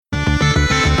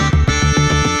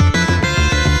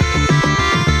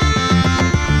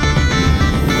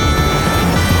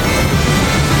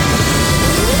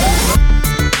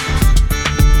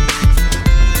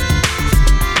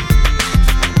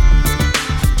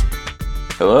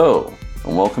Hello,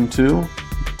 and welcome to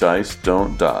Dice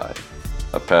Don't Die,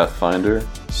 a Pathfinder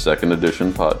 2nd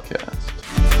Edition podcast.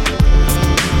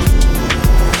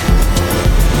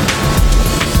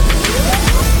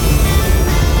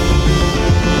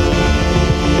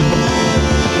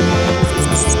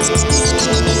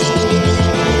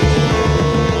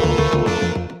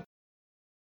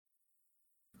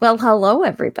 Well, hello,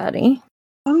 everybody.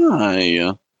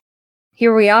 Hi.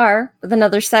 Here we are with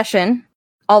another session.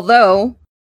 Although,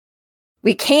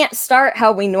 we can't start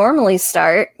how we normally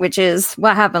start, which is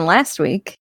what happened last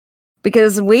week.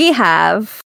 Because we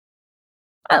have,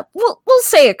 we'll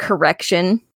say a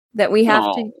correction that we have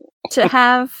to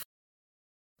have.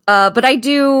 But I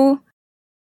do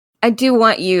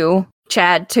want you,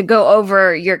 Chad, to go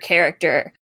over your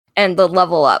character and the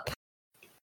level up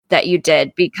that you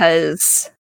did, because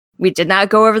we did not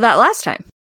go over that last time.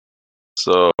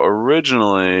 So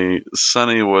originally,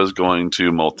 Sunny was going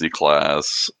to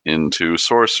multi-class into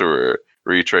Sorcerer,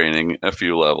 retraining a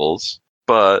few levels,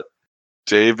 but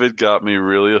David got me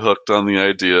really hooked on the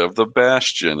idea of the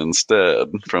Bastion instead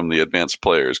from the Advanced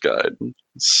Player's Guide,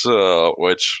 so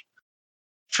which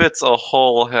fits a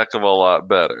whole heck of a lot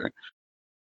better.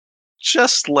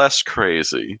 Just less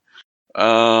crazy.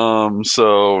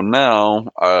 So now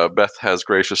Beth has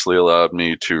graciously allowed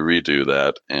me to redo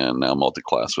that and now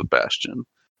multi-class with Bastion,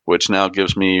 which now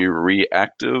gives me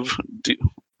reactive.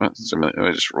 Let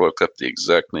me just look up the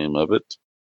exact name of it.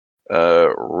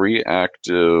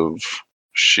 Reactive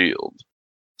shield.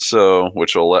 So,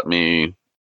 which will let me,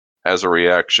 as a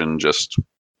reaction, just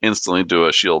instantly do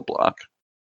a shield block.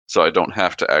 So I don't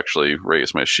have to actually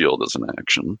raise my shield as an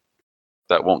action.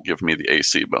 That won't give me the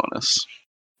AC bonus.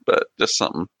 But just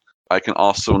something. I can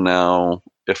also now,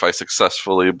 if I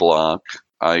successfully block,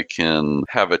 I can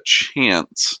have a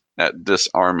chance at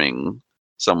disarming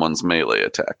someone's melee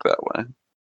attack that way,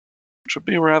 which would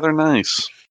be rather nice.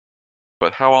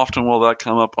 But how often will that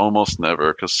come up? Almost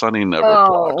never, because Sunny never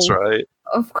blocks, right?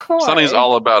 Of course. Sunny's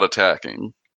all about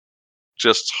attacking.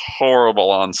 Just horrible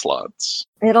onslaughts.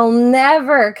 It'll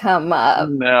never come up.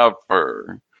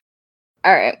 Never.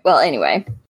 Alright, well, anyway.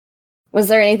 Was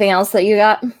there anything else that you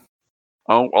got?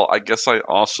 Oh, well, I guess I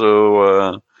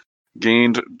also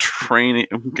gained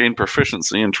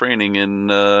proficiency and training in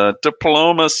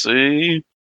diplomacy.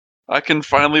 I can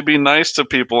finally be nice to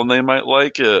people and they might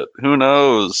like it. Who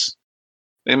knows?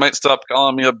 They might stop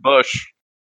calling me a bush.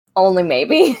 Only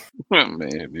maybe.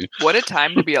 Maybe. What a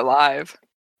time to be alive.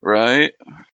 Right?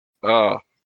 Oh.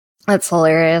 That's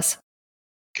hilarious.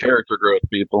 Character growth,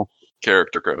 people.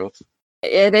 Character growth.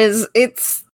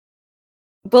 It's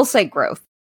we'll say growth.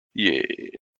 Yeah.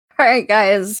 Alright,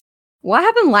 guys. What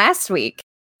happened last week?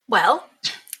 Well,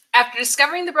 after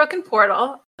discovering the broken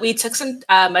portal, we took some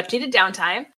much needed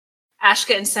downtime.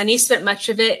 Ashka and Sunny spent much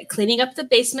of it cleaning up the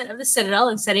basement of the Citadel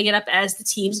and setting it up as the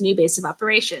team's new base of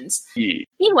operations. Yeah.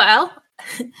 Meanwhile,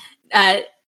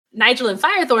 Nigel and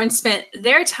Firethorn spent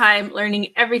their time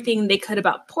learning everything they could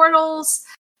about portals.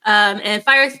 And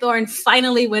Firethorn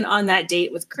finally went on that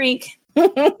date with Krink.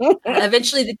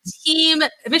 Eventually,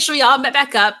 we all met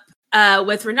back up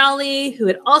with Renali, who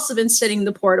had also been studying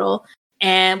the portal,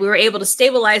 and we were able to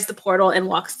stabilize the portal and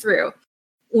walk through.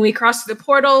 When we crossed the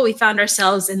portal, we found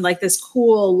ourselves in like this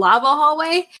cool lava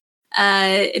hallway,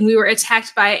 and we were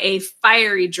attacked by a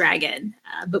fiery dragon,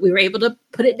 but we were able to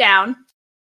put it down.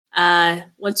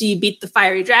 Once we beat the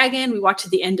fiery dragon, we walked to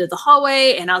the end of the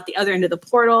hallway and out the other end of the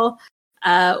portal,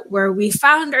 where we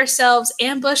found ourselves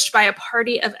ambushed by a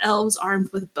party of elves armed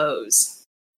with bows.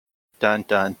 Dun,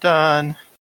 dun, dun.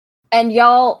 And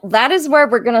y'all, that is where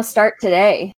we're gonna start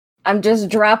today. I'm just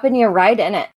dropping you right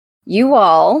in it. You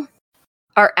all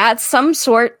are at some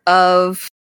sort of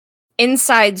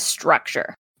inside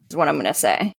structure, is what I'm gonna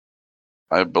say.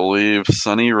 I believe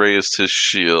Sunny raised his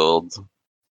shield.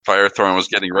 Firethorn was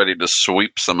getting ready to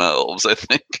sweep some elves, I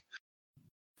think.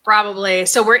 Probably.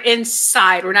 So we're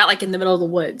inside. We're not like in the middle of the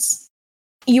woods.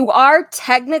 You are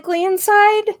technically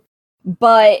inside,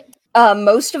 but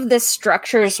most of this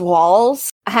structure's walls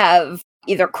have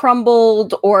either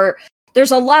crumbled or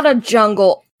there's a lot of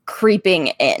jungle creeping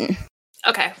in.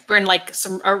 Okay. We're in like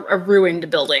a ruined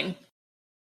building.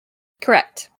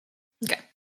 Correct. Okay.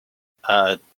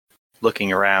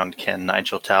 Looking around, can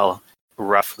Nigel tell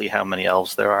roughly how many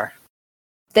elves there are?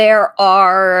 There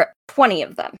are 20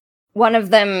 of them. One of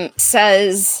them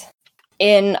says,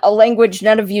 in a language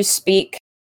none of you speak,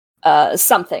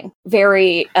 something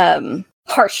very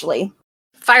harshly.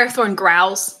 Firethorn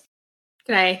growls.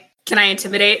 Can I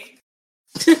intimidate?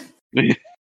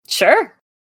 Sure.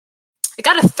 I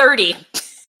got a 30.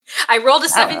 I rolled a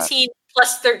 17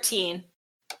 plus 13.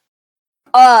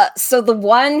 So the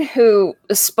one who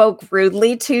spoke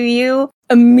rudely to you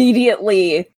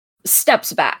immediately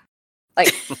steps back.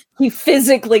 Like, he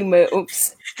physically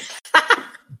moves.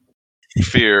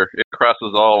 Fear. It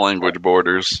crosses all language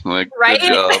borders. Like, Right?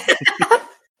 good job.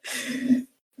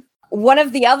 One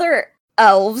of the other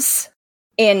elves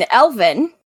in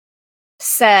Elven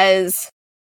says,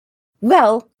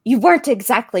 well, you weren't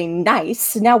exactly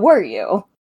nice, now were you?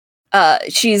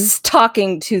 She's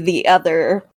talking to the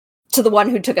one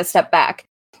who took a step back.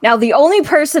 Now, the only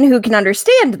person who can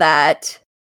understand that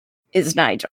is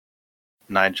Nigel.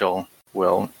 Nigel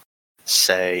will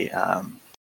say,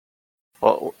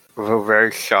 well, we're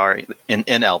very sorry,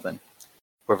 in Elven,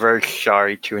 we're very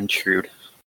sorry to intrude.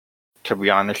 To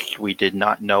be honest, we did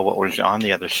not know what was on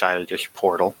the other side of this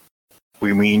portal.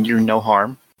 We mean you no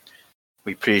harm.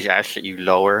 We please ask that you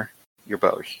lower your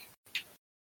bows.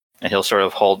 And he'll sort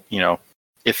of hold,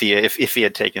 if he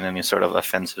had taken any sort of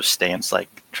offensive stance,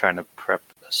 like trying to prep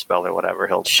a spell or whatever,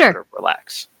 he'll Sure. sort of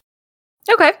relax.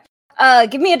 Okay.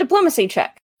 Give me a diplomacy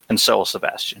check. And so will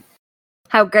Sebastian.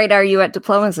 How great are you at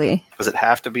diplomacy? Does it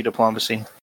have to be diplomacy?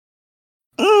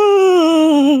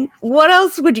 What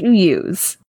else would you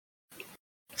use?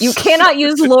 You cannot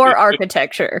use lore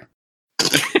architecture.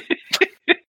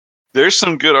 There's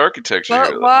some good architecture here,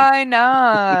 But though. why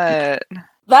not?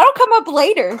 That'll come up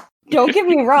later. Don't get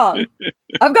me wrong.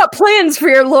 I've got plans for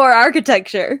your lore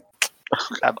architecture.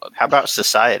 How about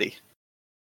society?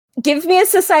 Give me a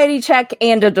society check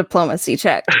and a diplomacy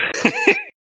check.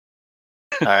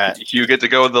 All right, You get to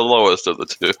go with the lowest of the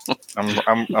two.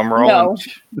 I'm rolling. No.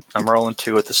 I'm rolling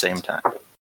 2 at the same time.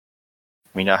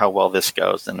 We know how well this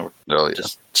goes, then we're Oh, yeah.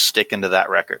 just sticking to that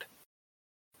record.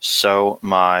 So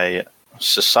my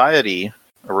society,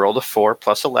 I rolled a 4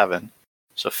 plus 11,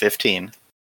 so 15,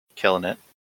 killing it.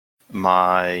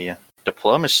 My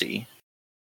diplomacy,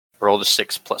 rolled a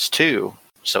 6 plus 2,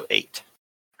 so 8.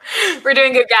 We're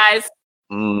doing good, guys.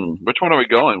 Which one are we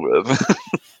going with?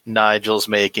 Nigel's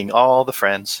making all the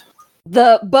friends.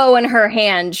 The bow in her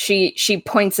hand, she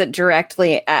points it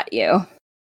directly at you.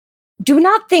 Do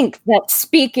not think that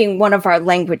speaking one of our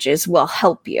languages will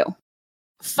help you.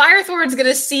 Firethorn's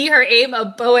gonna see her aim a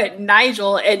bow at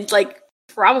Nigel and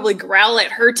probably growl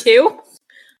at her too.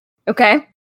 Okay?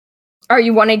 Are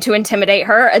you wanting to intimidate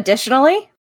her additionally?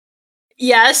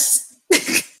 Yes.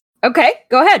 Okay,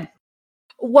 go ahead.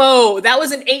 Whoa, that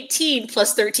was an 18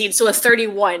 plus 13, so a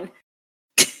 31.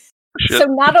 Shit. So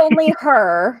not only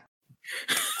her,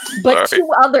 but Sorry. 2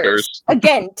 others,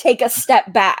 again, take a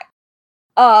step back.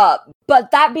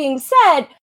 But that being said,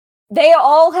 they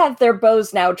all have their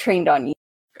bows now trained on you.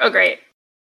 Oh, great.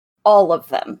 All of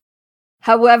them.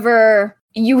 However,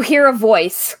 you hear a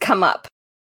voice come up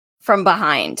from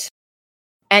behind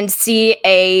and see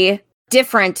a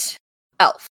different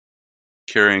elf.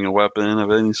 Carrying a weapon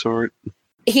of any sort?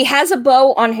 He has a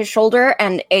bow on his shoulder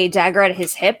and a dagger at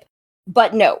his hip,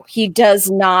 but no, he does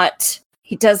not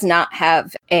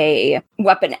have a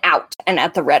weapon out and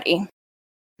at the ready.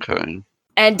 Okay.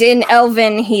 And in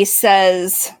Elven, he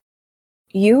says,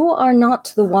 you are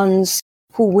not the ones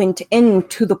who went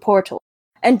into the portal,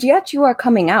 and yet you are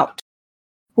coming out.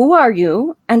 Who are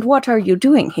you, and what are you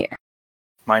doing here?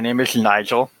 My name is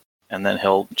Nigel, and then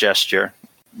he'll gesture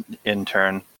in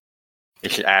turn.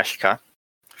 It's Ashka,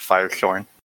 Firethorn,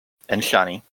 and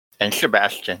Shani, and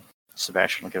Sebastian.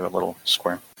 Sebastian will give a little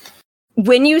squirm.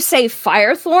 When you say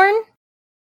Firethorn,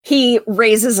 he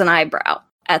raises an eyebrow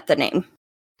at the name.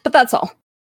 But that's all.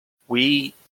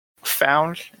 We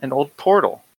found an old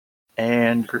portal,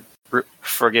 and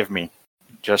forgive me,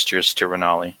 gestures to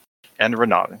Renali and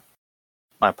Renali.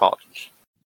 My apologies.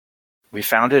 We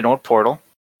found an old portal,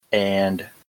 and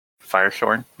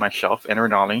Firethorn, myself, and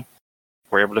Renali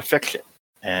were able to fix it.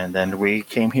 And then we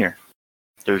came here.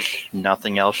 There's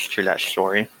nothing else to that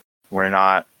story. We're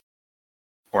not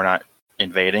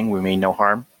invading. We mean no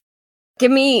harm.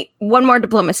 Give me one more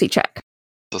diplomacy check.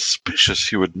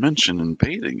 Suspicious you would mention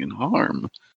invading and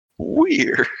harm.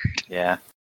 Weird. Yeah.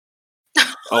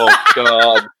 Oh,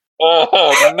 God.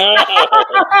 Oh,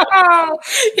 no.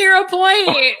 Hero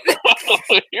point.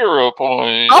 Hero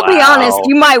point. I'll be Wow. honest,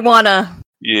 you might want to...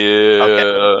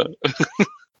 Yeah.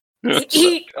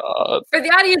 He- God. For the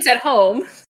audience at home,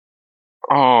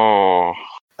 Oh.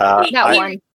 That I,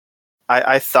 one.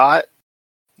 I thought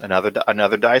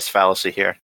another dice fallacy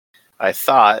here. I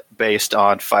thought based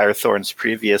on Firethorn's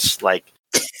previous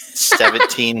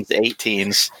 17s,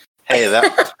 18s, hey,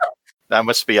 that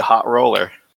must be a hot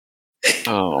roller.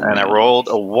 Oh, And I man. rolled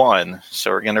a 1,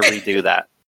 so we're gonna redo that.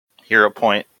 Hero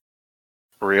point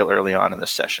real early on in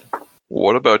this session.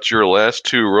 What about your last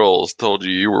 2 rolls told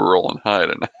you were rolling high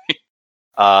tonight?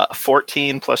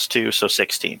 14 plus 2, so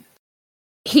 16.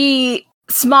 He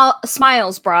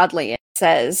smiles broadly and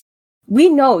says, "We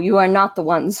know you are not the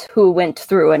ones who went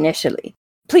through initially.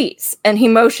 Please." And he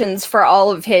motions for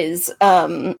all of his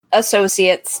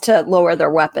associates to lower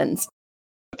their weapons.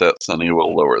 That Sunny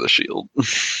will lower the shield.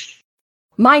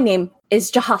 "My name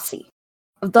is Jahasi,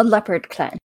 of the Leopard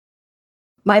Clan.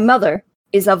 My mother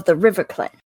is of the River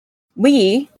Clan.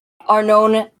 We are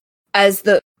known as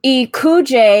the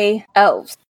Ikuje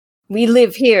Elves. We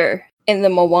live here in the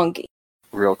Mwangi."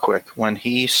 Real quick, when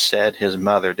he said his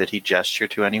mother, did he gesture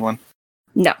to anyone?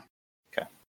 No. Okay.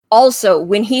 Also,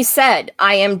 when he said,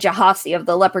 "I am Jahasi of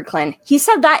the Leopard Clan," he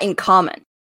said that in common.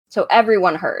 So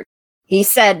everyone heard. He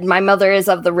said, "My mother is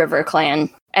of the River Clan,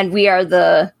 and we are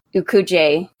the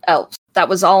Ukuje Elves." That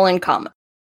was all in common.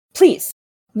 "Please,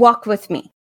 walk with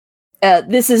me."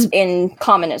 This is in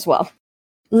common as well.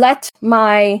 "Let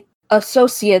my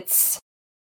associates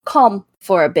calm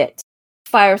for a bit.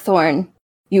 Firethorn,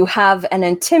 you have an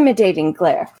intimidating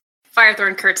glare."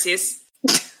 Firethorn curtsies.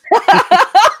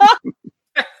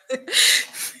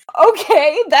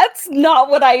 Okay, that's not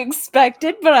what I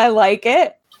expected, but I like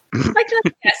it.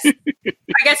 Yes.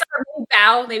 I guess I'll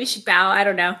bow. Maybe she'd bow. I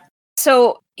don't know.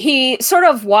 So he sort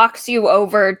of walks you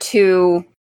over to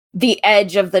the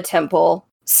edge of the temple,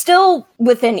 still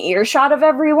within earshot of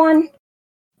everyone,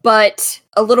 but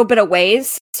a little bit away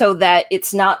so that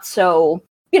it's not so,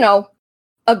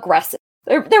 aggressive.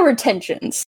 There were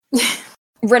tensions.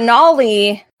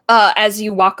 Renali, as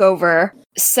you walk over,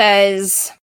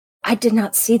 says, "I did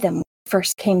not see them when I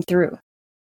first came through.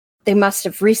 They must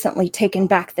have recently taken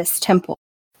back this temple."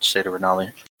 Say to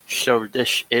Renali, "So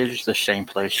this is the same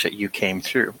place that you came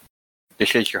through.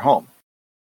 This is your home."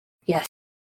 "Yes."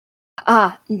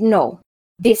 No.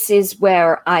 This is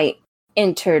where I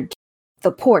entered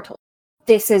the portal.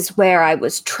 This is where I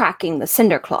was tracking the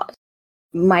Cinderclaws.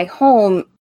 My home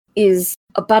is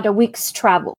about a week's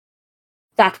travel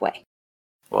that way."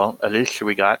 Well, at least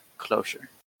we got closer.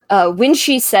 When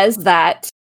she says that,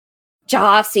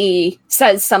 Jahasi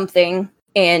says something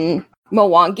in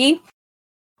Mwangi,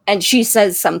 and she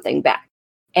says something back.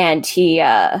 And he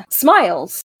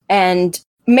smiles and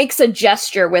makes a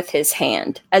gesture with his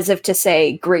hand, as if to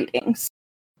say greetings.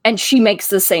 And she makes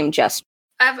the same gesture.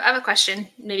 I have a question.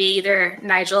 Maybe either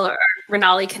Nigel or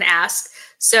Renali can ask.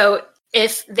 So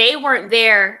if they weren't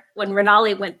there when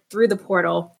Renali went through the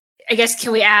portal, I guess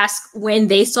can we ask when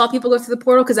they saw people go through the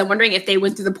portal? Because I'm wondering if they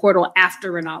went through the portal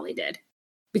after Renali did.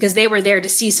 Because they were there to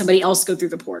see somebody else go through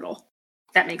the portal.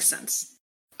 That makes sense.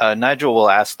 Nigel will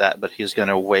ask that, but he's going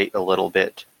to wait a little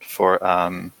bit for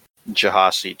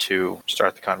Jahasi to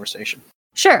start the conversation.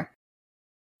 Sure.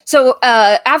 So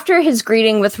after his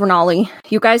greeting with Renali,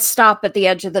 you guys stop at the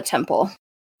edge of the temple.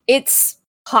 It's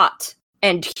hot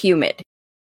and humid.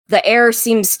 The air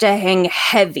seems to hang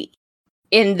heavy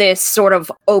in this sort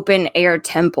of open air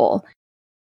temple.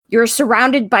 You're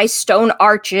surrounded by stone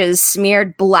arches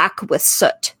smeared black with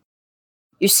soot.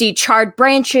 You see charred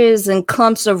branches and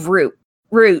clumps of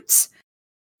roots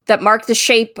that mark the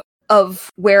shape of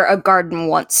where a garden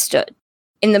once stood.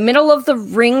 In the middle of the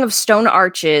ring of stone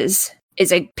arches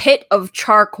is a pit of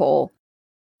charcoal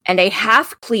and a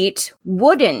half-cleat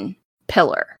wooden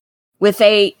pillar with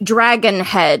a dragon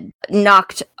head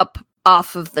knocked up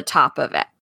off of the top of it.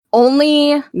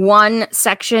 Only one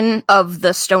section of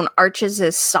the stone arches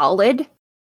is solid.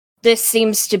 This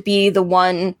seems to be the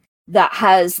one that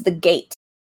has the gate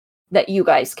that you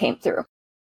guys came through.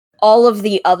 All of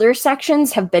the other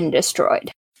sections have been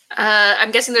destroyed.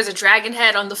 I'm guessing there's a dragon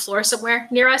head on the floor somewhere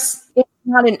near us. It's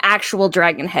not an actual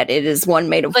dragon head. It is one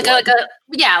made of wood.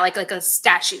 like a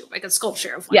statue, like a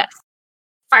sculpture of one. Yes.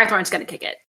 Firethorn's gonna kick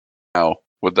it. Ow.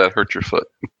 Would that hurt your foot?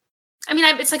 I mean,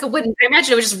 it's like a wooden. I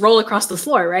imagine it would just roll across the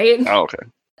floor, right? Oh, okay.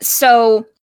 So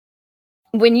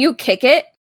when you kick it,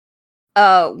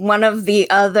 one of the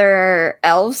other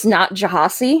elves, not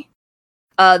Jahasi,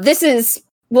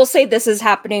 we'll say this is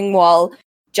happening while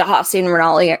Jahasi and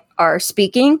Renali are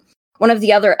speaking. One of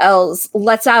the other elves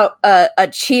lets out a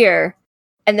cheer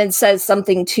and then says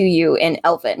something to you in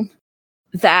Elven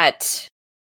that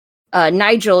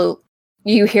Nigel,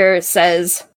 you hear,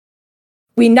 says,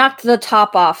 "We knocked the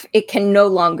top off. It can no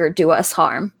longer do us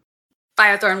harm."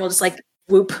 Firethorn will just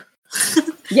whoop.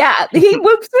 Yeah, he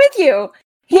whoops with you.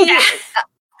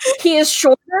 He is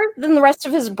shorter than the rest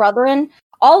of his brethren.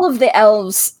 All of the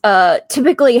elves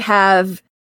typically have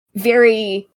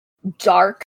very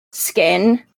dark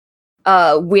skin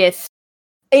with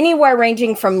anywhere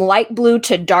ranging from light blue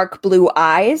to dark blue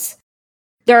eyes.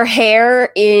 Their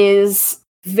hair is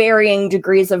varying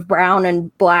degrees of brown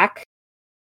and black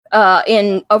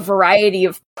in a variety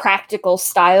of practical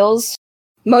styles.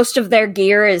 Most of their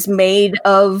gear is made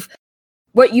of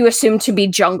what you assume to be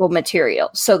jungle material.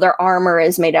 So their armor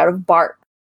is made out of bark.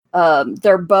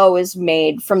 Their bow is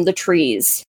made from the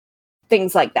trees.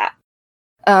 Things like that.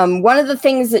 One of the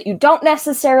things that you don't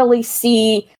necessarily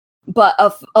see, but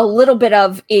a little bit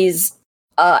of, is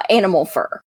animal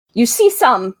fur. You see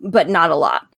some, but not a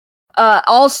lot.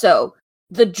 Also,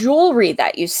 the jewelry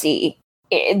that you see,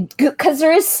 because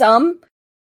there is some,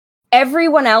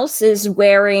 everyone else is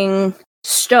wearing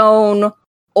stone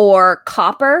or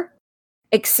copper,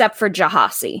 except for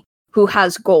Jahasi, who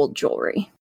has gold jewelry.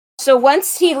 So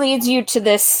once he leads you to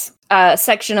this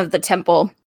section of the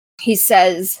temple, he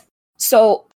says,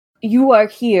 so you are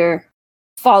here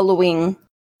following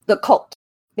the cult,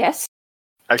 yes?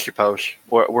 I suppose.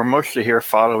 We're mostly here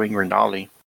following Renali,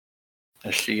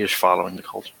 as she is following the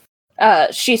cult.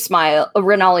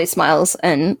 Renali smiles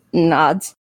and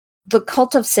nods. The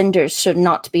cult of cinders should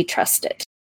not be trusted.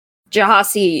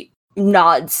 Jahasi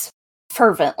nods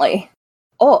fervently.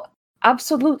 Oh,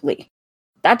 absolutely.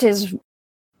 That is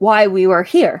why we were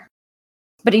here.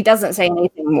 But he doesn't say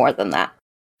anything more than that.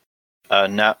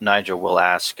 Nigel will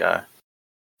ask,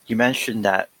 you mentioned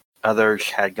that others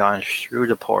had gone through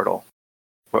the portal.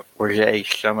 Were they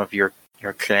some of your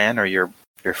clan or your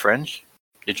friends?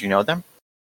 Did you know them?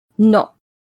 No.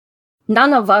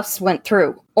 None of us went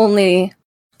through. Only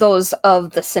those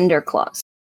of the Cinder Claws.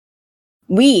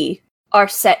 We are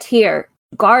set here,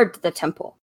 guard the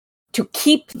temple, to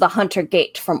keep the Hunter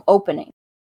Gate from opening.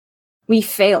 We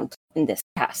failed in this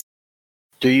task.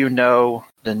 Do you know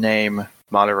the name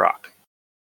Malarok?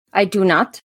 I do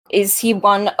not. Is he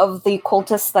one of the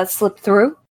cultists that slipped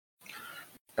through?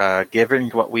 Given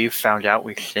what we've found out,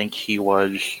 we think he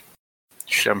was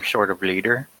some sort of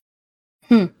leader.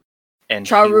 And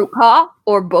Charuka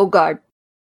or Bogard?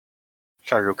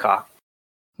 Charuka.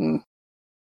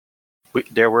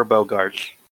 There were Bogards.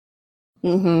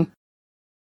 Mm-hmm.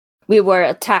 We were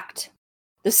attacked.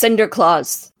 The Cinder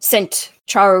Claws sent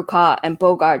Charuka and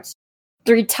Bogards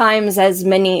 3 times as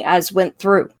many as went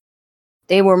through.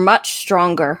 They were much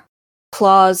stronger.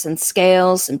 Claws and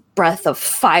scales and breath of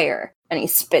fire. And he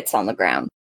spits on the ground.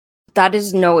 That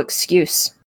is no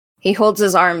excuse. He holds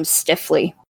his arms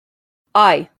stiffly.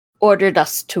 I ordered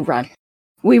us to run.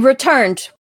 We returned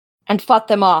and fought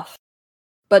them off.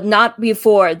 But not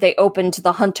before they opened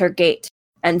the Hunter Gate,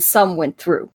 and some went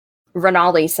through.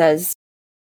 Renali says,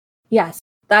 yes,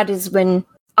 that is when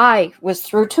I was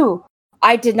through too.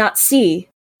 I did not see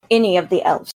any of the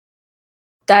elves.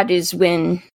 That is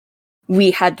when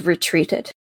we had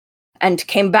retreated, and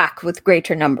came back with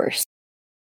greater numbers.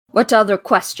 What other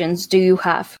questions do you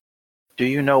have? Do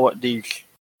you know what these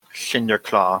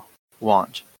Cinderclaw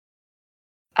want?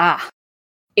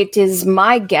 It is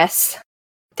my guess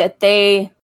that they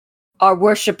are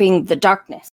worshipping the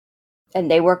darkness,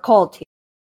 and they were called here.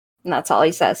 And that's all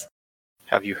he says.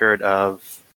 Have you heard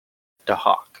of the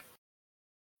Hawk?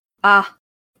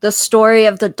 The story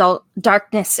of the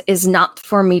darkness is not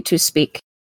for me to speak.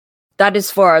 That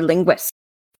is for our linguists.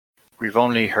 We've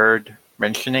only heard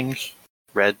mentionings,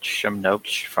 read some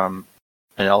notes from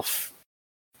an elf,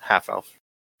 half-elf,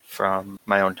 from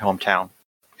my own hometown,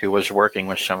 who was working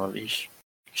with some of these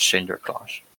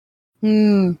Cinderclaws.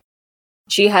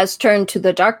 She has turned to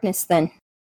the darkness then.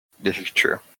 This is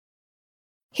true.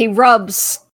 He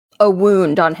rubs a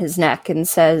wound on his neck and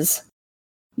says,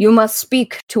 you must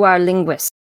speak to our linguist.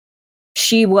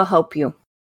 She will help you.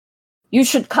 You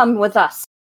should come with us.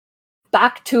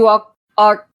 Back to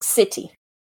our city.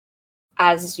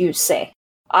 As you say.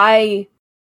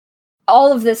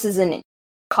 All of this is in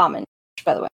common,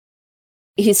 by the way.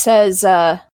 He says,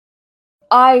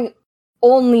 I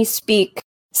only speak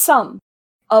some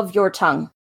of your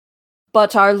tongue,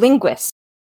 but our linguist,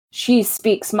 she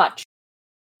speaks much.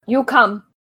 You come,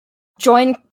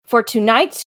 join for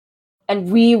tonight,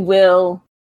 and we will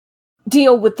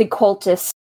deal with the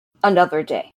cultists another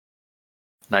day.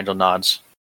 Nigel nods.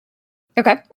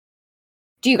 Okay.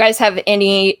 Do you guys have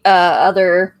any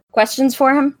other questions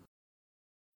for him?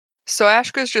 So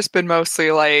Ashka's just been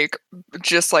mostly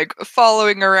just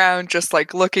following around, just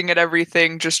looking at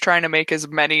everything, just trying to make as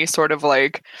many sort of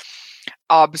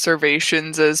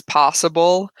observations as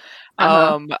possible.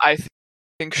 I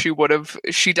think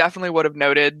she definitely would have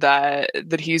noted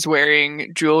that he's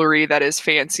wearing jewelry that is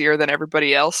fancier than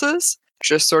everybody else's,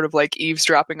 just sort of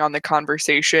eavesdropping on the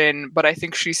conversation. But I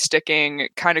think she's sticking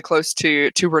kind of close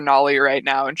to Renali right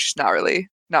now, and she's not really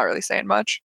saying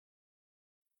much.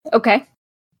 Okay.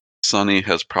 Sunny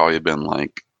has probably been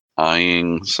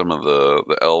eyeing some of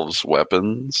the elves'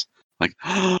 weapons.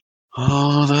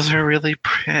 Oh, those are really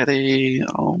pretty.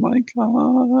 Oh my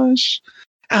gosh.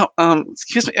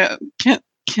 Excuse me.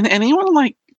 Can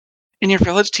anyone, in your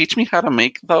village teach me how to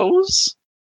make those?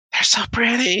 They're so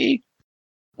pretty.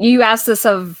 You ask this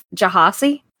of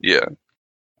Jahasi?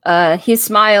 Yeah. He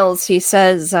smiles. He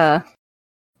says,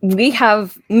 we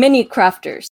have many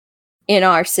crafters in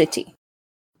our city.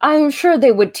 I'm sure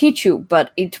they would teach you,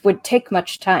 but it would take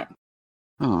much time.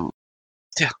 Oh.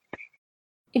 Yeah.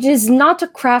 It is not a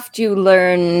craft you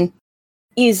learn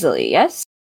easily, yes?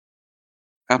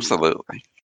 Absolutely.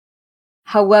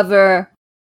 However,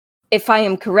 if I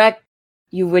am correct,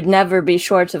 you would never be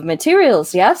short of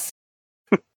materials, yes?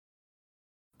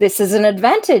 This is an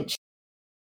advantage.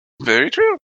 Very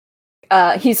true.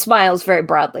 He smiles very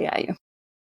broadly at you.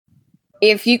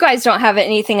 If you guys don't have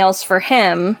anything else for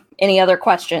him, any other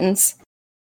questions,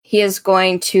 he is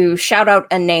going to shout out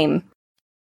a name.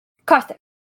 Karthik,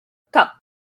 come.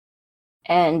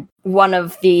 And one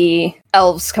of the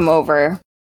elves come over.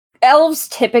 Elves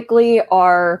typically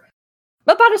are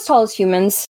about as tall as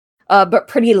humans, but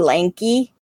pretty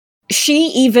lanky. She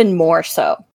even more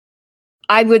so.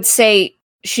 I would say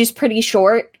she's pretty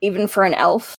short, even for an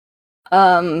elf.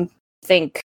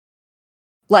 Think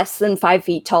less than 5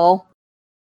 feet tall.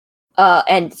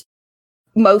 And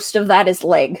most of that is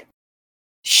leg.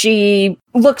 She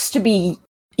looks to be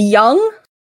young,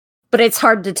 but it's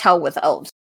hard to tell with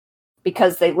elves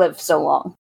because they live so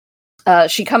long.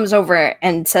 She comes over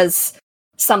and says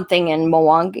something in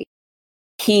Mwangi.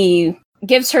 He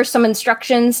gives her some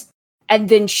instructions, and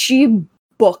then she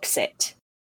books it.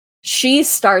 She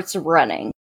starts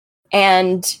running,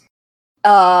 and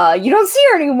you don't see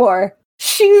her anymore.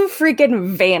 She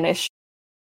freaking vanished.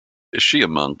 Is she a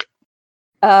monk?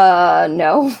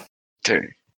 No. Okay.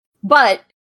 But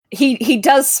he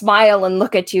does smile and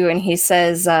look at you, and he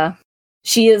says,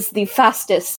 she is the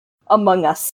fastest among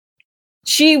us.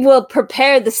 She will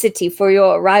prepare the city for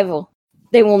your arrival.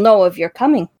 They will know of your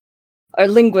coming. Our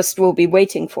linguist will be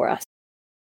waiting for us.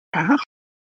 Uh-huh.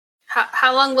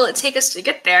 How long will it take us to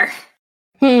get there?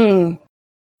 Do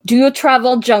you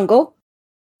travel jungle?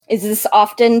 Is this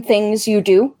often things you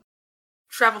do?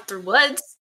 Travel through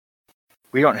woods?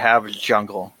 We don't have a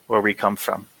jungle where we come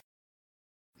from.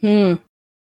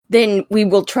 Then we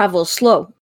will travel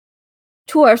slow.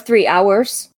 2 or 3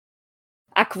 hours.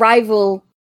 Arrival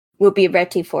will be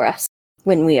ready for us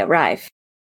when we arrive.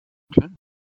 Okay.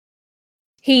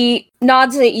 He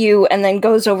nods at you and then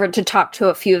goes over to talk to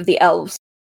a few of the elves.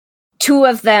 2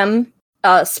 of them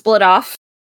split off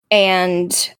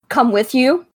and come with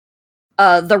you.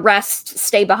 The rest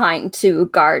stay behind to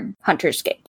guard Hunter's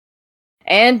Gate.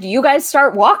 And you guys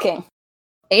start walking.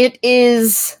 It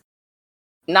is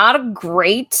not a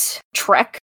great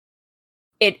trek.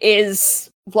 It is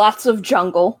lots of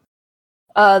jungle.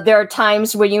 There are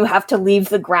times when you have to leave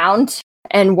the ground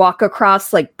and walk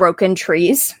across broken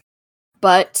trees.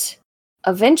 But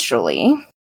eventually,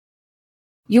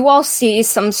 you all see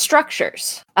some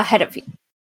structures ahead of you.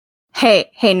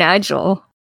 Hey, Nigel.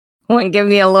 Want to give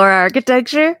me a lore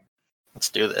architecture? Let's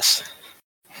do this.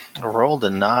 I rolled a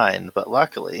 9, but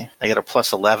luckily I get a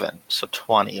plus 11, so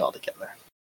 20 altogether.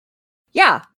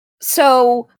 Yeah.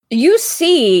 So you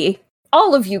see,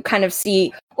 all of you kind of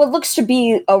see what looks to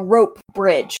be a rope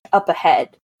bridge up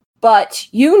ahead. But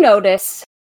you notice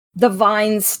the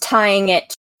vines tying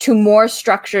it to more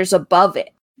structures above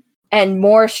it and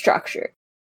more structure.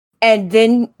 And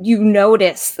then you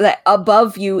notice that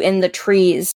above you in the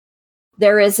trees,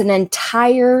 there is an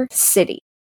entire city.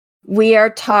 We are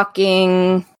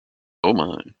talking... Oh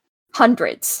my.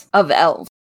 Hundreds of elves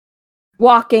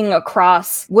walking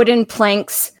across wooden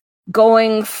planks,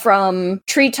 going from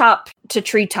treetop to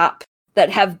treetop that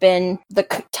have been, the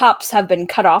tops have been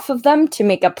cut off of them to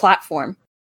make a platform.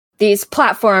 These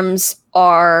platforms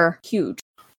are huge.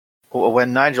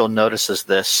 When Nigel notices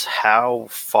this, how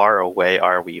far away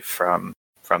are we from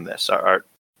this?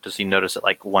 Does he notice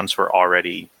it once we're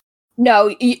already...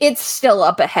 No, it's still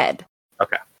up ahead.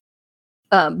 Okay.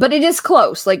 But it is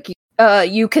close.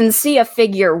 You can see a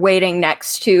figure waiting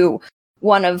next to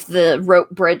one of the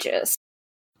rope bridges,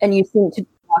 and you seem to be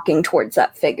walking towards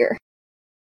that figure.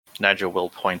 Nigel will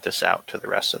point this out to the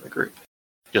rest of the group.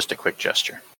 Just a quick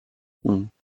gesture.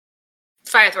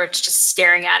 Firethorn's just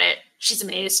staring at it. She's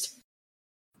amazed.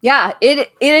 Yeah,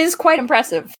 it is quite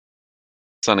impressive.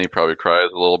 Sunny probably cries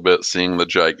a little bit seeing the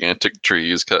gigantic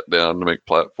trees cut down to make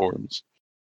platforms.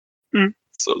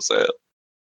 So sad.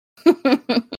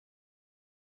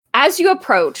 As you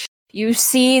approach, you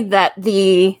see that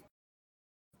the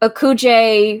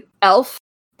Akuje elf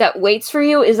that waits for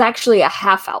you is actually a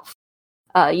half-elf.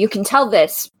 You can tell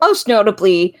this, most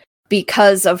notably,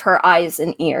 because of her eyes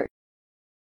and ears.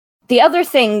 The other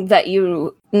thing that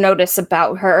you notice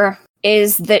about her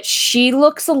is that she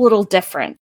looks a little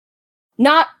different.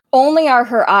 Not only are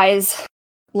her eyes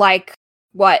like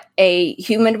what a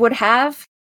human would have,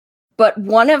 but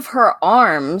one of her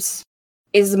arms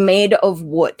is made of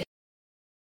wood.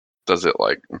 Does it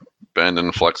like bend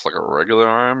and flex like a regular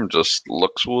arm? Just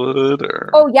looks wood, or?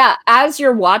 Oh yeah, as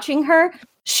you're watching her,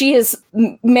 she is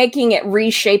making it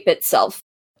reshape itself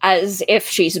as if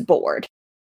she's bored.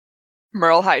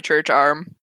 Merle Highchurch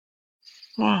arm.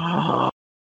 I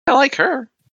like her.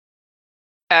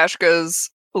 Ashka's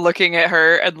looking at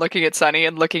her and looking at Sunny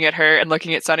and looking at her and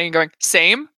looking at Sunny and going,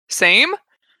 same?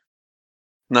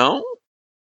 No?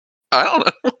 I don't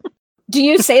know. Do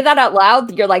you say that out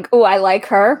loud? You're like, oh, I like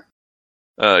her?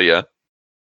 Yeah.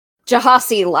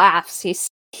 Jahasi laughs.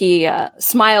 He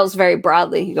smiles very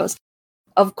broadly. He goes,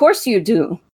 of course you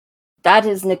do. That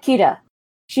is Nikita.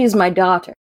 She is my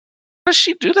daughter. How does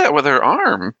she do that with her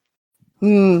arm?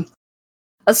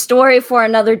 A story for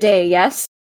another day, yes?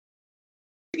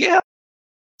 Yeah.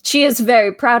 She is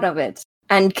very proud of it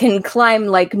and can climb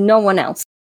like no one else.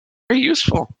 Very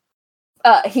useful.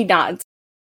 He nods.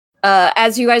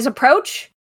 As you guys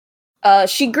approach,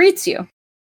 she greets you.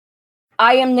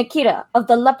 I am Nikita of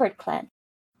the Leopard Clan.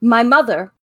 My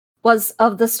mother was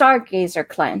of the Stargazer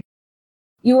Clan.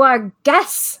 You are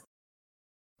guests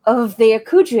of the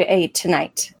Akujue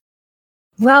tonight.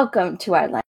 Welcome to our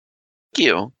land. Thank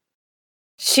you.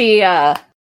 She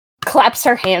claps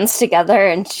her hands together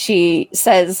and she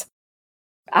says,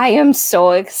 I am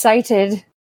so excited.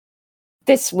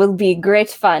 This will be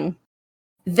great fun.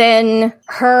 Then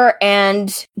her and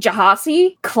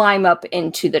Jahasi climb up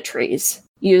into the trees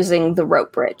using the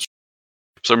rope bridge.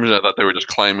 For some reason, I thought they were just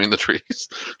climbing the trees.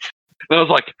 And I was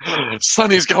like,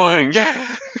 Sunny's going,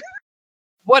 yeah!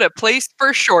 What a place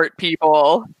for short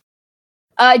people.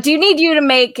 Do you need you to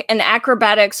make an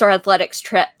acrobatics or athletics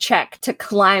check to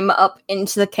climb up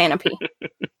into the canopy?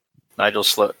 Nigel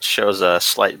shows a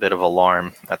slight bit of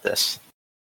alarm at this.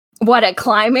 What, at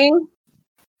climbing?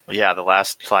 Yeah, the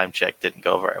last climb check didn't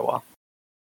go very well.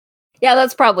 Yeah,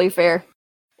 that's probably fair.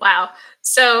 Wow.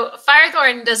 So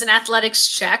Firethorn does an athletics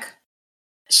check.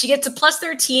 She gets a plus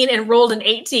 13 and rolled an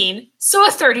 18, so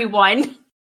a 31.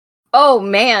 Oh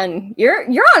man, you're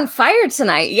on fire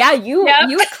tonight. Yeah, you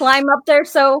climb up there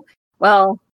so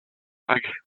well. I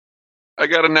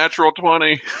got a natural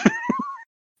 20.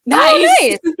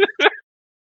 Nice.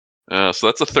 So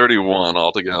that's a 31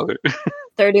 altogether.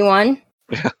 31?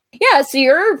 Yeah. Yeah, so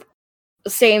you're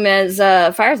same as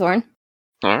Firethorn.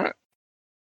 All right.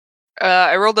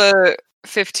 I rolled a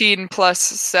 15 plus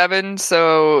 7,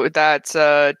 so that's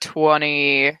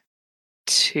 22.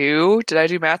 Did I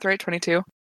do math right? 22?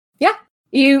 Yeah.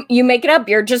 You make it up.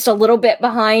 You're just a little bit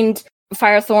behind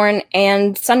Firethorn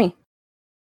and Sunny.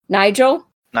 Nigel?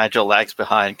 Nigel lags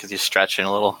behind because he's stretching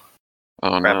a little.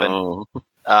 Oh, Reppin'.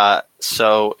 no.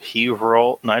 So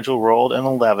Nigel rolled an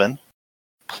 11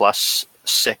 plus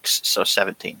 6, so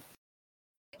 17.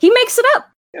 He makes it up.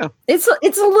 Yeah. It's a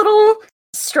little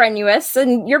strenuous,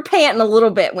 and you're panting a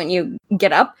little bit when you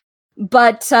get up.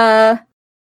 But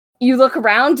you look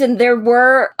around, and there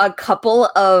were a couple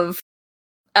of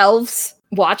elves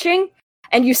watching,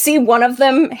 and you see one of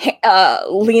them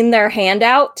lean their hand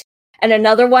out, and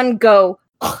another one go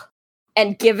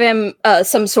and give him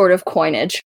some sort of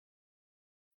coinage.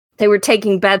 They were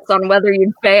taking bets on whether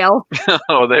you'd fail.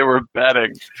 Oh, they were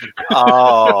betting.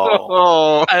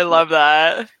 Oh, I love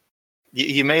that.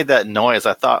 you made that noise.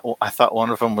 I thought one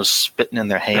of them was spitting in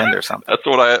their hand or something. That's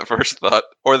what I at first thought.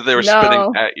 Or that they were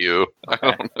spitting at you. I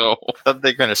don't know. I thought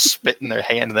they were going to spit in their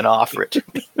hand and then offer it to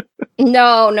me.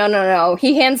 No.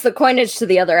 He hands the coinage to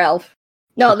the other elf.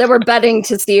 No, they were betting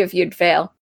to see if you'd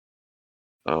fail.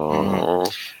 Oh.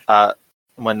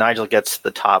 When Nigel gets to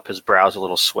the top, his brow's a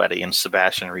little sweaty, and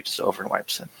Sebastian reaches over and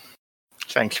wipes it.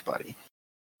 Thanks, buddy.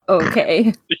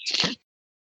 Okay.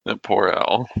 That poor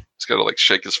owl. He's got to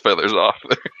shake his feathers off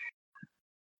there.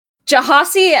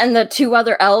 Jahasi and the two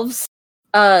other elves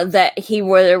that he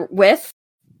were with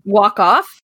walk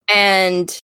off,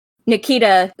 and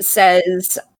Nikita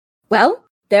says, well,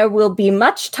 there will be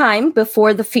much time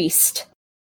before the feast.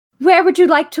 Where would you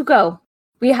like to go?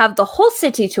 We have the whole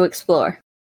city to explore.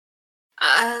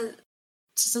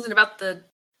 Something about the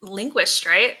linguist,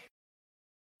 right?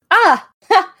 Ah,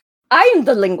 I am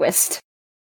the linguist.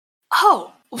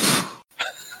 Oh.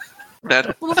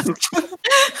 That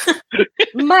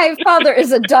My father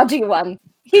is a dodgy one.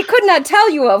 He could not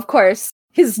tell you, of course.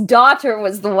 His daughter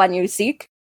was the one you seek.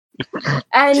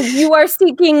 And you are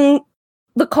seeking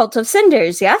the Cult of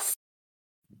Cinders, yes?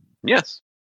 Yes.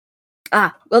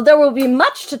 Ah, well, there will be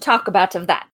much to talk about of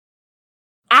that.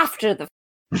 After the...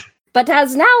 But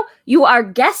as now, you are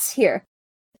guests here.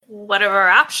 What are our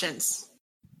options?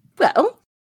 Well,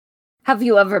 have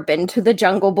you ever been to the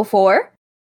jungle before?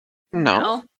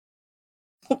 No.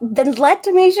 Then let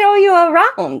me show you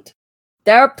around.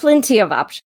 There are plenty of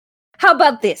options. How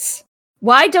about this?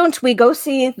 Why don't we go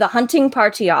see the hunting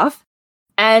party off,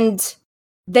 and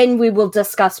then we will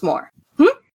discuss more.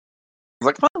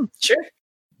 Like, fun. Sure.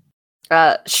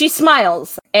 She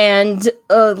smiles and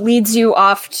leads you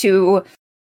off to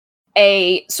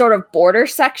a sort of border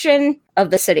section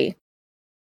of the city.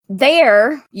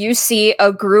 There, you see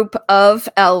a group of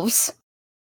elves,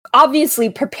 obviously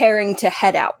preparing to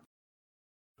head out.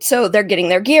 So they're getting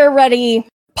their gear ready,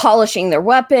 polishing their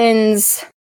weapons.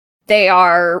 They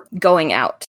are going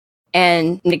out.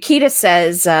 And Nikita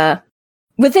says,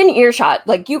 within earshot,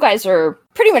 like you guys are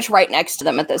pretty much right next to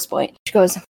them at this point. She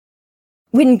goes,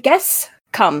 when guests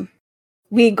come,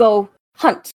 we go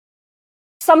hunt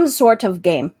some sort of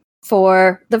game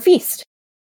for the feast.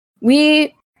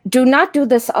 We do not do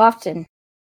this often,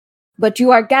 but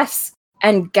you are guests,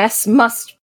 and guests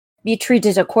must be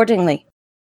treated accordingly.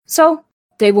 So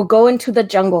they will go into the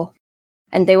jungle,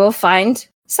 and they will find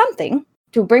something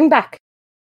to bring back.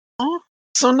 Oh,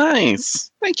 so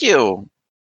nice. Thank you.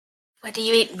 What do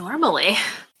you eat normally?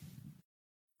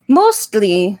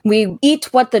 Mostly, we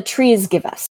eat what the trees give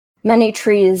us. Many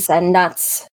trees and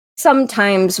nuts.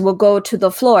 Sometimes we'll go to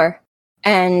the floor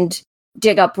and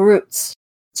dig up roots.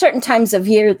 Certain times of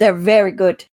year, they're very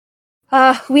good.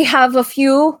 We have a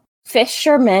few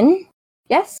fishermen.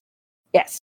 Yes?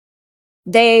 Yes.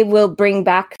 They will bring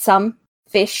back some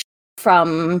fish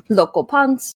from local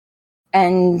ponds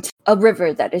and a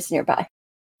river that is nearby.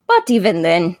 But even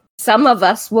then, some of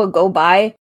us will go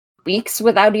by weeks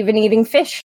without even eating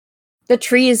fish. The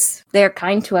trees, they're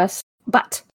kind to us.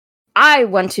 But I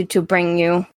wanted to bring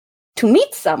you to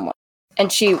meet someone.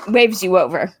 And she waves you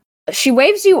over. She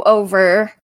waves you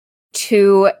over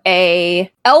to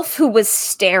a elf who was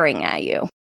staring at you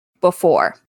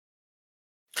before.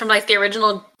 From like the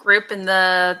original group in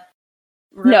the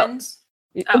ruins?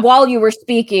 No. Oh. While you were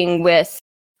speaking with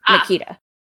Nikita.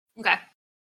 Okay.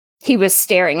 He was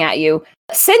staring at you.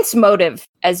 Sense motive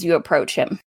as you approach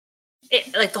him.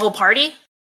 Like the whole party?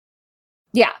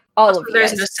 Yeah, all of you.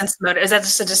 There's guys. no sense motive. Is that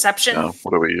just a deception? No,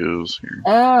 what do we use here?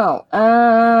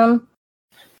 Oh,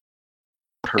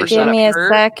 give me a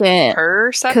second.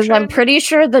 Perception? Because I'm pretty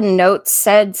sure the note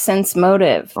said sense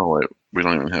motive. Oh, wait. We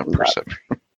don't even have perception.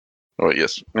 Oh, wait,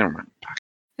 yes. Never mind.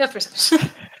 No perception.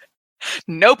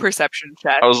 No perception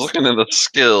check. I was looking at the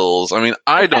skills. I mean,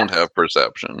 I don't have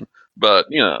perception, but,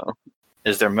 you know.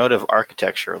 Is their motive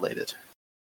architecture related?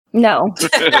 No.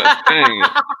 Dang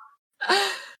it.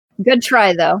 Good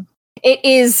try, though. It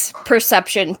is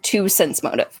perception to sense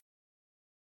motive.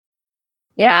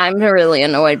 Yeah, I'm really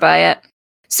annoyed by it.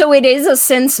 So it is a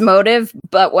sense motive,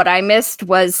 but what I missed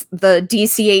was the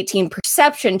DC 18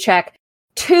 perception check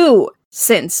to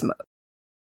sense motive.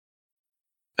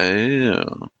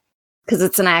 Oh. Because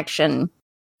it's an action.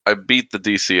 I beat the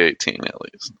DC 18 at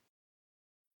least.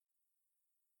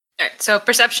 Alright, so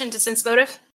perception to sense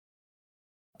motive?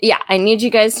 Yeah, I need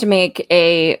you guys to make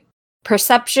a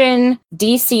perception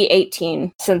DC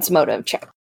 18 sense motive check.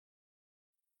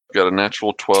 Got a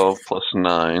natural 12 plus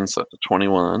 9, so that's a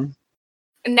 21.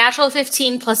 Natural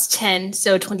 15 plus 10,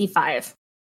 so 25.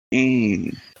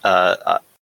 I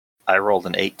rolled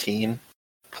an 18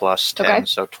 plus 10, Okay.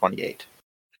 so 28.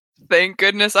 Thank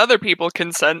goodness other people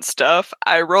can sense stuff.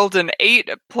 I rolled an 8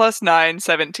 plus 9,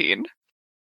 17.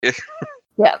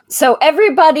 Yeah, so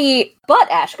everybody but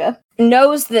Ashka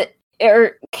knows that,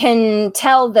 or can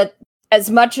tell that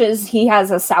as much as he has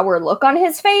a sour look on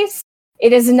his face,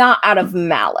 it is not out of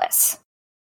malice.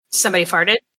 Somebody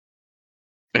farted?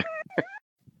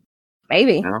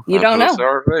 Maybe. know, You I don't put a know.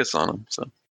 sour face on him, so.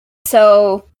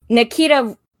 So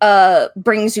Nikita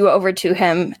brings you over to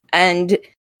him, and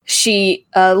she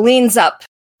leans up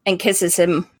and kisses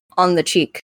him on the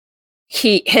cheek.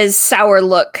 His sour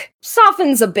look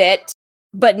softens a bit,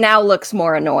 but now looks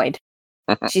more annoyed.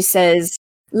 She says,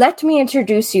 "Let me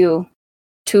introduce you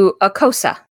to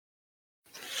Akosa."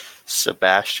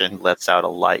 Sebastian lets out a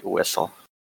light whistle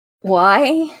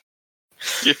Why?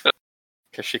 because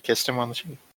she kissed him on the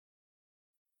cheek.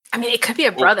 I mean, it could be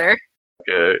a brother.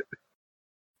 Okay.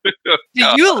 Do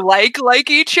you like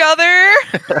each other?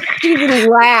 She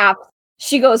laughs.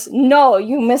 She goes, "No,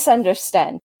 you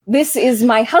misunderstand. This is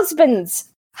my husband's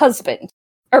husband."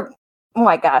 Or, oh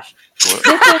my gosh. What?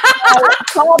 This is my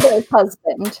father's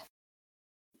husband.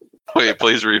 Wait,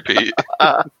 please repeat.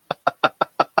 I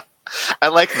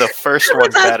like the first one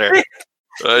better.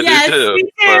 I Yes, do too. me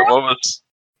too. But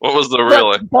what was the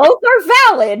real? But both are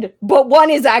valid, but one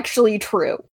is actually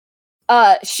true.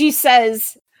 She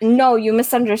says, No, you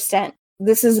misunderstand.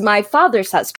 This is my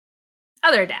father's husband.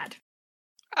 Other dad.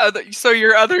 So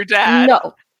your other dad?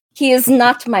 No, he is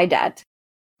not my dad.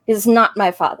 He is not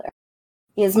my father.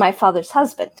 He is my father's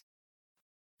husband.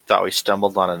 Thought we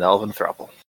stumbled on an elven throuple.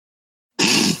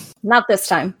 Not this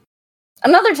time.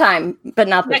 Another time, but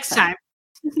not this Next time.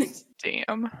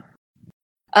 Damn.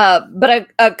 But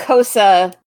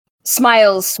Kosa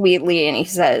smiles sweetly and he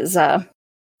says,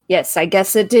 yes, I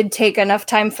guess it did take enough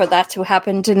time for that to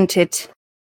happen, didn't it?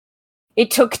 It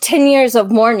took 10 years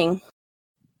of mourning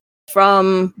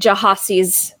from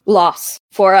Jahasi's loss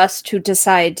for us to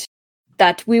decide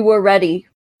that we were ready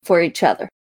for each other.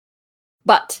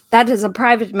 But that is a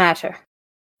private matter.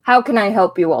 How can I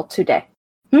help you all today?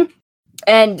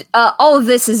 And all of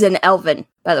this is in Elven,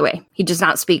 by the way. He does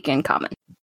not speak in Common.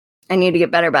 I need to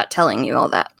get better about telling you all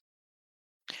that.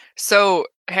 So,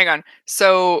 hang on.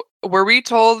 So, were we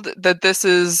told that this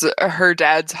is her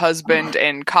dad's husband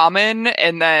in Common,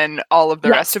 and then all of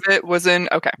the rest of it was in...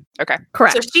 Okay.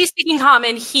 Correct. So she's speaking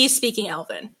Common, he's speaking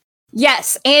Elven.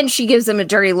 Yes, and she gives him a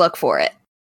dirty look for it.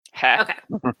 Heh. Okay.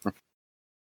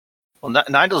 Well,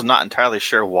 Nigel's not entirely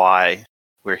sure why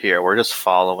we're here. We're just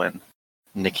following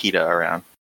Nikita around.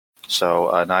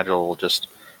 So Nigel will just...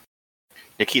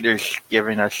 Nikita's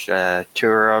giving us a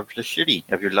tour of the city,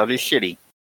 of your lovely city.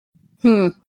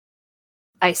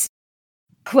 I see.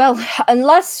 Well,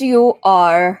 unless you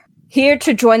are here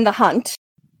to join the hunt,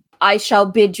 I shall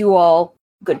bid you all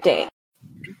good day.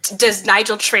 Does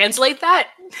Nigel translate that?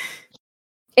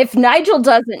 If Nigel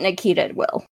doesn't, Nikita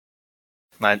will.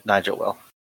 Nigel will.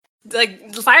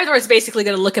 Like, Firethorn is basically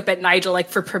going to look up at Nigel like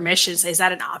for permission. Say, is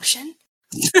that an option?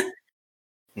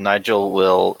 Nigel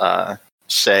will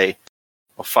say,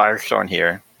 well, Firethorn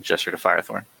here, gesture to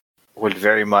Firethorn, would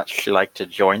very much like to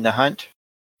join the hunt.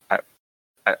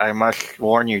 I must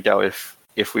warn you, though, if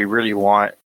we really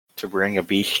want to bring a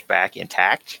beast back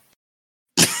intact,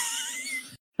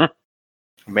 it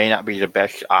may not be the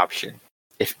best option.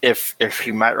 If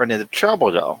she might run into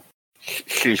trouble, though,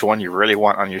 she's one you really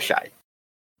want on your side.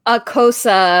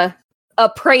 Kosa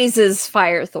appraises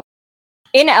Firethorn.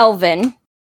 In Elven,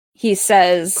 he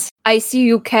says, I see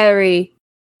you carry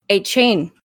a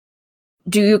chain.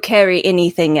 Do you carry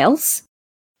anything else?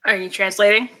 Are you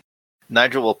translating?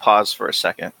 Nigel will pause for a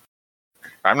second.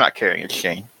 I'm not carrying a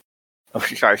chain. Oh,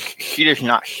 sorry, she does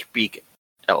not speak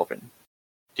Elven.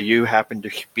 Do you happen to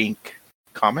speak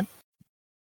Common?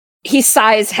 He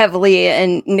sighs heavily,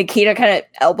 and Nikita kind of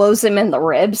elbows him in the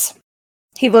ribs.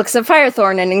 He looks at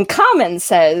Firethorn and in Common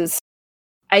says,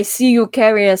 I see you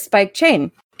carry a spike chain.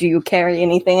 Do you carry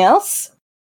anything else?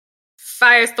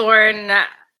 Firethorn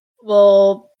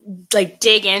will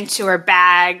dig into her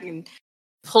bag and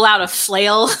pull out a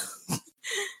flail.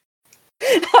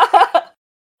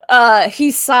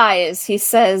 He sighs. He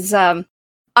says,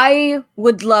 I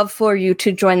would love for you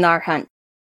to join our hunt.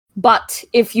 But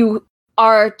if you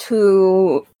are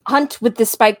to hunt with the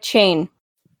spike chain,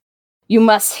 you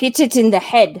must hit it in the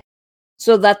head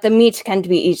so that the meat can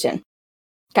be eaten.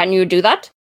 Can you do that?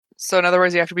 So in other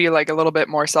words, you have to be a little bit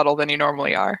more subtle than you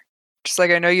normally are. Just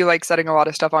I know you like setting a lot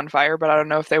of stuff on fire, but I don't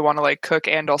know if they want to cook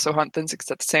and also hunt things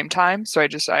at the same time. So I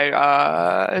just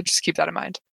keep that in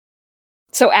mind.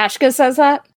 So Ashka says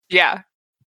that? Yeah.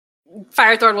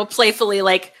 Firethorn will playfully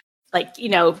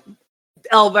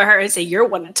elbow her and say, you're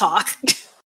one to talk.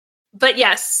 But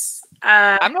yes.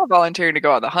 I'm not volunteering to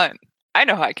go on the hunt. I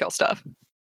know how I kill stuff.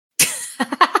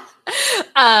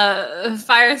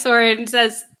 Firethorn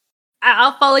says,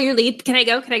 I'll follow your lead. Can I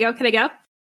go?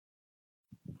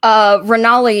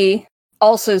 Renali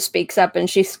also speaks up and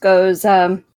she goes,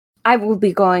 I will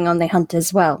be going on the hunt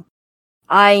as well.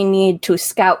 I need to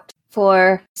scout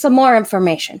for some more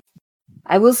information.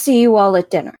 I will see you all at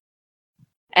dinner.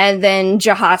 And then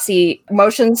Jahasi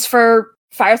motions for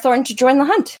Firethorn to join the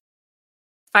hunt.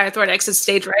 Firethorn exits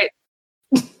stage right.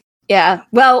 Yeah,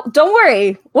 well, don't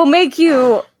worry. We'll make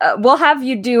you, we'll have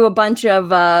you do a bunch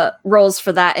of rolls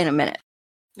for that in a minute.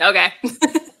 Okay.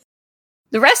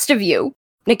 The rest of you,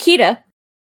 Nikita,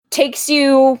 takes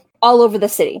you all over the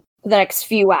city for the next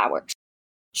few hours.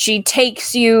 She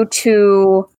takes you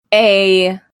to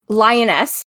a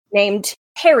lioness named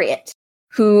Harriet,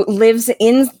 who lives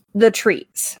in the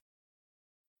trees.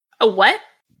 A what?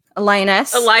 A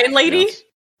lioness. A lion lady? Yes.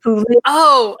 Who lives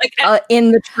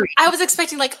in the trees. I was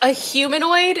expecting a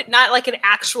humanoid, not an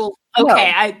actual...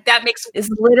 Okay, No. that makes...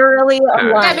 Is literally a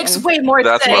lion. That makes way more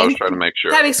That's sense. what I was trying to make sure.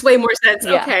 That makes way more sense.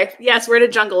 Yeah. Okay. Yes, we're in a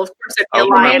jungle. Of course it'd be I a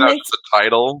was wondering lion. if that's the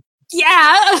title.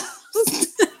 Yeah.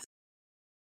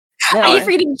 No, Are you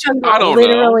reading jungle? I don't know.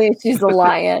 literally, she's a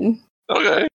lion.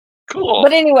 Okay, cool.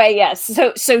 But anyway, yes.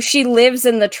 So she lives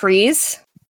in the trees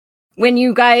When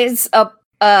you guys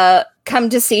come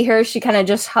to see her, she kind of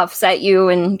just huffs at you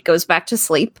and goes back to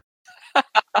sleep.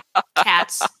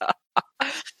 Cats.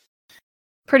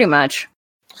 Pretty much.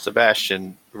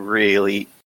 Sebastian really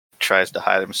tries to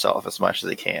hide himself as much as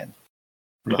he can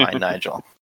behind Nigel.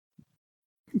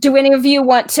 Do any of you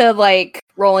want to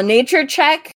roll a nature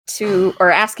check or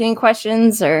ask any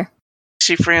questions or? Is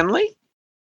she friendly?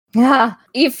 Yeah.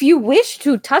 If you wish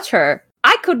to touch her,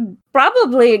 I could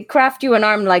probably craft you an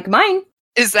arm like mine.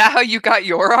 Is that how you got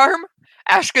your arm?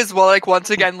 Ashka's once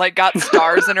again got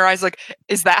stars in her eyes.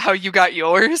 Is that how you got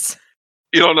yours?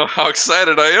 You don't know how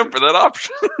excited I am for that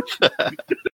option.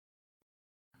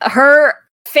 Her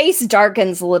face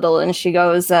darkens a little, and she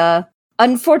goes,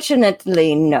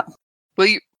 "Unfortunately, no." Will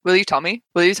you tell me?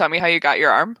 Will you tell me how you got your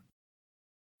arm?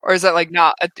 Or is that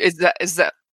not? Is that? It's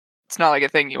not a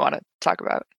thing you want to talk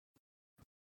about.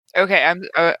 Okay,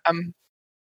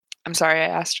 I'm sorry I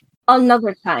asked.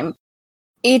 Another time.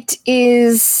 It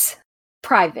is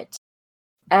private.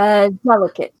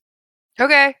 Delicate.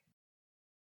 Okay.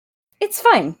 It's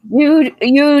fine.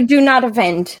 You do not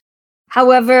offend.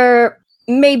 However,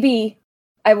 maybe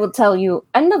I will tell you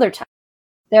another time.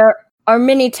 There are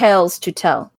many tales to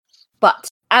tell. But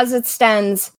as it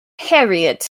stands,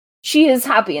 Harriet, she is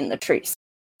happy in the trees.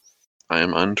 I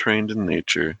am untrained in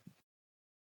nature.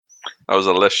 I was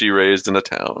a leshy raised in a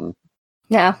town.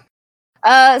 Yeah.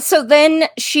 So then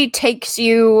she takes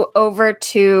you over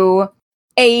to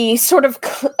a sort of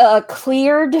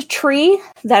cleared tree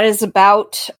that is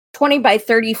about 20 by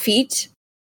 30 feet.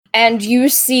 And you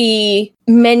see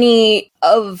many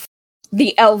of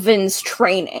the Elvins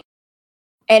training.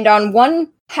 And on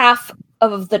one half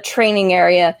of the training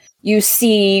area, you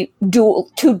see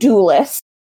two duelists.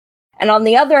 And on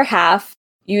the other half,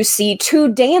 you see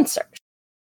two dancers.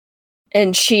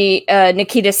 And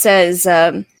Nikita says,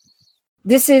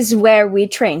 this is where we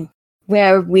train,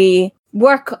 where we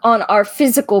work on our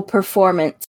physical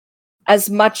performance as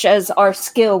much as our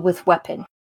skill with weapon. I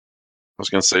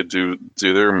was going to say, do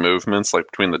their movements,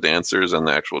 between the dancers and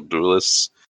the actual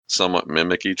duelists, somewhat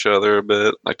mimic each other a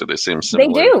bit? Do they seem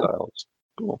similar? They do. Styles?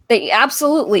 Cool. They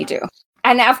absolutely do.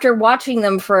 And after watching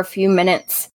them for a few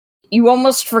minutes, you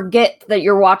almost forget that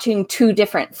you're watching two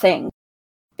different things.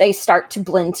 They start to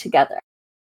blend together.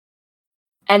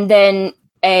 And then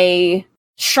a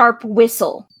sharp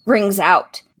whistle rings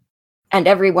out, and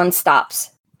everyone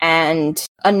stops. And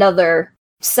another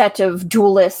set of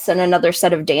duelists and another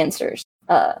set of dancers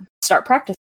start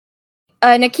practicing.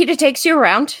 Nikita takes you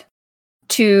around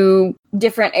to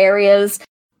different areas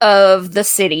of the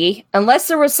city. Unless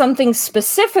there was something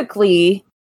specifically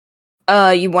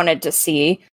you wanted to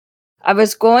see, I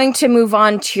was going to move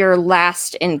on to your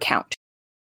last encounter.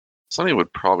 Sonny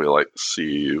would probably like to see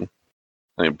you.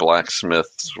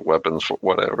 Blacksmiths, weapons,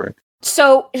 whatever.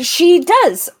 So she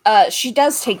does. She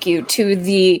does take you to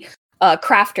the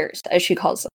crafters, as she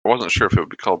calls them. I wasn't sure if it would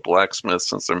be called blacksmiths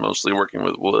since they're mostly working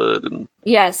with wood. And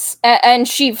yes, and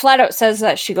she flat out says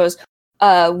that. She goes,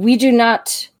 "We do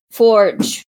not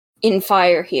forge in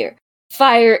fire here.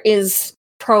 Fire is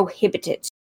prohibited.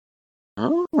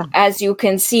 Oh. As you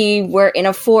can see, we're in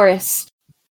a forest.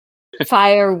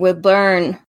 Fire will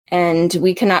burn, and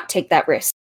we cannot take that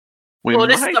risk." We Well,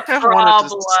 might this is the have wanted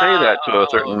to say that to a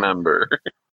certain member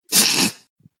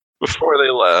before they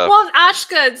left. Well,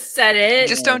 Ashka said it.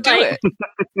 Just don't do it.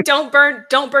 Don't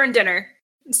burn dinner.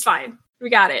 It's fine. We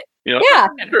got it. Yeah.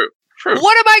 True.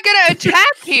 What am I gonna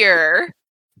attack here?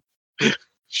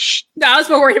 Shh. No, I was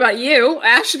more worried about you.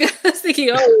 Ashka was thinking,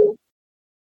 oh.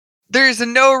 There's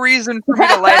no reason for me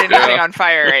to light anything on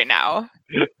fire right now.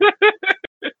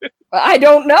 I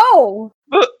don't know.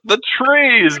 The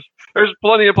trees. There's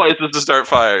plenty of places to start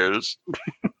fires.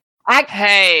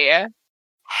 Hey.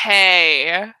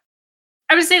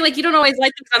 I was saying, you don't always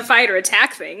light things on fire to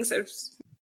attack things.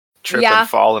 Trip and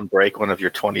fall and break one of your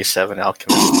 27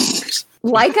 alchemists.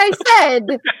 Like I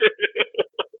said,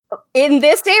 in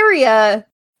this area,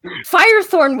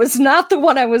 Firethorn was not the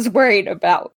one I was worried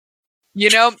about.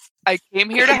 I came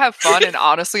here to have fun, and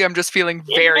honestly, I'm just feeling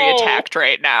very attacked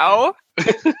right now.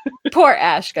 Poor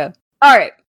Ashka. All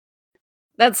right.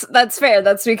 That's fair.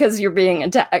 That's because you're being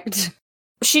attacked.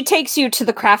 She takes you to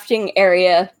the crafting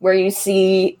area where you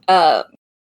see,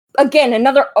 again,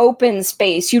 another open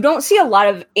space. You don't see a lot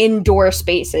of indoor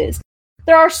spaces.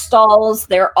 There are stalls.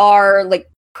 There are,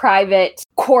 private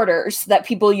quarters that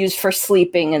people use for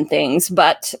sleeping and things.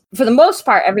 But for the most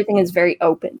part, everything is very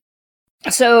open.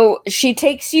 So she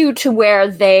takes you to where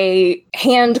they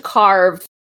hand-carve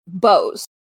bows.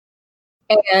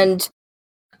 And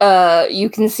you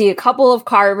can see a couple of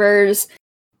carvers,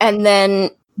 and then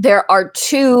there are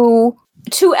two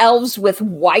two elves with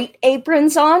white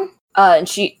aprons on. And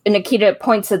Nikita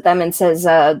points at them and says,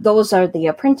 those are the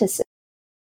apprentices.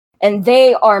 And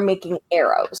they are making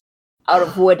arrows out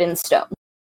of wood and stone.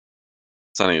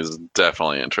 Sunny is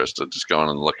definitely interested, just going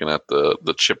and looking at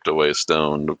the chipped away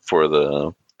stone for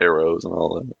the arrows and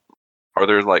all that. Are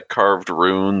there like carved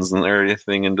runes and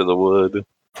everything into the wood?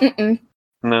 Mm-mm.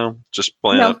 No, just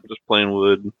plain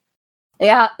wood.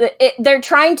 Yeah, they're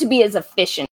trying to be as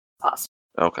efficient as possible.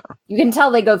 Okay. You can tell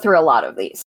they go through a lot of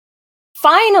these.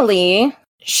 Finally,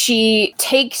 she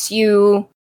takes you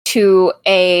to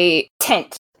a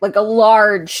tent, like a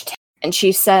large tent, and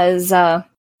she says,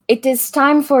 it is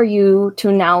time for you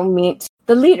to now meet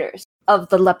the leaders of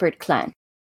the Leopard Clan.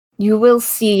 You will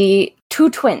see two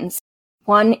twins.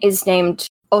 One is named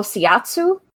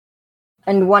Osiatsu,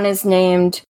 and one is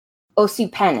named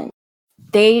Osipanen.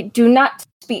 They do not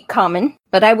speak common,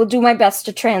 but I will do my best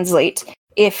to translate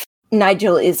if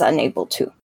Nigel is unable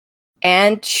to.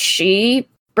 And she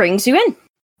brings you in.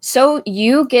 So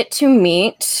you get to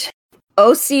meet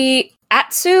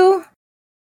Osiatsu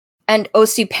and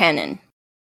Osipanen.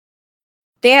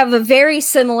 They have a very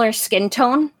similar skin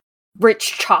tone,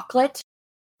 rich chocolate,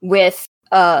 with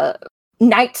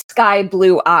night sky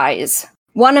blue eyes.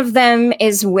 One of them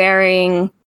is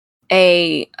wearing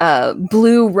a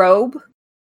blue robe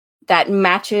that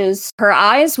matches her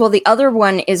eyes, while the other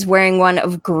one is wearing one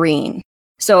of green.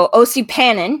 So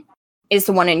Osipanen is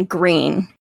the one in green,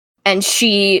 and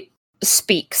she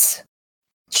speaks.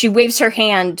 She waves her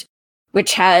hand,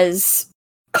 which has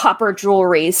copper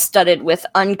jewelry studded with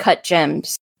uncut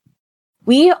gems.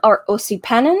 We are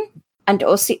Osipanen and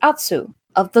Osiatsu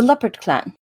of the Leopard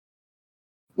Clan.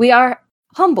 We are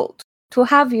humbled to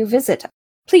have you visit us.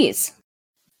 Please.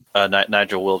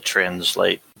 Nigel will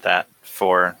translate that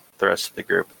for the rest of the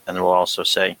group, and will also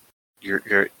say,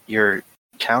 "Your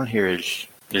town here is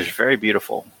very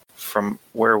beautiful. From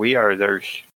where we are,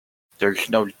 there's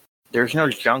no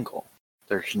jungle.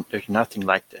 There's nothing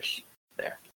like this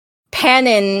there."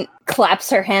 Panin claps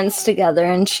her hands together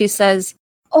and she says,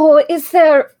 "Oh, is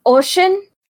there ocean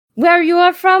where you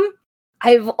are from?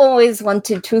 I've always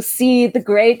wanted to see the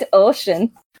great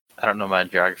ocean." I don't know my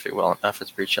geography well enough.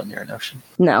 It's pretty chill near an ocean.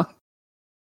 No,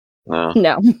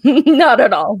 No. not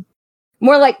at all.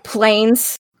 More like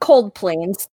plains, cold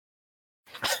plains.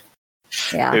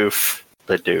 Yeah. Oof.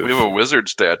 The doof. We have a wizard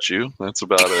statue. That's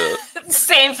about it.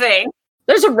 Same thing.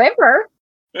 There's a river.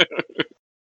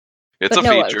 It's But a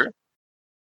no feature. ocean.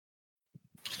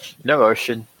 No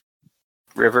ocean.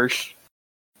 Rivers.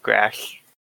 Grass.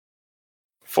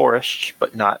 Forests,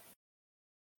 but not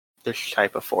this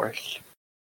type of forest.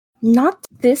 Not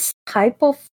this type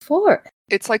of forest.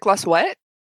 It's like less wet.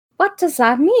 What does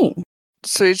that mean?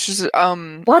 So it's just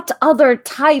What other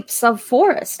types of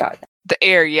forest are there? the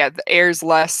air. Yeah, the air's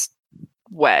less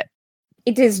wet.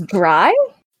 It is dry?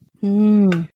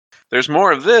 There's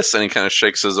more of this, and he kind of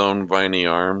shakes his own viney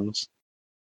arms.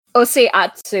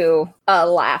 Osiatsu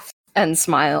laughs and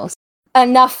smiles.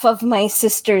 Enough of my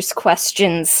sister's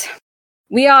questions.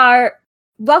 We are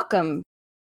welcome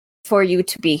for you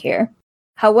to be here.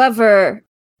 However,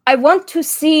 I want to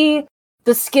see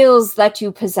the skills that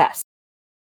you possess.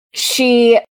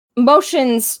 She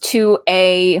motions to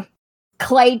a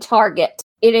clay target.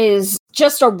 It is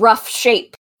just a rough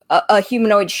shape, a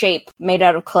humanoid shape made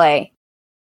out of clay.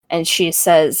 And she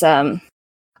says,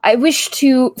 I wish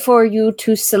for you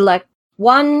to select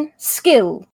one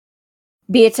skill,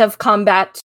 be it of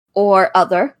combat or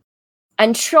other,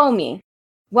 and show me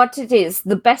what it is,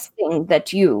 the best thing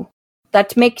that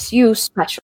makes you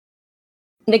special.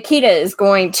 Nikita is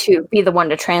going to be the one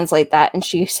to translate that, and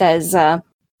she says,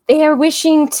 they are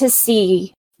wishing to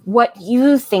see what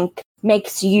you think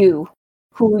makes you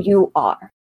who you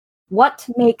are. What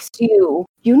makes you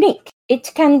unique?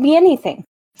 It can be anything,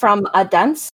 from a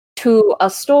dance to a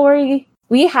story.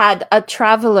 We had a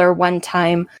traveler one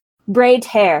time braid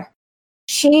hair.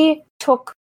 She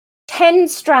took 10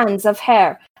 strands of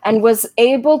hair and was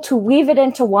able to weave it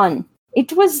into one.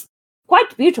 It was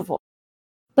quite beautiful.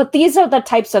 But these are the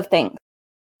types of things.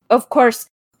 Of course,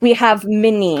 we have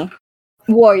many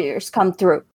warriors come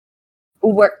through who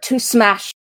work to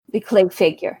smash the clay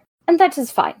figure, and that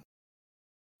is fine.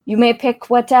 You may pick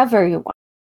whatever you want.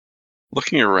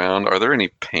 Looking around, are there any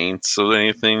paints of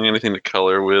anything to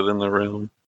color with in the room?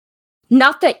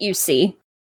 Not that you see.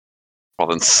 Well,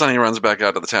 then Sunny runs back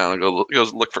out to the town and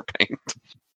goes look for paint.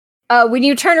 When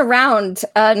you turn around,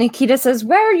 Nikita says,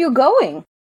 "Where are you going?"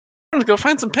 I'm gonna go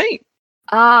find some paint.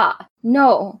 Ah,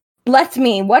 no. Let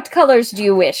me. What colors do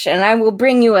you wish? And I will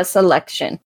bring you a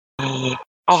selection.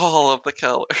 All of the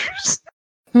colors.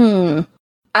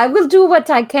 I will do what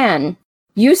I can.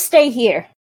 You stay here.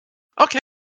 Okay.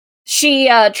 She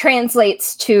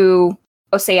translates to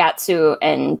Oseiatsu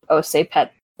and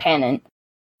Panin,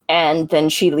 and then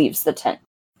she leaves the tent.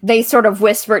 They sort of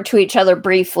whisper to each other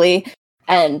briefly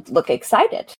and look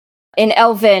excited. In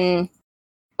Elven,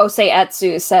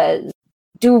 Oseiatsu says,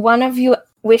 "Do one of you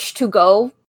wish to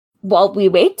go while we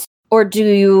wait? Or do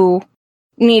you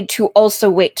need to also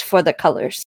wait for the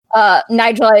colors?"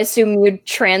 Nigel, I assume you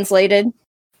translated?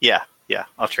 Yeah,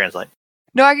 I'll translate.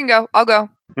 No, I can go. I'll go.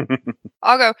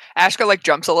 I'll go. Ashka like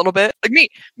jumps a little bit. Like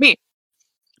me.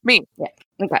 Yeah.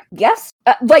 Okay. Yes.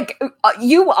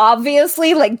 You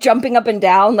obviously like jumping up and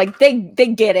down. Like they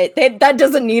get it. That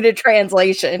doesn't need a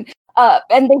translation.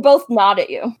 And they both nod at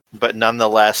you. But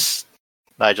nonetheless,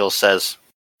 Nigel says,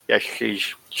 "Yeah,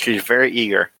 she's very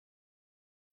eager."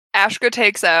 Ashka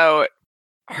takes out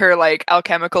her like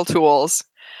alchemical tools,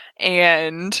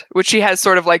 and which she has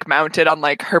sort of like mounted on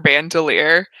like her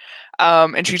bandolier.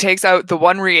 And she takes out the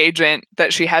one reagent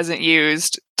that she hasn't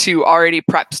used to already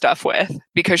prep stuff with,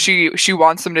 because she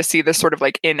wants them to see this sort of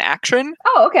like in action.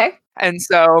 Oh, okay. And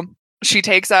so she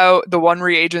takes out the one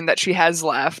reagent that she has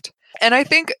left. And I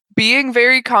think being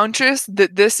very conscious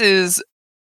that this is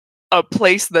a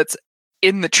place that's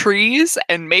in the trees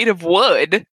and made of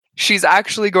wood, she's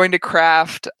actually going to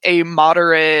craft a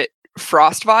moderate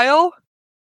frost vial.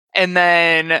 And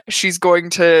then she's going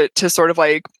to sort of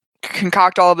like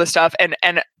concoct all of this stuff,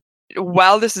 and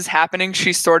while this is happening,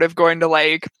 she's sort of going to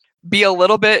like be a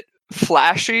little bit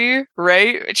flashy,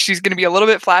 right? She's going to be a little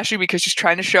bit flashy because she's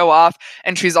trying to show off,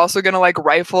 and she's also going to like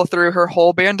rifle through her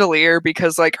whole bandolier,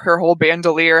 because like her whole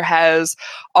bandolier has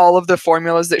all of the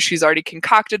formulas that she's already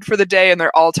concocted for the day, and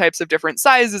they're all types of different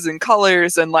sizes and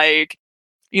colors, and like,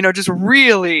 you know, just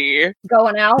really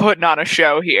Going out. putting on a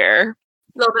show here.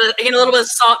 A little bit of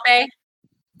Salt Bay.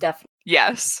 Definitely.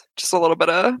 Yes, just a little bit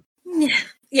of.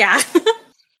 Yeah.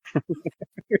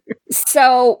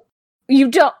 So you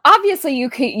don't. Obviously,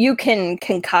 you can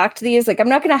concoct these. Like, I'm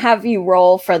not going to have you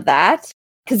roll for that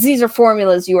because these are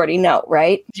formulas you already know,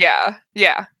 right? Yeah.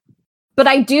 But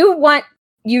I do want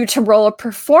you to roll a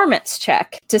performance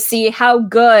check to see how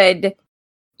good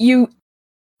you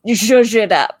zhuzh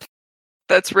it up.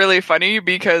 That's really funny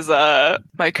because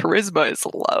my charisma is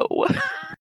low.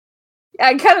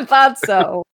 I kind of thought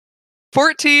so.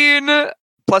 14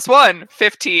 plus 1,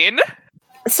 15.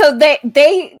 So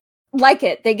they like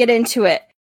it. They get into it.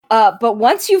 But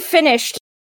once you've finished,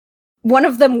 one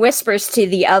of them whispers to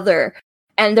the other,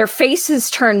 and their faces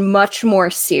turn much more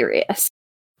serious.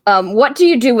 What do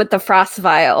you do with the frost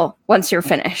vial once you're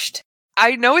finished?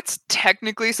 I know it's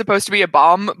technically supposed to be a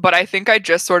bomb, but I think I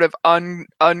just sort of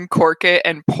uncork it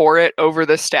and pour it over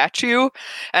the statue,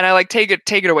 and I like take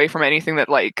it away from anything that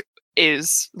like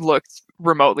looks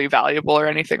remotely valuable or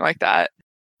anything like that.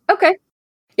 Okay.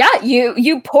 Yeah,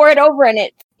 you pour it over, and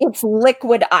it's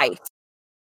liquid ice.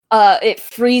 It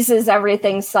freezes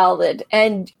everything solid,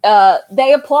 and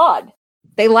they applaud.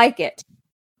 They like it.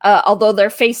 Although their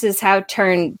faces have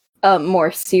turned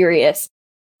more serious.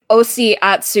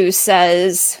 Oseiatsu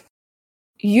says,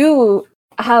 "You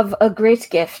have a great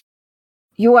gift.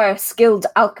 You are a skilled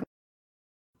alchemist.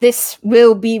 This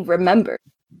will be remembered.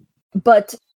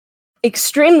 But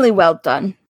extremely well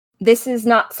done. This is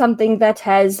not something that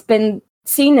has been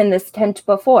seen in this tent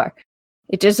before.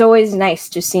 It is always nice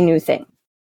to see new things."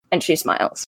 And she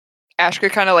smiles.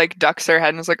 Ashka kind of like ducks her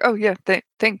head and is like, "Oh yeah,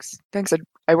 thanks.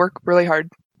 I work really hard."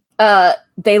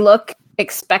 They look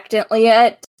expectantly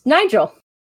at Nigel.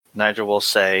 Nigel will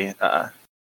say,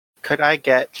 "Could I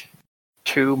get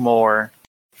 2 more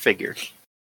figures?"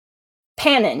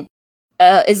 Panin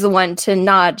is the one to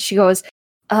nod. She goes,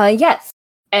 yes.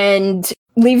 And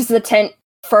leaves the tent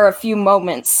for a few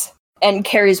moments and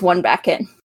carries one back in.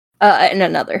 And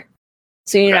another.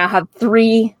 So you now have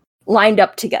 3 lined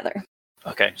up together.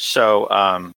 Okay, so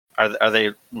are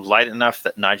they light enough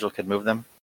that Nigel could move them?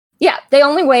 Yeah, they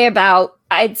only weigh about,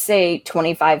 I'd say,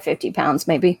 25, 50 pounds,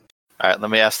 maybe. All right,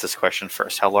 let me ask this question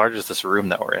first. How large is this room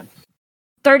that we're in?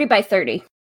 30 by 30.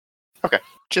 Okay.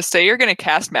 Just say you're going to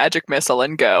cast Magic Missile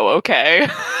and go, okay?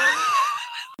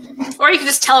 Or you can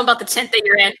just tell them about the tent that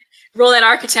you're in. Roll that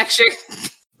architecture.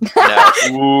 No.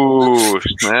 Ooh,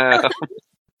 snap.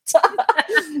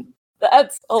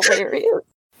 That's hilarious.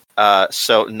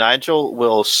 So Nigel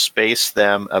will space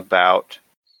them about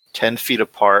 10 feet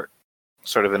apart,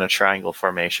 sort of in a triangle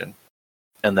formation.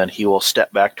 And then he will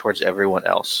step back towards everyone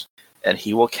else. And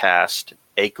he will cast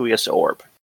Aqueous Orb.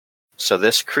 So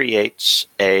this creates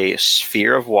a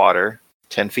sphere of water,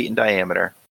 10 feet in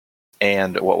diameter.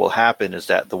 And what will happen is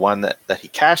that the one that he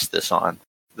casts this on,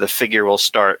 the figure will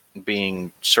start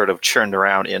being sort of churned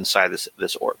around inside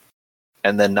this orb.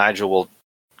 And then Nigel will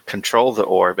control the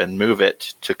orb and move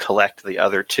it to collect the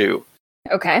other two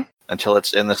Okay. until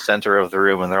it's in the center of the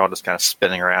room and they're all just kind of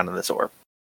spinning around in this orb.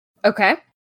 Okay.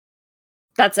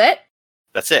 That's it?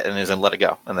 That's it, and he's gonna let it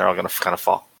go, and they're all gonna kind of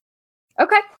fall.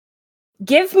 Okay.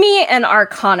 Give me an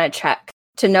Arcana check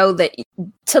to know that,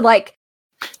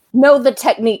 know the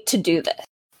technique to do this.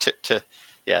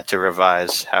 To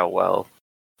revise how well.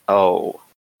 Oh,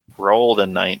 rolled a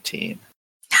 19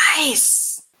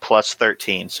 Nice. plus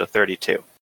 13, so 32.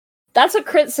 That's a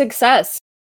crit success.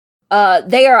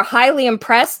 They are highly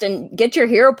impressed and get your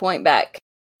hero point back.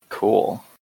 Cool.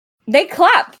 They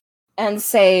clap and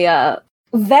say,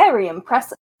 very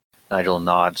impressive. Nigel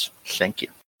nods. Thank you.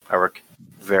 I work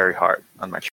very hard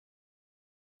on my.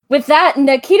 With that,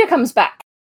 Nikita comes back,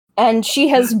 and she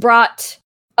has brought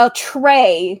a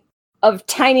tray of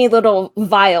tiny little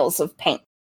vials of paint.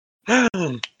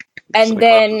 And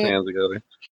then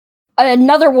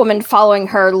another woman following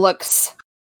her looks,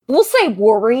 we'll say,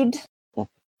 worried.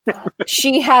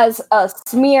 She has a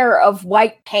smear of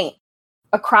white paint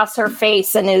across her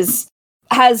face and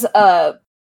has a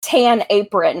tan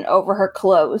apron over her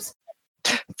clothes.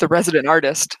 The resident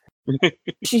artist.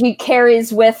 She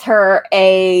carries with her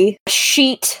a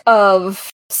sheet of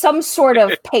some sort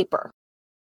of paper,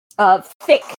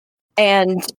 thick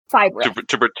and fibrous.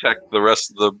 To protect the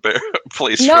rest of the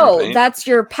place. No, from paint? that's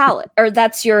your palette, or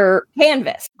that's your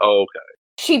canvas. Oh, okay.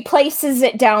 She places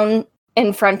it down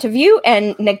in front of you,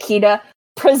 and Nikita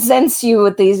presents you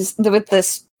with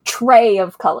this tray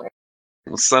of color.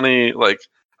 Sunny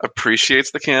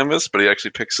appreciates the canvas, but he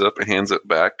actually picks it up and hands it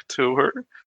back to her,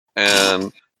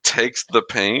 and takes the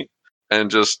paint and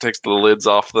just takes the lids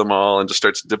off them all and just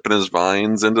starts dipping his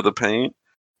vines into the paint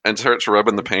and starts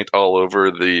rubbing the paint all over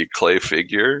the clay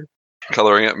figure,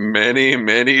 coloring it many,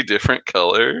 many different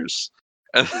colors.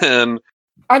 And then...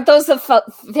 Aren't those the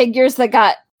figures that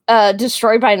got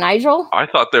destroyed by Nigel? I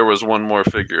thought there was one more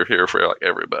figure here for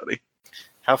everybody.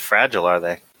 How fragile are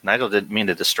they? Nigel didn't mean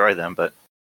to destroy them, but...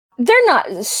 They're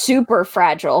not super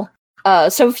fragile.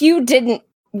 So if you didn't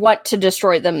want to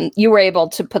destroy them, you were able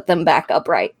to put them back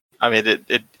upright. I mean,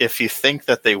 if you think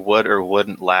that they would or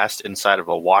wouldn't last inside of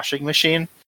a washing machine,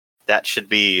 that should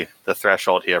be the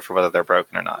threshold here for whether they're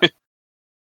broken or not.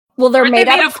 Well, they're Aren't made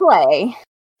they out made of clay.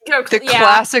 The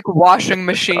classic washing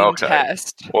machine Okay.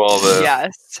 test. Well,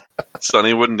 Yes.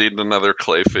 Sunny wouldn't need another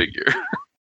clay figure.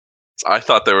 I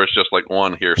thought there was just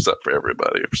one here set for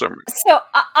everybody for some reason. So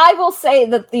I will say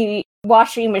that the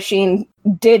washing machine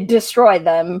did destroy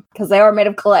them because they are made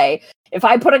of clay. If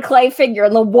I put a clay figure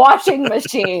in the washing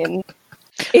machine,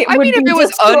 it would if be it was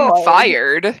destroyed.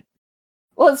 unfired.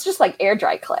 Well, it's just like air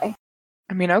dry clay.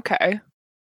 I mean, okay.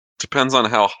 Depends on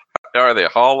how... Are they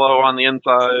hollow on the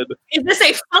inside? Is this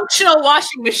a functional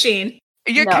washing machine?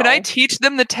 Yeah, Can I No. teach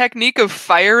them the technique of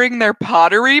firing their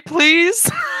pottery, please?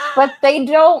 But they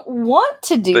don't want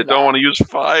to do They that. don't want to use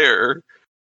fire.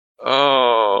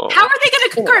 Oh. How are they going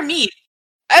to cook our meat?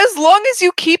 As long as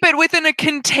you keep it within a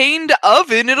contained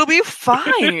oven, it'll be fine.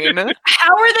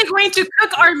 How are they going to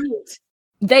cook our meat?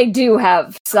 They do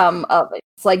have some ovens.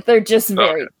 They're just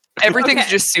very... Everything's Okay.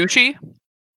 just sushi.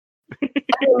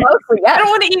 Mostly, I don't yes.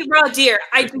 want to eat raw deer.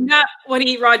 I do not want to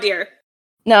eat raw deer.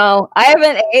 No, I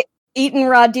haven't eaten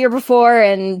raw deer before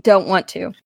and don't want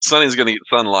to. Sunny's gonna eat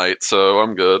sunlight, so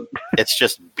I'm good. It's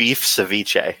just beef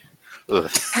ceviche.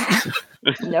 Ugh.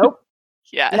 Nope,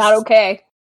 Yes. not okay.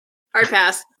 Hard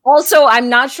pass. Also, I'm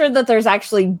not sure that there's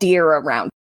actually deer around.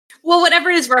 Well, whatever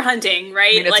it is we're hunting, I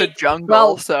right? mean, it's a jungle,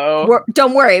 well, so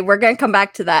Don't worry, we're going to come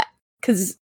back to that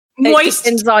because it moist.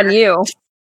 depends on you.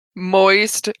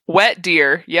 moist, wet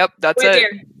deer. Yep, that's Wet it.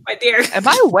 deer. Wet deer. Am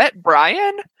I wet,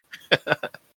 Brian?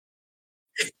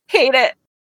 Hate it.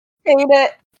 Hate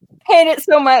it. Hate it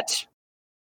so much.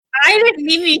 I didn't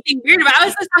mean anything weird about it. I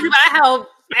was just talking about how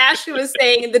Ashley was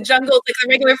saying in the jungle it's like a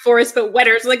regular forest, but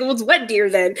wetter. So well, it's wet deer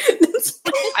then.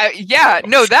 Yeah,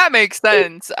 no, that makes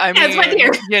sense. I Yeah, it's wet mean,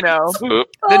 deer. you know, Oop. the,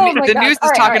 Oh my the God. news is All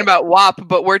right, talking all right. about WAP,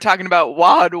 but we're talking about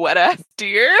WAD, wet ass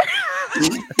deer.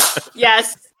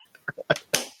 Yes.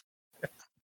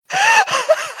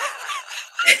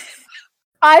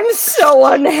 I'm so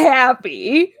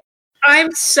unhappy.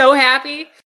 I'm so happy.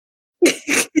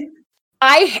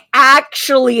 I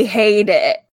actually hate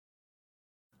it.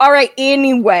 All right,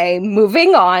 anyway,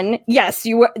 moving on. Yes,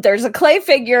 there's a clay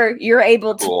figure. You're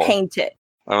able to Cool. paint it.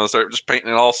 I'm gonna start just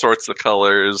painting all sorts of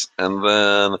colors, and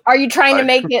then Are you trying to I-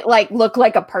 make it look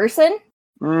like a person?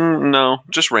 no,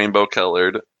 just rainbow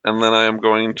colored. And then I am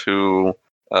going to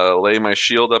lay my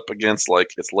shield up against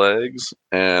its legs,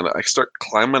 and I start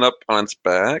climbing up on its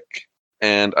back,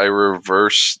 and I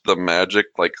reverse the magic,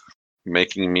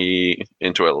 making me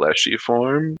into a Leshy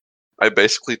form. I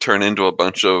basically turn into a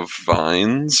bunch of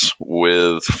vines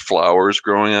with flowers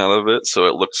growing out of it, so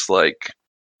it looks like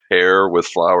hair with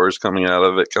flowers coming out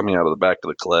of it, coming out of the back of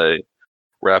the clay,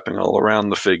 wrapping all around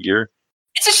the figure.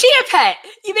 It's a chia pet.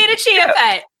 You made a chia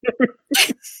pet.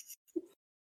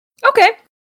 Okay.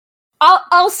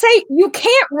 I'll say you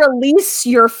can't release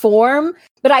your form,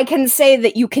 but I can say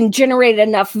that you can generate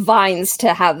enough vines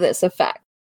to have this effect.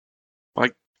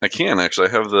 I can actually.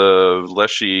 I have the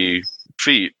Leshy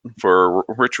feat for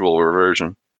ritual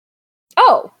reversion.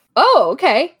 Oh,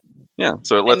 okay. Yeah,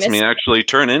 so it lets me actually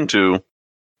turn into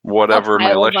whatever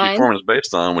my Leshy form is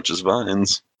based on, which is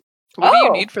vines. What do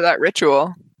you need for that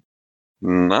ritual?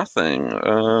 Nothing.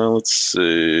 Let's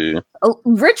see.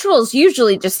 Rituals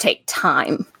usually just take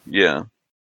time. Yeah.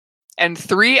 And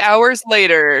 3 hours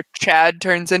later, Chad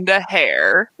turns into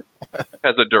hair.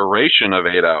 Has a duration of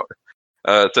 8 hours.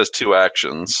 It says 2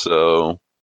 actions, so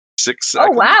 6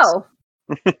 seconds. Oh, wow.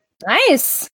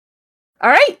 Nice. All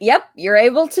right. Yep. You're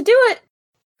able to do it.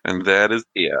 And that is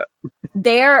it.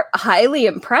 They're highly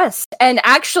impressed. And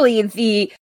actually,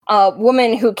 the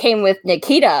woman who came with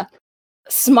Nikita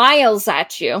smiles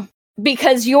at you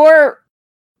because your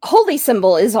holy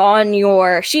symbol is on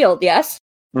your shield, yes?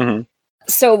 Mm-hmm.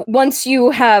 So once you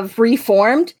have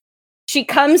reformed, she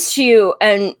comes to you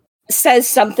and says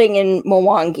something in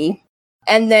Mwangi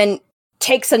and then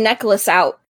takes a necklace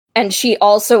out. And she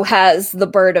also has the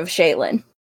bird of Shaylin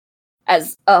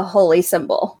as a holy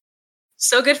symbol.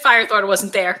 So good Firethorn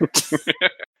wasn't there.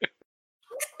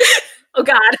 Oh,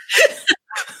 God.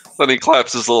 Then he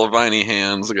claps his little viney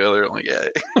hands together. I'm like,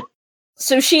 yay.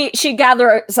 So she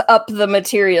gathers up the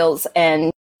materials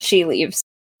and she leaves.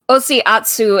 Osi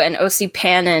Atsu and Osi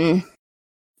Panin.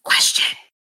 Question.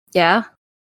 Yeah?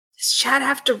 Does Chad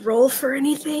have to roll for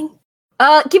anything?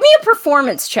 Give me a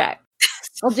performance check.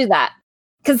 I'll do that.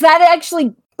 Because that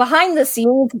actually, behind the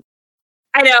scenes...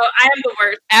 I know, I am the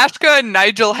worst. Ashka and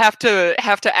Nigel have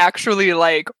to actually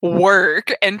like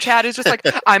work, and Chad is just like,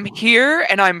 I'm here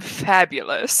and I'm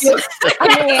fabulous.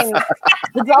 I mean,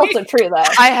 it's also true though.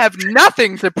 I have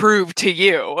nothing to prove to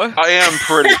you. I am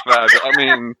pretty fabulous. I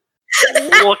mean,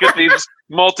 look at these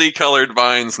multicolored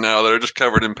vines now that are just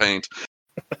covered in paint.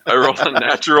 I rolled a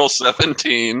natural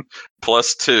 17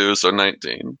 plus 2, so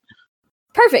 19.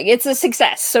 Perfect. It's a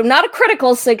success. So not a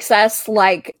critical success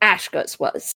like Ashka's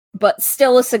was, but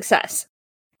still a success.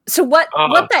 So what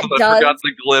that does... I forgot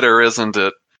the glitter, isn't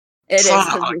it? It is,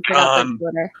 because we forgot the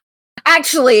glitter.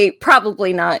 Actually,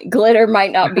 probably not. Glitter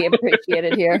might not be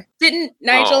appreciated here. Didn't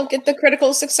Nigel get the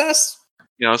critical success?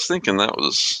 Yeah, I was thinking that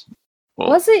was... Well,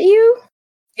 was it you?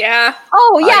 Yeah.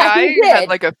 Oh, yeah, he did. I had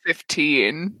like a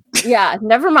 15. Yeah,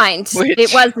 never mind.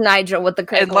 It was Nigel with the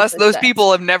critical Unless success. those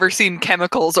people have never seen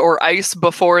chemicals or ice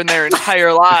before in their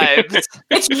entire lives.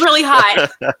 It's really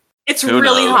hot. It's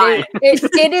really hot.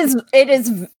 It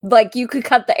is like you could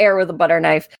cut the air with a butter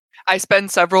knife. I spend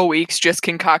several weeks just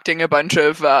concocting a bunch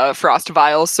of frost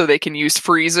vials so they can use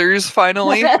freezers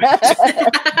finally. That's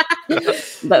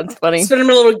funny. Just put them in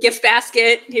a little gift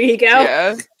basket. Here you go.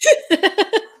 Yeah.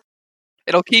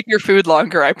 It'll keep your food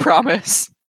longer, I promise.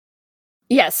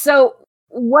 Yes, so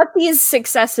what these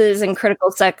successes and critical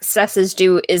successes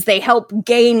do is they help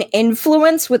gain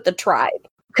influence with the tribe,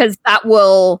 because that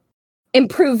will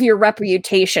improve your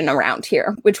reputation around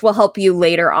here, which will help you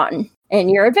later on in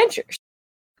your adventures.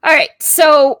 All right,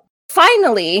 so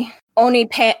finally,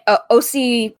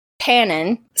 Osi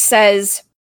Panin says,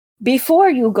 before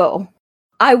you go,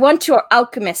 I want your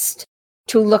alchemist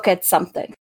to look at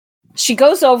something. She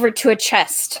goes over to a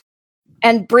chest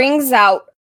and brings out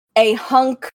a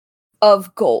hunk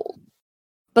of gold.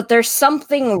 But there's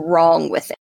something wrong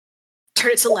with it.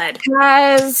 Turn it to lead. It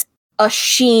has a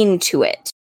sheen to it.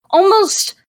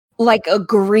 Almost like a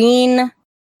green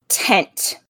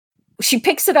tint. She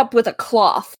picks it up with a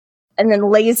cloth and then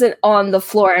lays it on the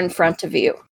floor in front of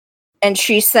you. And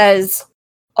she says,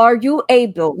 are you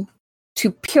able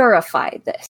to purify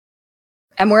this?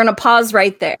 And we're going to pause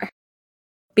right there.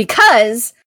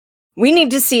 Because we need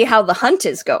to see how the hunt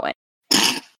is going.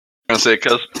 I'm going to say,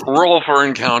 because roll for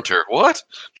encounter. What?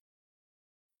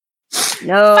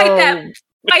 No.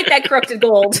 Fight that corrupted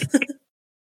gold.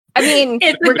 I mean,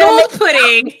 it's the gold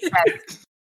pudding.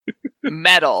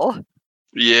 Metal.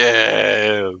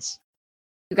 Yes.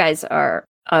 You guys are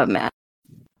mad.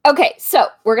 Okay, so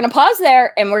we're going to pause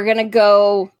there and we're going to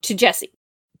go to Jessie.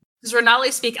 Does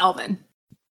Renali speak Elven?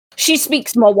 She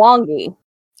speaks Mwangi.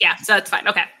 Yeah, so that's fine.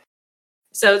 Okay.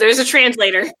 So there's a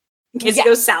translator in case it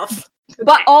goes south. Okay.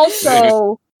 But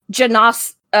also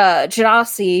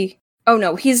Janasi. Oh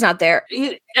no, he's not there.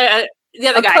 The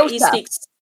other guy, he speaks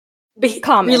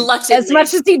common. Reluctantly. As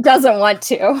much as he doesn't want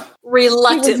to.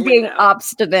 Reluctantly. He was being though.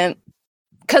 obstinate.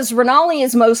 Because Renali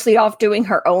is mostly off doing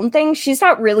her own thing. She's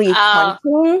not really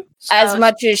hunting as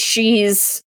much as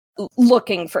she's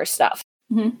looking for stuff.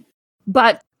 Mhm.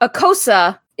 But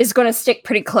Akosa is going to stick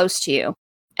pretty close to you.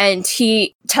 And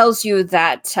he tells you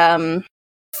that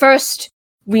first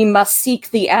we must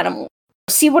seek the animal.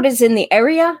 See what is in the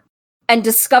area and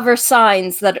discover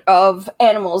signs of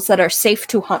animals that are safe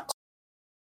to hunt.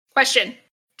 Question.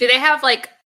 Do they have like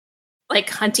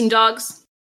hunting dogs?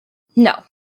 No.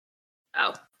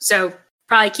 Oh, so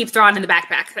probably keep Thrawn in the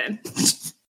backpack then.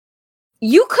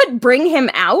 You could bring him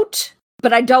out,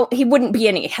 but he wouldn't be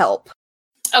any help.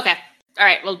 Okay. All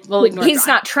right. We'll ignore He's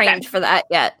Thrawn. not trained for that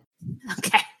yet.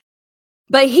 Okay.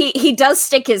 But he does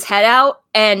stick his head out,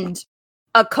 and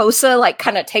Akosa like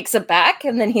kind of takes it back,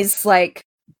 and then he's like,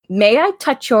 "May I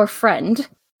touch your friend?"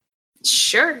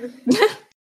 Sure.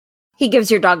 He gives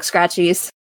your dog scratchies.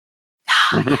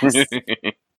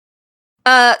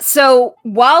 Yes. So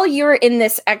while you're in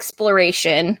this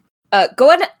exploration, go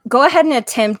ahead and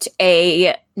attempt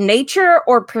a nature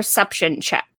or perception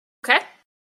check Okay.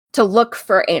 to look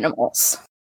for animals.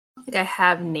 I think I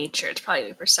have nature. It's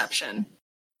probably perception.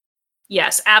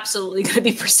 Yes, absolutely going to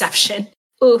be perception.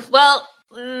 Ooh, well,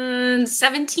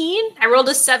 17? I rolled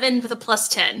a 7 with a plus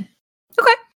 10.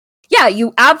 Okay. Yeah,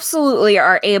 you absolutely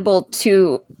are able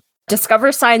to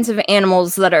discover signs of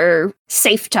animals that are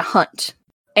safe to hunt.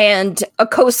 And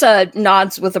Akosa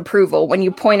nods with approval when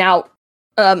you point out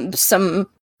some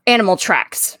animal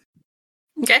tracks.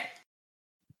 Okay.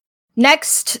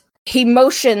 Next, he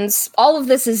motions. All of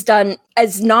this is done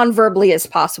as non-verbally as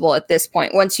possible at this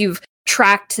point, once you've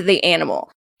tracked the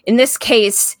animal. In this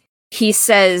case, he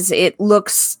says it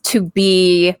looks to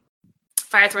be...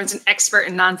 Firethorn's an expert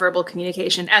in nonverbal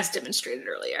communication, as demonstrated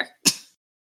earlier.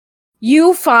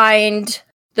 You find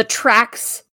the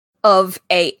tracks of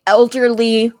a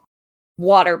elderly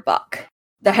water buck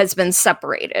that has been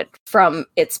separated from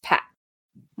its pack.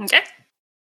 Okay.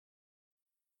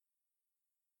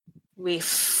 We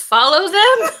follow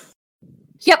them?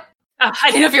 Yep. Oh,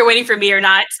 I didn't know if you're waiting for me or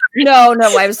not. No,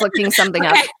 I was looking something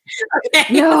up.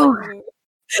 Okay. No.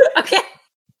 Okay.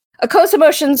 Akosa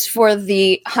motions for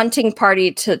the hunting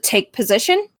party to take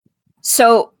position.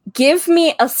 So give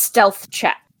me a stealth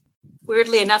check.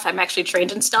 Weirdly enough, I'm actually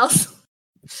trained in stealth.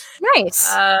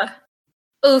 Nice.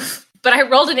 Oof. But I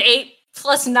rolled an 8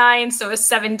 plus 9, so a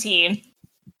 17.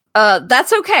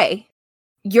 That's okay.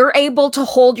 You're able to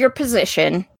hold your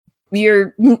position.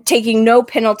 You're taking no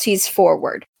penalties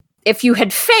forward. If you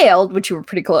had failed, which you were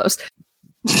pretty close,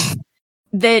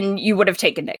 then you would have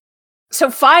taken it. So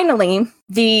finally,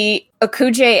 the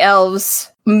Akuje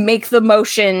elves make the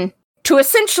motion to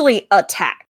essentially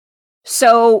attack.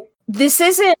 So this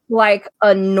isn't like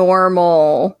a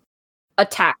normal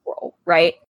attack roll,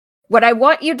 right? What I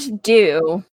want you to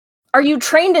do... Are you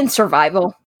trained in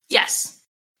survival? Yes.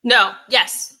 No.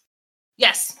 Yes.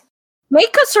 Yes.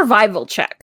 Make a survival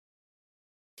check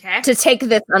Okay. to take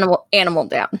this animal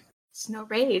down. It's no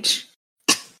rage.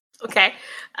 Okay.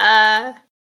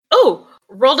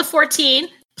 Rolled a 14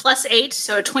 plus 8,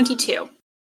 so a 22.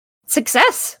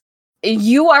 Success.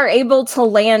 You are able to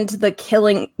land the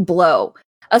killing blow.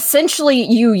 Essentially,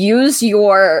 you use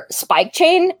your spike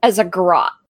chain as a garrote.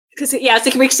 Because it's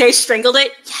like we say strangled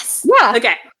it. Yes. Yeah.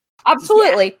 Okay.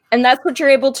 Absolutely. Yeah. And that's what you're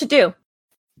able to do.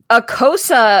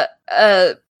 Akosa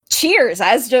cheers,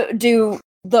 as do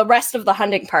the rest of the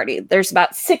hunting party. There's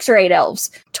about 6 or 8 elves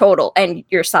total, and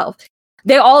yourself.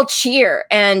 They all cheer,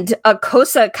 and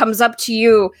Akosa comes up to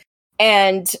you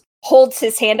and holds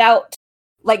his hand out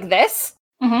like this.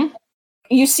 Mm-hmm.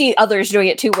 You see others doing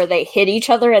it too, where they hit each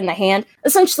other in the hand.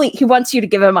 Essentially, he wants you to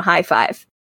give him a high five.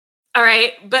 All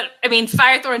right, but I mean,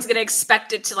 Firethorn's gonna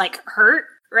expect it to like hurt,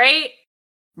 right?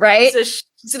 Right. So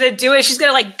she's gonna do it. She's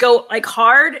gonna like go like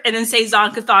hard, and then say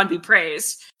Zon-Kuthon be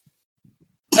praised.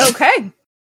 Okay.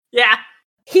 Yeah.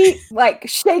 He like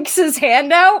shakes his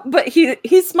hand out, but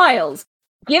he smiles.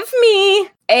 Give me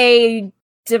a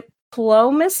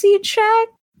diplomacy check.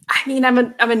 I mean, I'm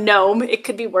a gnome. It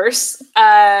could be worse.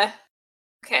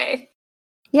 Okay.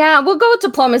 Yeah, we'll go with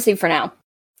diplomacy for now.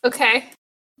 Okay.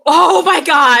 Oh my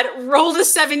god! Rolled a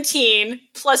 17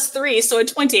 plus 3, so a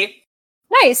 20.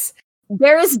 Nice.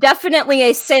 There is definitely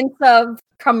a sense of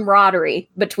camaraderie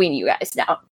between you guys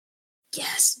now.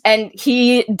 Yes. And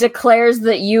he declares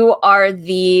that you are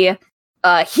the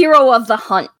hero of the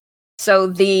hunt. So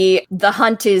the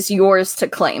hunt is yours to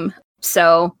claim.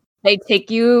 So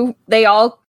they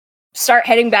all start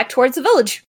heading back towards the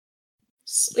village.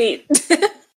 Sweet.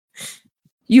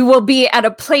 You will be at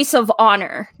a place of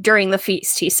honor during the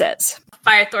feast, he says.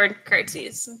 Firethorn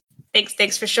curtsies.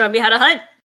 Thanks for showing me how to hunt.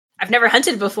 I've never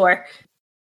hunted before.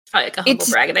 Probably like a humble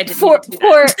brag, and I didn't for need to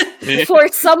do that. for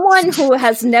someone who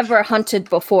has never hunted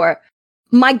before.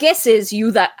 My guess is you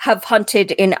that have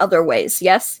hunted in other ways.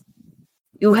 Yes,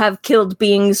 you have killed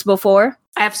beings before,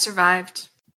 I have survived.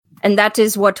 and that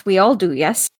is what we all do.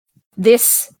 Yes,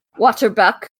 this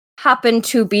waterbuck happened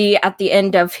to be at the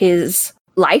end of his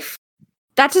life.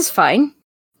 That is fine.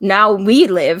 Now we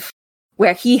live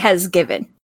where he has given.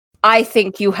 I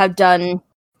think you have done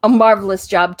a marvelous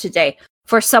job today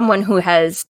for someone who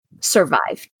has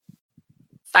survived.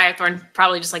 Firethorn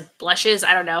probably just like blushes.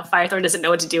 I don't know. Firethorn doesn't know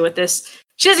what to do with this.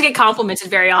 She doesn't get complimented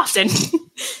very often.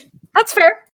 That's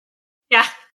fair. Yeah.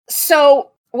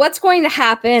 So what's going to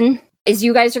happen is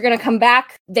you guys are going to come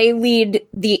back. They lead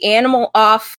the animal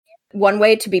off one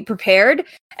way to be prepared,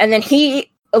 and then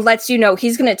he lets you know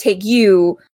he's going to take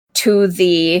you to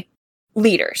the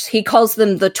leaders. He calls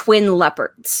them the twin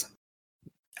leopards.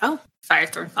 Oh,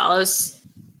 Firethorn follows.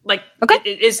 Like,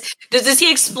 Okay. Does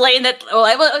he explain that?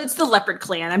 Well, it's the leopard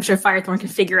clan. I'm sure Firethorn can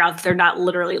figure out that they're not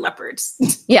literally leopards.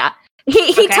 Yeah.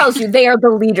 He Okay. tells you they are the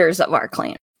leaders of our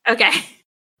clan. Okay.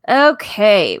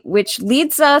 Okay, which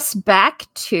leads us back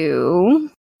to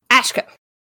Ashka.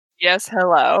 Yes,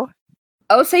 hello.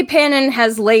 Osei Pannon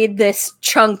has laid this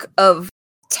chunk of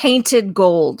tainted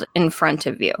gold in front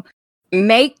of you.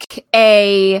 Make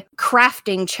a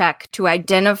crafting check to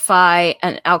identify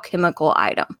an alchemical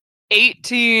item.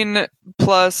 18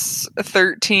 plus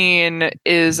 13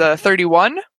 is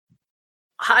 31.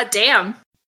 Hot damn.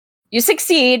 You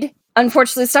succeed.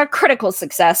 Unfortunately, it's not a critical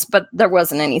success, but there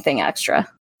wasn't anything extra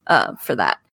for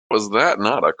that. Was that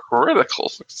not a critical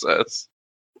success?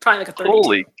 Probably like a 32.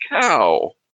 Holy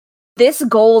cow. This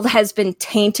gold has been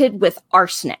tainted with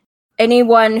arsenic.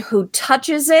 Anyone who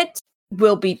touches it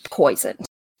will be poisoned.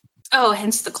 Oh,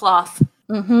 hence the cloth.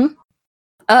 Mm-hmm.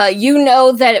 You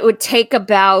know that it would take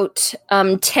about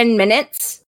 10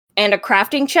 minutes and a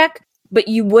crafting check, but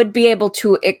you would be able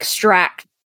to extract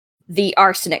the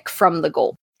arsenic from the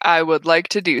gold. I would like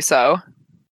to do so.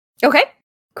 Okay.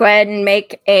 Go ahead and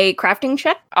make a crafting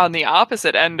check. On the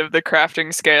opposite end of the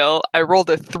crafting scale, I rolled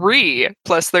a 3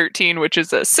 plus 13, which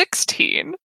is a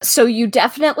 16. So you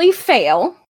definitely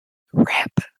fail.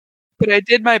 Rip. But I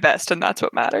did my best, and that's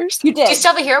what matters. You Do you did.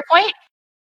 still have a hero point?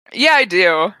 Yeah, I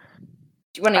do.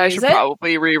 Do you want to I use should it?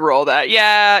 probably re-roll that.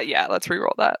 Yeah, let's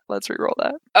re-roll that.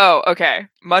 Oh, okay.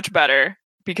 Much better.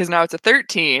 Because now it's a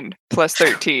 13 plus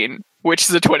 13, which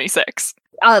is a 26.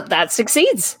 That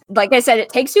succeeds. Like I said, it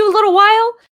takes you a little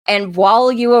while, and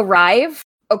while you arrive,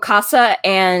 Okasa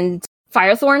and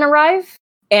Firethorn arrive,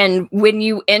 and when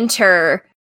you enter,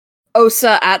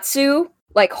 Osa Atsu,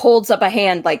 like, holds up a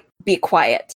hand, like, be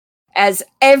quiet, as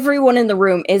everyone in the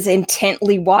room is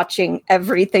intently watching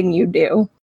everything you do.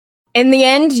 In the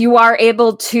end, you are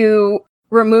able to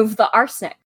remove the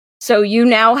arsenic. So you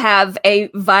now have a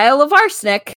vial of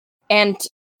arsenic and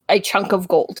a chunk of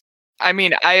gold. I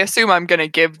mean, I assume I'm going to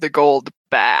give the gold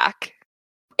back.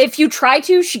 If you try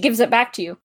to, she gives it back to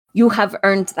you. You have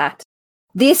earned that.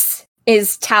 This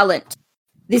is talent.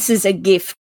 This is a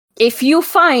gift. If you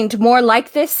find more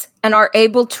like this and are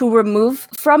able to remove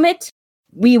from it,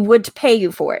 we would pay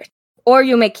you for it. Or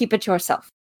you may keep it yourself.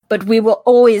 But we will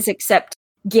always accept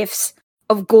gifts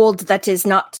of gold that is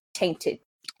not tainted.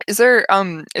 Is there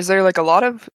like a lot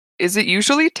of... Is it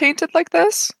usually tainted like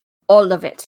this? All of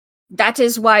it. That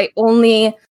is why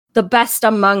only the best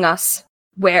among us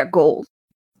wear gold.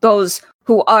 Those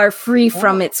who are free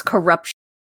from its corruption.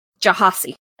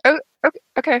 Jahasi.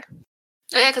 Okay.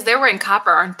 Oh, yeah, because they're wearing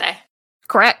copper, aren't they?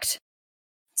 Correct.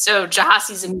 So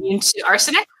Jahasi's immune to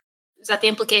arsenic? Is that the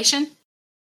implication?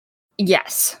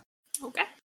 Yes. Okay.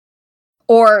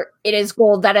 Or it is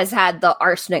gold that has had the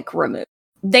arsenic removed.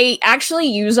 They actually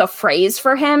use a phrase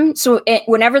for him. So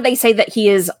whenever they say that he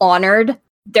is honored,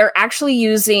 they're actually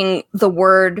using the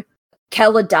word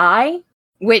Keladai,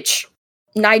 which,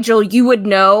 Nigel, you would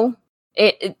know.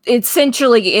 It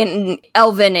essentially, in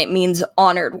Elven, it means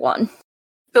honored one.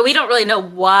 But we don't really know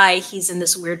why he's in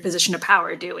this weird position of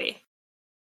power, do we?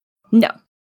 No.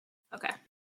 Okay.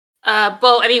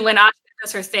 Well, I mean, when Asha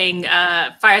does her thing,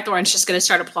 Firethorn's just going to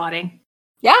start applauding.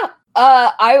 Yeah.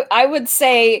 I would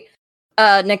say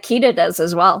Nikita does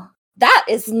as well. That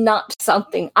is not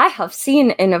something I have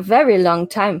seen in a very long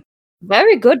time.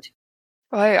 Very good.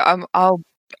 I'll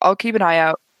keep an eye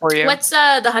out for you. What's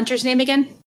the hunter's name again?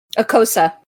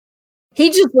 Akosa. He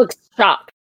just looks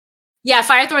shocked. Yeah,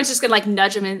 Firethorn's just gonna like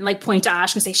nudge him and like point to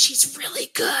Ash and say, "She's really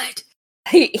good."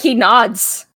 He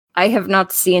nods. I have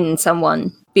not seen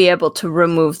someone be able to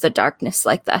remove the darkness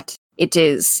like that. It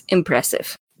is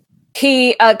impressive.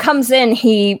 He comes in,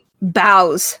 he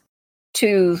bows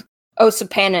to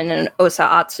Osapanin and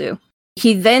Osaatsu.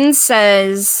 He then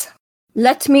says,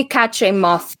 "Let me catch a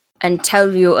moth and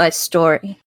tell you a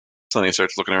story." Sonny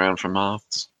starts looking around for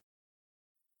moths.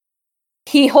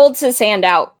 He holds his hand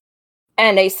out,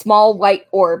 and a small white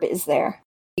orb is there.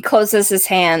 He closes his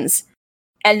hands,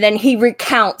 and then he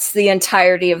recounts the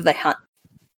entirety of the hunt.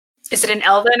 Is it an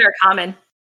elven or common?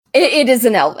 It is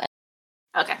an elven.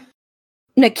 Okay.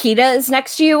 Nikita is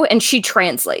next to you, and she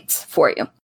translates for you.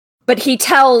 But he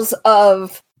tells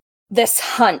of this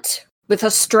hunt with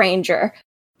a stranger,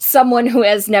 someone who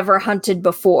has never hunted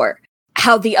before,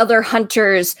 how the other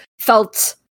hunters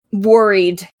felt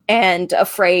worried and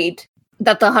afraid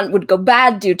that the hunt would go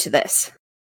bad due to this.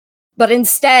 But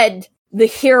instead, the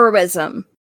heroism,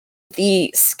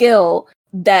 the skill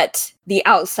that the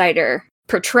outsider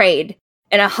portrayed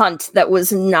in a hunt that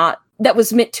was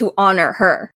meant to honor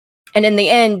her. And in the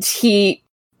end, he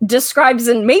describes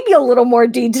in maybe a little more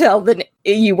detail than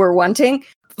you were wanting,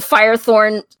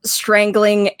 Firethorn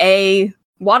strangling a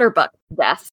water buck to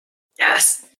death.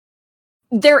 Yes.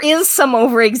 There is some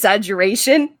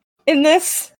over-exaggeration in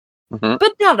this,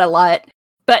 but not a lot.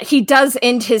 But he does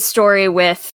end his story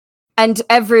with, "And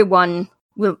everyone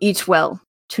will eat well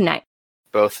tonight."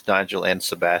 Both Nigel and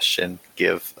Sebastian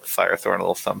give Firethorn a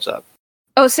little thumbs up.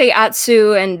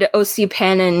 Oseatsu and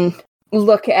Osipanin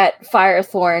look at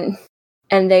Firethorn,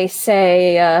 and they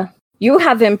say, "You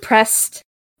have impressed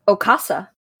Okasa.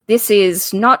 This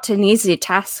is not an easy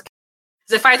task."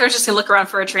 Is it Firethorn's just gonna look around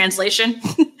for a translation?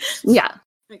 Yeah.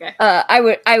 Okay.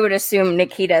 I would assume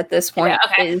Nikita at this point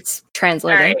is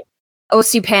translating. Right.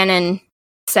 Osipanin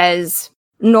says,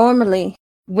 "Normally,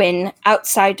 when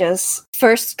outsiders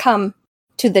first come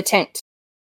to the tent,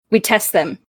 we test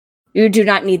them. You do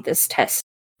not need this test.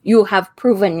 You have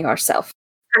proven yourself."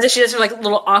 As if she does her like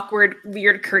little awkward,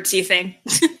 weird curtsy thing.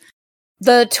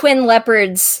 The twin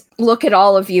leopards look at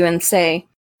all of you and say,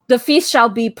 "The feast shall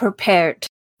be prepared.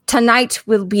 Tonight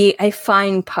will be a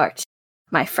fine part,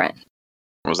 my friend."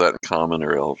 Was that common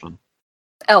or elven?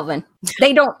 Elven.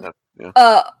 They don't.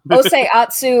 Yeah.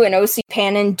 Oseatsu and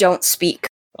Osipanin don't speak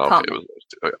Okay, common. it was those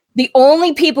two. Okay. The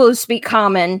only people who speak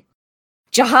common,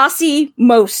 Jahasi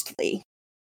mostly,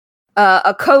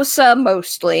 Akosa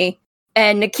mostly,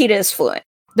 and Nikita is fluent.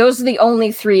 Those are the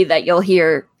only three that you'll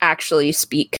hear actually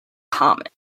speak common.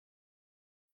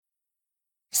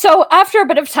 So after a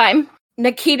bit of time,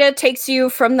 Nikita takes you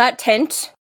from that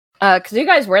tent, because you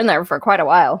guys were in there for quite a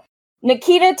while.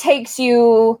 Nikita takes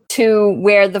you to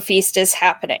where the feast is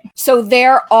happening. So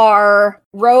there are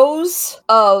rows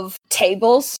of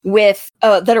tables with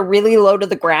that are really low to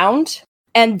the ground,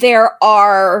 and there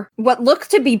are what look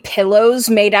to be pillows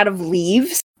made out of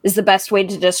leaves, is the best way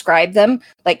to describe them.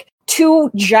 Like 2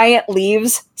 giant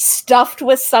leaves stuffed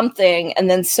with something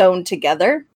and then sewn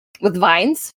together with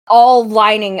vines, all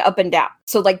lining up and down.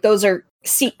 So like those are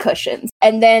seat cushions.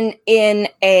 And then in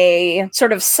a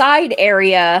sort of side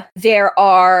area, there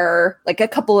are like a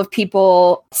couple of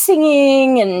people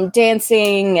singing and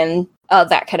dancing and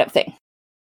that kind of thing.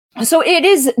 So it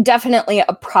is definitely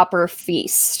a proper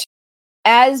feast.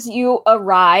 As you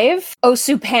arrive,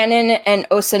 Osupanin and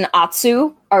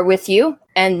Osanatsu are with you,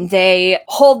 and they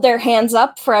hold their hands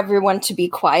up for everyone to be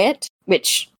quiet,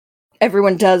 which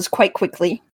everyone does quite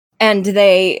quickly. And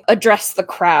they address the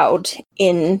crowd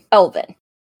in Elven.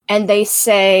 And they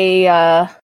say,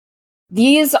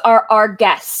 "These are our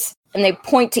guests." And they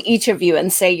point to each of you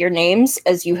and say your names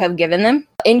as you have given them,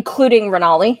 including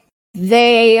Renali.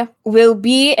 "They will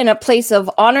be in a place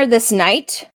of honor this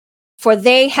night, for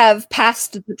they have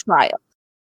passed the trial.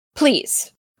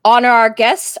 Please, honor our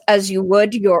guests as you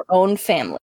would your own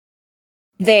family."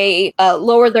 They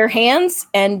lower their hands,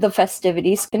 and the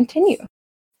festivities continue.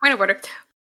 Point of order.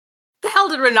 The hell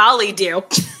did Renali do?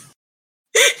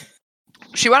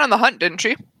 She went on the hunt, didn't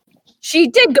she? She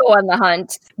did go on the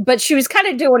hunt, but she was kind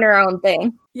of doing her own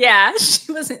thing. Yeah,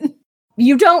 she wasn't.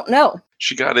 You don't know.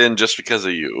 She got in just because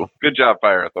of you. Good job,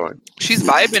 Firethorn. She's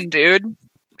vibing, dude.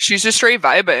 She's just straight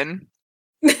vibing.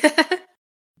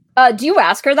 Do you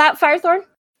ask her that, Firethorn?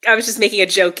 I was just making a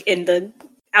joke in the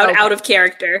out of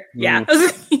character. Yeah.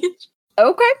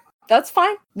 Okay, that's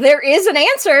fine. There is an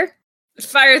answer.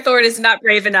 Firethorn is not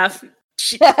brave enough.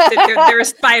 There were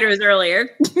spiders earlier.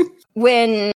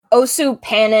 When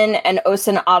Osupanin and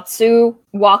Osanatsu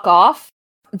walk off,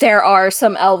 there are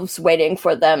some elves waiting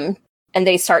for them, and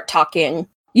they start talking.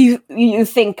 You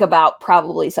think about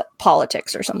probably some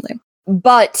politics or something.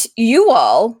 But you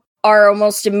all are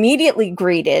almost immediately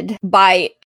greeted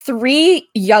by 3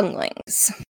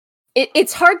 younglings.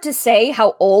 It's hard to say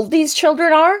how old these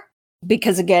children are,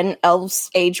 because again, elves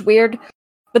age weird,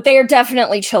 but they are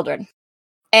definitely children.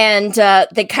 and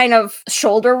they kind of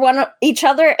shoulder each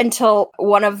other until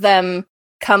one of them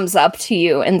comes up to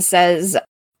you and says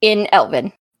in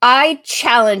Elven, "I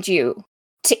challenge you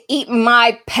to eat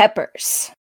my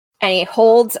peppers." And he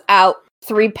holds out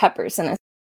 3 peppers in his.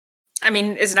 I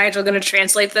mean, is Nigel going to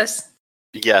translate this?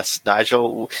 Yes,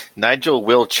 Nigel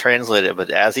will translate it, but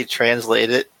as he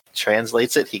translates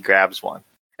it, he grabs one.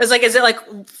 Is it like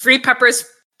 3 peppers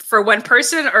for one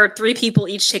person, or 3 people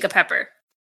each take a pepper?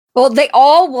 Well, they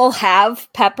all will have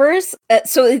peppers,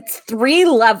 so it's 3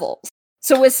 levels.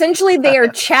 So essentially, they are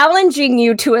challenging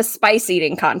you to a spice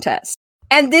eating contest.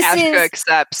 And this Ashka is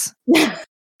accepts.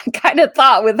 kind of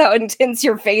thought with how intense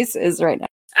your face is right now.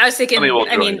 I was thinking, We'll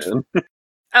I mean, join in.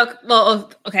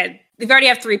 okay. If you already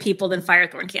have 3 people, then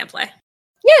Firethorn can't play.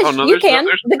 Yes, Oh, no, you there's no- can.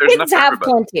 there's- The there's kids enough for have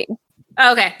everybody. plenty.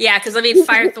 Okay, yeah, because I mean,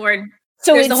 Firethorn.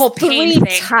 So There's it's the whole pain 3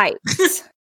 thing. types.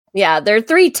 Yeah, there are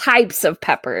 3 types of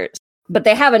peppers, but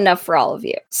they have enough for all of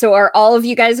you. So are all of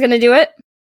you guys going to do it?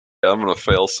 Yeah, I'm gonna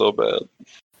fail so bad.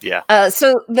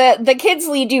 So the kids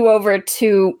lead you over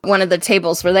to one of the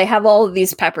tables where they have all of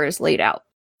these peppers laid out.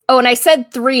 Oh, and I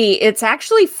said 3. It's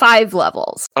actually 5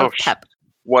 levels of pepper.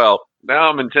 Well, now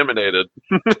I'm intimidated.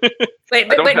 Wait,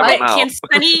 I don't but have a wait, mouth. can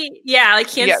Sunny? Yeah, like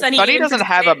can Yeah, Sunny? Sunny doesn't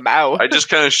have a mouth. I just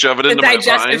kind of shove it The into my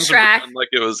digestive vines and tract. pretend like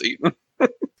it was eaten.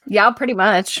 Yeah, pretty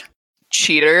much.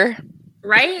 Cheater.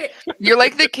 right? You're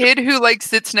like the kid who like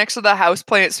sits next to the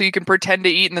houseplant so you can pretend to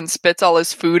eat and then spits all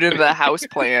his food into the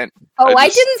houseplant. Oh, I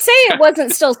just- didn't say it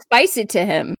wasn't still spicy to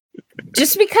him.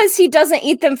 Just because he doesn't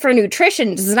eat them for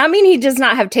nutrition does not mean he does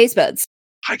not have taste buds.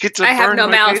 I get to I have burn no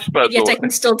my mouth, taste buds yet I away. can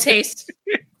still taste.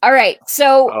 All right,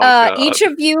 so Oh, God. each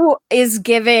of you is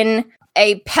given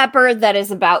a pepper that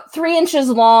is about 3 inches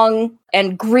long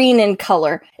and green in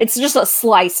color. It's just a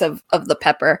slice of the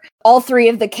pepper. All 3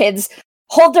 of the kids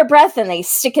hold their breath and they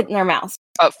stick it in their mouth.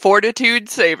 Fortitude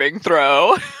saving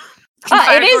throw. Can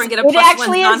It Firethorn is. get a It plus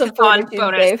actually one is a non-cathon fortitude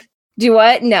bonus? save. Do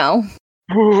what? No.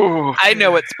 I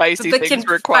know what spicy But things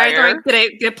can require.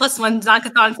 Firethorn get a plus 1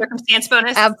 non-cathon circumstance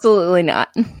bonus? Absolutely not.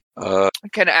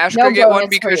 Can Ashka No get one bonus for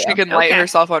because she you. can light Okay.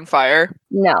 herself on fire?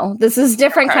 No. This is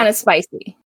different Okay. kind of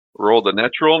spicy. Rolled a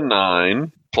natural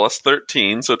 9 plus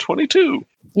 13, so 22.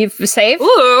 You've saved?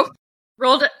 Ooh,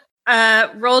 rolled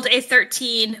a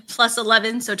 13 plus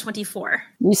 11, so 24.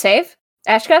 You save?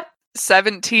 Ashka?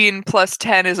 17 plus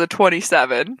 10 is a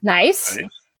 27. Nice. Nice.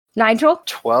 Nigel?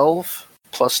 12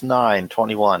 plus 9,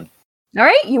 21. All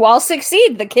right, you all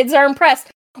succeed. The kids are impressed.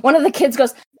 One of the kids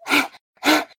goes,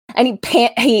 and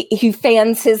he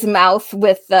fans his mouth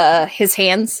with his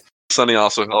hands. Sonny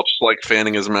also helps, like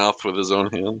fanning his mouth with his own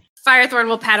hand. Firethorn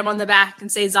will pat him on the back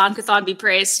and say, Zon-Cathon be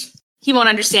praised. He won't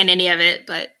understand any of it,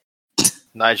 but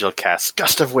Nigel casts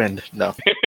Gust of Wind. No.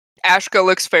 Ashka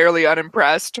looks fairly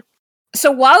unimpressed. So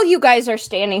while you guys are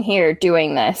standing here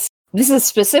doing this is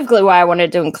specifically why I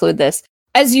wanted to include this.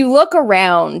 As you look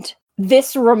around,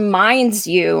 this reminds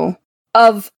you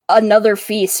of another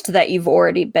feast that you've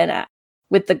already been at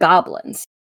with the goblins,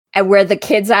 and where the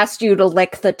kids asked you to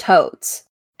lick the toads.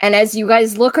 And as you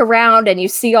guys look around and you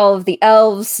see all of the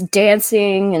elves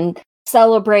dancing and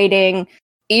celebrating,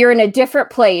 you're in a different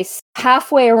place,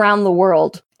 halfway around the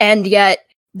world, and yet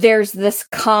there's this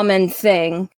common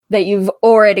thing that you've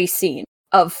already seen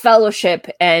of fellowship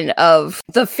and of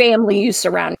the family you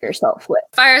surround yourself with.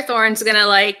 Firethorn's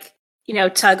gonna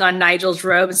tug on Nigel's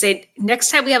robe and say, next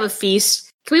time we have a feast,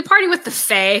 can we party with the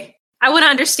Fae? I want to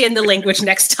understand the language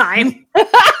next time.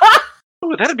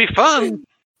 Oh, that'd be fun.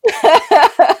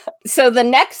 So the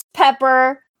next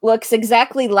pepper looks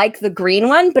exactly like the green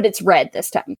one, but it's red this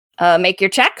time. Make your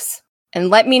checks and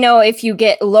let me know if you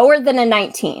get lower than a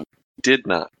 19. Did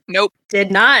not. Nope.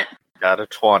 Did not. Got a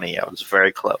 20. I was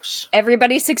very close.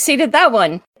 Everybody succeeded that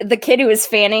one. The kid who was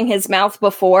fanning his mouth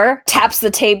before taps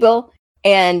the table,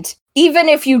 and even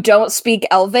if you don't speak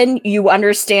Elven, you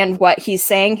understand what he's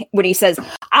saying when he says,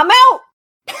 "I'm out!"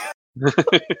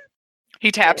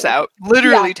 He taps out.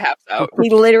 Literally Yeah. taps out. He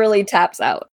literally taps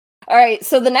out. All right,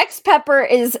 so the next pepper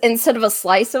is, instead of a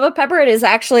slice of a pepper, it is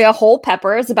actually a whole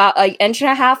pepper. It's about 1.5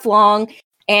 inches long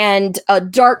and a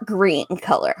dark green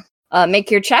color.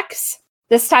 Make your checks.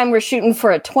 This time we're shooting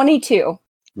for a 22.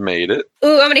 Made it.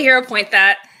 Ooh, I'm gonna hero point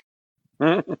that.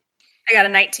 I I got a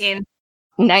 19.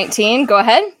 19, go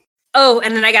ahead. Oh,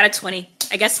 and then I got a 20.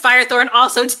 I guess Firethorn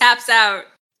also taps out.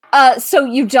 So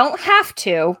you don't have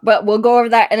to, but we'll go over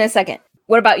that in a second.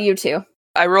 What about you two?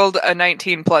 I rolled a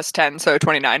 19 plus 10, so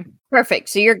 29. Perfect,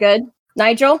 so you're good.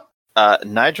 Nigel?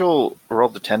 Nigel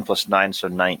rolled the 10 plus 9, so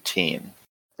 19.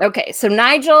 Okay, so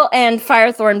Nigel and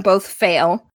Firethorn both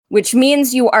fail, which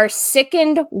means you are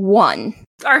sickened 1.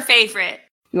 Our favorite.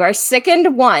 You are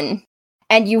sickened 1.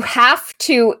 And you have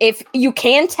to, if you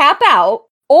can tap out,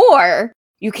 or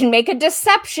you can make a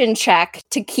deception check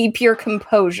to keep your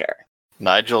composure.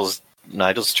 Nigel's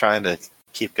trying to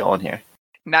keep going here.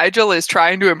 Nigel is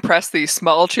trying to impress these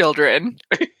small children.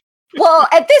 Well,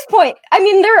 at this point, I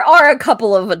mean, there are a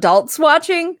couple of adults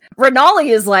watching.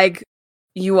 Renali is like,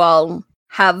 you all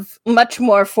have much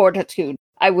more fortitude.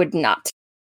 I would not.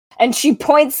 And she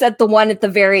points at the one at the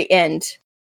very end.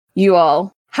 You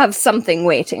all have something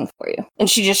waiting for you. And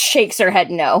she just shakes her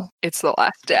head no. It's the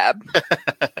last dab.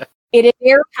 It is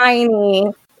a tiny,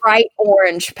 bright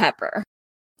orange pepper.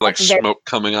 Like smoke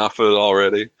coming off it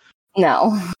already.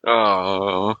 No.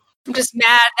 Oh. I'm just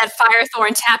mad that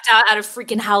Firethorn tapped out of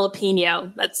freaking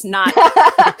jalapeno. That's not.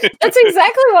 That's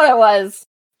exactly what it was.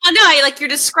 Well, no, you're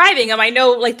describing them. I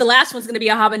know, the last one's going to be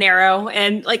a habanero,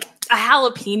 and a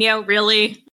jalapeno,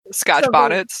 really. Scotch So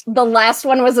bonnets. The last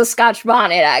one was a Scotch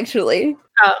bonnet, actually.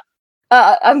 Oh.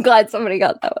 I'm glad somebody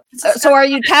got that one. So are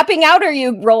you tapping out or are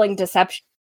you rolling deception?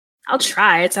 I'll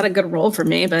try. It's not a good roll for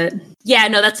me, but yeah,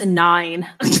 no, that's a 9.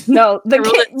 No, the I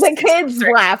rolled a kids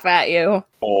 6. laugh at you.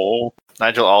 Oh.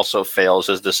 Nigel also fails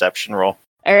his deception roll.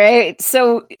 All right,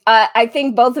 so I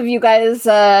think both of you guys,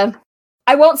 I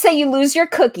won't say you lose your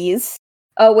cookies.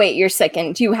 Oh, wait, you're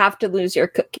sickened. You have to lose your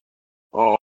cookie.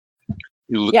 Oh.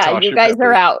 You guys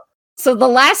are out. So the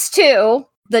last two,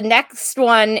 the next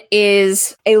one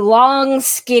is a long,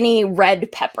 skinny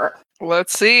red pepper.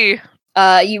 Let's see.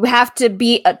 You have to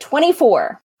beat a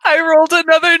 24. I rolled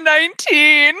another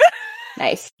 19.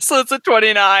 Nice. So it's a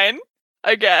 29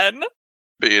 again.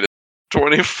 Beat it.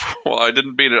 24. Well, I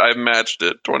didn't beat it. I matched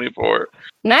it. 24.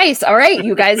 Nice. All right.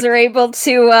 You guys are able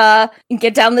to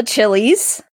get down the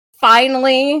chilies.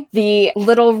 Finally, the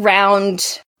little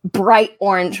round, bright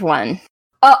orange one.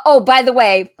 By the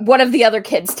way, one of the other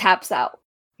kids taps out.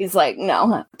 He's like,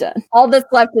 no, I'm done. All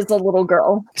that's left is a little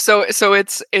girl. So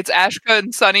it's Ashka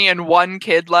and Sunny and one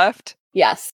kid left.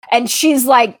 Yes. And she's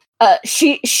like,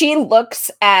 she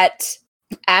looks at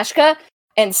Ashka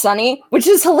and Sunny, which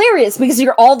is hilarious because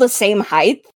you're all the same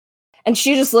height. And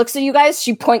she just looks at you guys.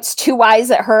 She points 2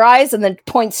 eyes at her eyes and then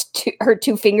points her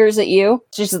 2 fingers at you.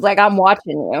 She's just like, I'm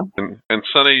watching you. And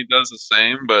Sonny does the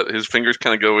same, but his fingers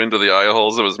kind of go into the eye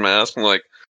holes of his mask and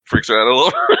freaks her out a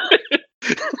little.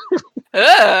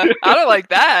 I don't like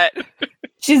that.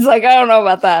 She's like, I don't know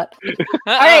about that.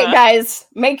 All right, guys,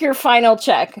 make your final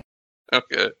check.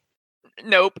 Okay.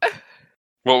 Nope.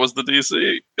 What was the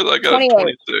DC? Because I got 28.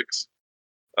 26.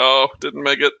 Oh, didn't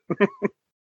make it.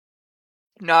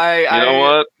 No, I know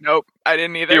what? Nope, I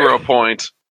didn't either. 0 point.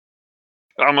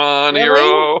 Come on, Really?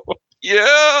 hero. Yeah.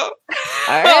 All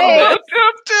right. I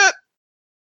kept it.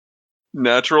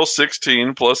 Natural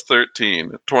 16 plus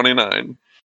 13. 29.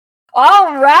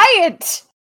 All right.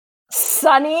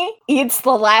 Sunny eats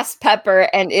the last pepper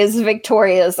and is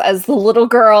victorious as the little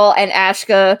girl and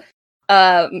Ashka.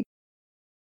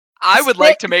 I would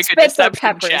like to make a spit their deception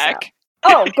peppers check. out.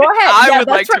 Oh, go ahead. I Yeah, would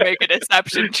like that's to right. make a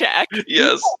deception check.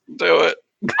 Yes, do it.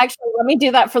 Actually, let me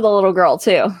do that for the little girl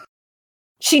too.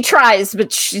 She tries,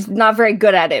 but she's not very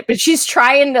good at it. But she's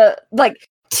trying to,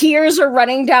 tears are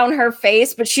running down her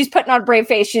face, but she's putting on a brave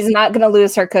face. She's not going to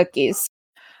lose her cookies.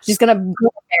 She's going to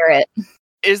bear it.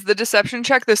 Is the deception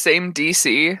check the same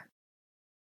DC?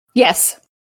 Yes.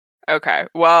 Okay.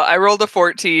 Well, I rolled a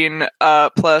 14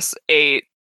 plus 8,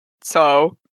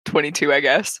 so 22, I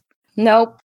guess.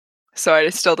 Nope. So I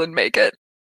still didn't make it.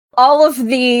 All of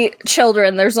the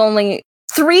children, there's only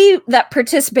 3 that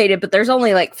participated, but there's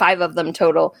only 5 of them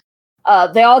total.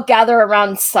 They all gather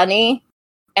around Sunny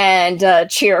and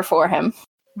cheer for him.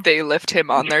 They lift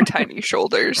him on their tiny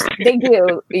shoulders. They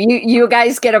do. You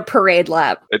guys get a parade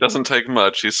lap. It doesn't take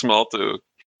much. He's small too.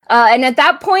 And at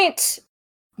that point,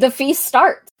 the feast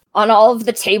starts. On all of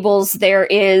the tables, there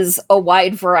is a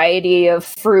wide variety of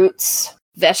fruits,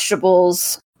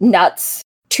 vegetables, nuts,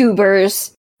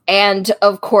 tubers, and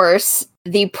of course,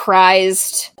 the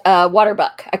prized water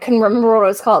buck. I couldn't remember what it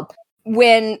was called.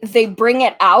 When they bring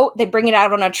it out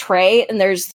on a tray, and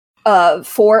there's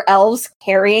 4 elves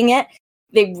carrying it.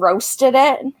 They roasted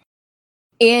it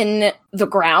in the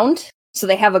ground. So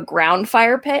they have a ground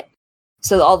fire pit.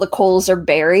 So all the coals are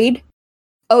buried.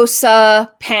 Osa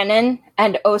Panin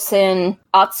and Osin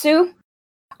Atsu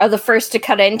are the first to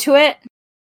cut into it.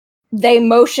 They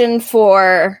motion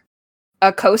for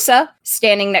Akosa,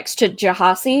 standing next to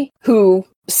Jahasi, who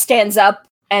stands up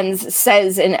and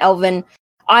says in Elven,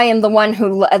 I am the one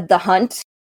who led the hunt.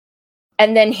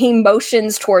 And then he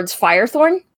motions towards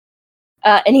Firethorn.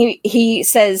 And he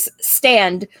says,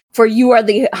 stand, for you are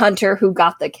the hunter who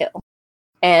got the kill.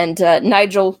 And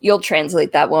Nigel, you'll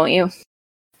translate that, won't you?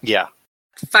 Yeah.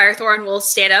 Firethorn will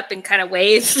stand up and kind of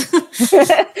wave.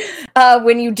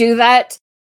 When you do that,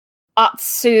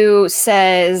 Atsu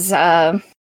says,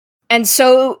 and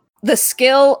so the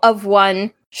skill of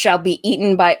one shall be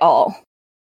eaten by all.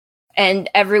 And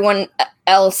everyone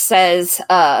else says,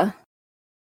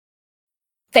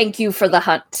 thank you for the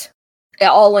hunt.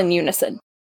 All in unison.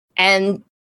 And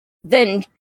then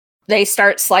they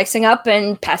start slicing up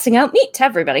and passing out meat to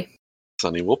everybody.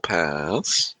 Sunny will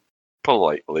pass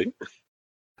politely.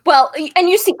 Well, and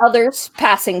you see others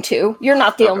passing too. You're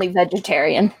not the only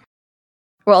vegetarian.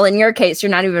 Well, in your case, you're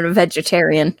not even a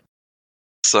vegetarian.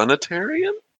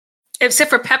 Sunitarian? Except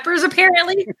for peppers,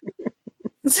 apparently.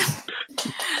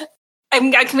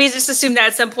 Can we just assume that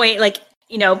at some point,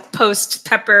 post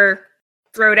pepper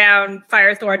throwdown,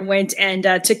 Firethorn went and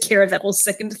took care of that whole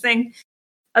second thing?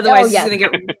 Otherwise, it's going to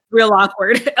get real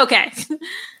awkward. Okay.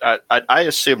 I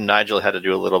assume Nigel had to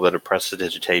do a little bit of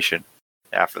prestidigitation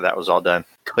after that was all done.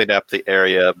 Clean up the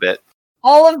area a bit.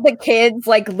 All of the kids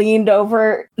leaned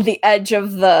over the edge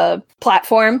of the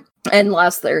platform and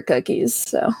lost their cookies.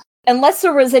 So, unless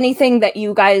there was anything that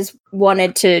you guys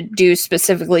wanted to do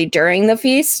specifically during the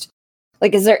feast,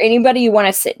 is there anybody you want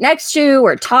to sit next to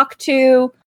or talk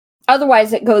to?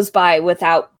 Otherwise, it goes by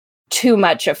without too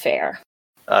much affair.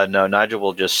 No, Nigel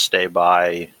will just stay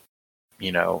by,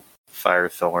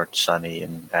 Firethorn, Sunny,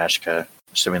 and Ashka,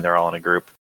 assuming they're all in a group,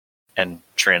 and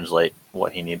translate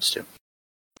what he needs to.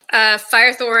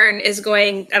 Firethorn is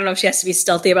going, I don't know if she has to be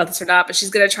stealthy about this or not, but she's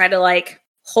going to try to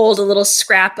hold a little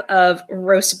scrap of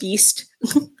roast beast.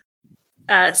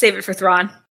 Save it for Thrawn.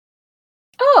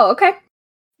 Oh, okay.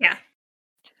 Yeah.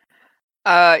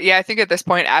 Yeah, I think at this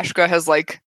point Ashka has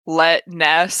let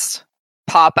Ness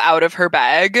pop out of her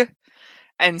bag.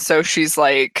 And so she's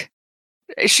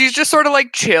just sort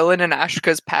of chilling in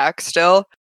Ashka's pack still.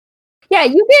 Yeah,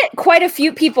 you get quite a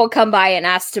few people come by and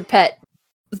ask to pet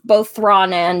both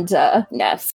Thrawn and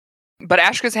Ness. But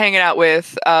Ashka's hanging out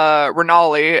with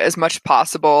Renali as much as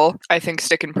possible. I think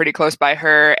sticking pretty close by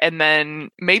her. And then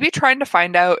maybe trying to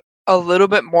find out a little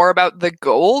bit more about the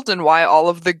gold and why all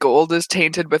of the gold is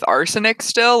tainted with arsenic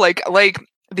still. Like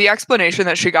the explanation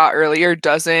that she got earlier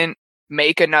doesn't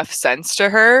make enough sense to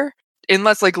her.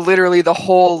 Unless literally the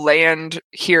whole land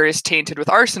here is tainted with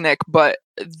arsenic, but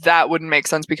that wouldn't make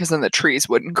sense because then the trees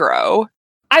wouldn't grow.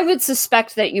 I would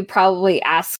suspect that you probably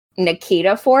asked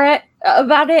Nikita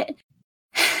about it.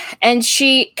 And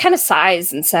she kind of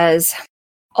sighs and says,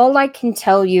 all I can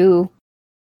tell you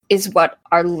is what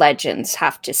our legends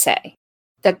have to say.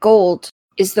 The gold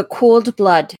is the cooled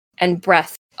blood and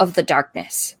breath of the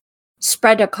darkness,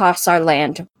 spread across our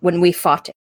land when we fought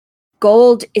it.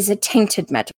 Gold is a tainted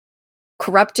metal,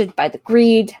 corrupted by the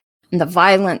greed and the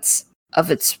violence of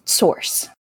its source.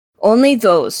 Only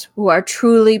those who are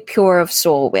truly pure of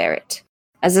soul wear it,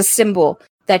 as a symbol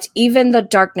that even the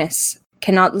darkness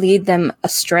cannot lead them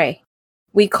astray.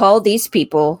 We call these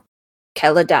people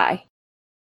Keladai.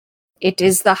 It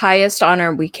is the highest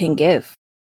honor we can give.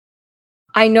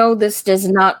 I know this does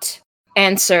not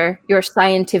answer your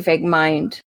scientific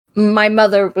mind. My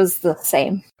mother was the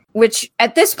same, which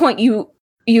at this point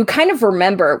you kind of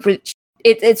remember, which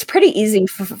it's pretty easy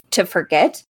to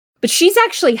forget, but she's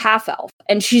actually half-elf,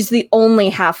 and she's the only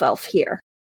half-elf here.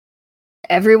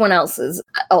 Everyone else is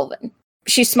elven.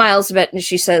 She smiles a bit and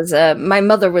she says, my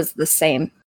mother was the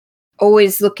same,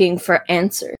 always looking for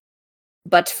answers.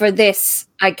 But for this,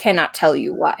 I cannot tell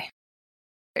you why.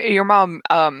 Your mom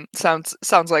sounds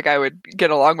like I would get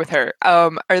along with her.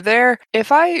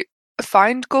 If I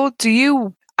find gold,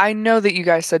 I know that you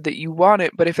guys said that you want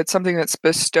it, but if it's something that's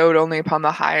bestowed only upon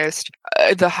the highest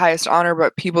honor,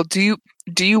 but people, do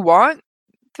you want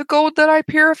the gold that I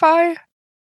purify?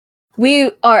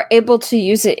 We are able to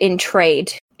use it in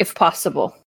trade, if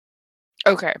possible.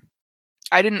 Okay.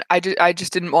 I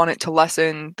just didn't want it to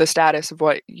lessen the status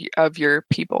of your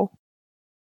people.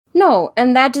 No,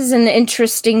 and that is an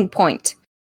interesting point.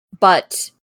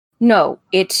 But no,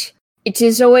 it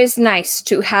is always nice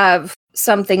to have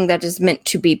something that is meant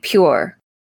to be pure.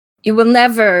 You will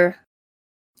never,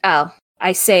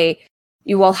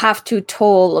 you will have to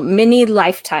toll many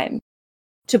lifetimes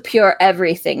to pure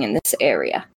everything in this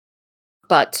area.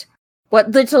 But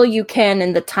what little you can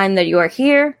in the time that you are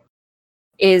here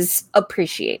is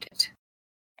appreciated.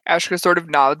 Ashka sort of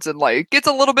nods and gets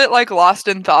a little bit lost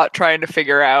in thought, trying to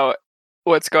figure out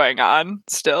what's going on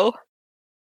still.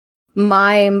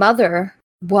 My mother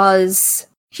was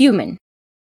human,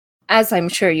 as I'm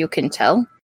sure you can tell.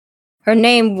 Her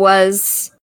name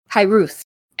was Hyruth,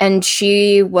 and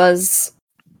she was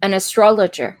an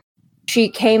astrologer. She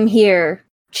came here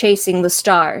chasing the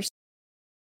stars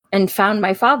and found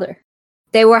my father.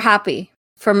 They were happy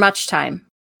for much time,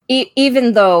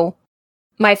 even though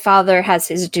my father has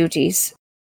his duties,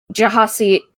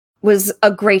 Jahasi was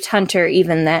a great hunter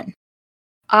even then.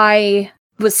 I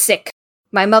was sick.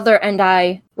 My mother and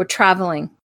I were traveling,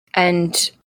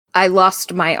 and I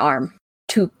lost my arm.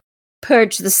 To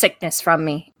purge the sickness from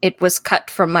me, it was cut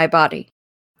from my body.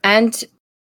 And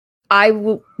I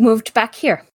moved back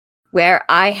here, where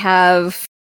I have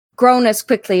grown as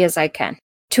quickly as I can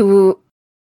to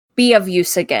be of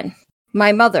use again.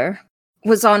 My mother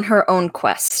was on her own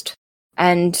quest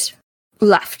and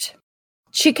left.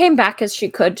 She came back as she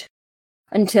could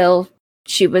until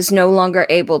she was no longer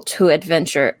able to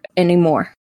adventure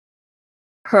anymore.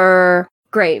 Her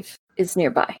grave is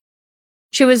nearby.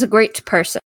 She was a great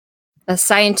person, a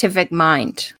scientific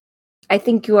mind. I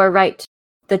think you are right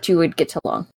that you would get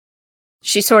along.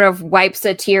 She sort of wipes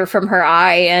a tear from her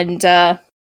eye and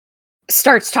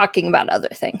starts talking about other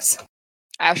things.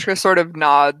 Ashka sort of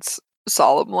nods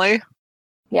solemnly.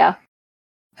 Yeah.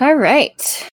 All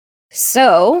right.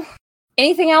 So,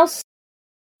 anything else?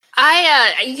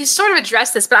 You sort of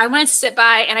addressed this, but I wanted to sit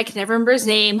by, and I can never remember his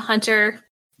name, Hunter.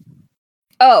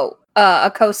 Oh,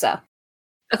 Akosa.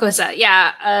 Akosa,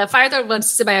 yeah. Firethorn wants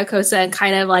to sit by Akosa and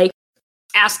kind of like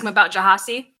ask him about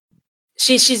Jahasi.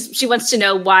 She wants to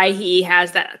know why he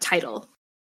has that title.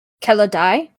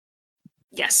 Keladai?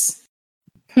 Yes.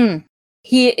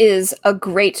 He is a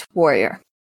great warrior.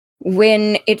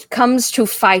 When it comes to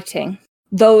fighting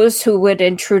those who would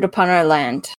intrude upon our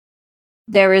land,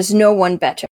 there is no one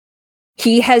better.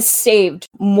 He has saved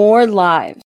more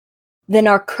lives than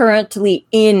are currently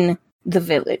in the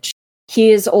village.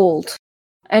 He is old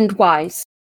and wise.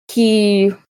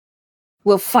 He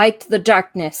will fight the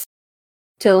darkness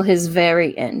till his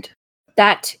very end.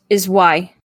 That is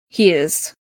why he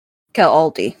is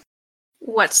Kealdi.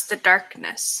 What's the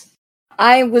darkness?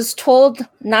 I was told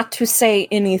not to say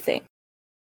anything.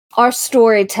 Our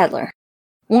storyteller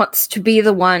wants to be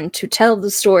the one to tell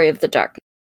the story of the darkness.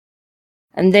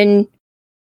 And then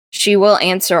she will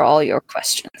answer all your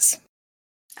questions.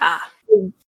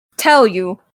 Tell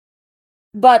you,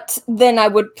 but then I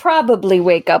would probably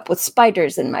wake up with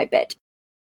spiders in my bed.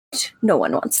 No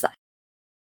one wants that.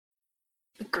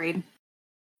 Agreed.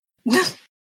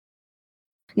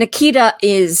 Nikita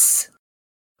is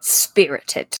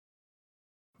spirited,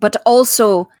 but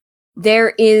also there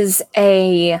is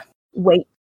a weight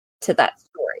to that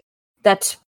story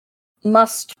that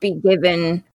must be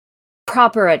given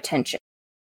proper attention,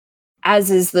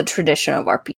 as is the tradition of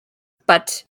our people.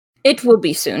 But it will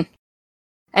be soon.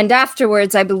 And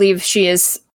afterwards, I believe she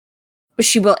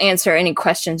will answer any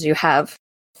questions you have.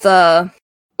 The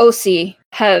Osi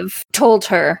have told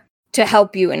her to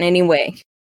help you in any way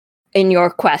in your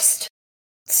quest.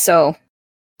 So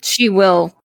she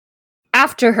will,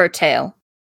 after her tale,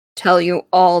 tell you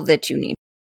all that you need.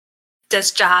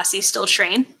 Does Jahasi still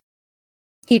train?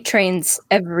 He trains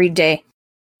every day.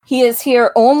 He is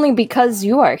here only because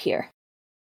you are here.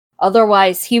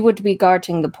 Otherwise, he would be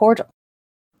guarding the portal.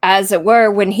 As it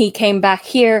were, when he came back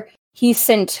here, he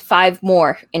sent 5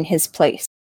 more in his place.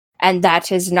 And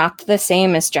that is not the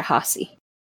same as Jahasi.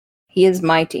 He is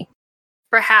mighty.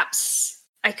 Perhaps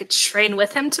I could train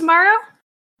with him tomorrow?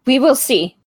 We will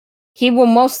see. He will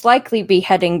most likely be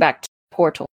heading back to the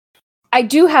portal. I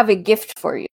do have a gift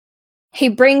for you. He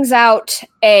brings out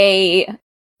a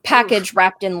package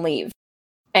wrapped in leaves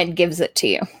and gives it to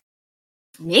you.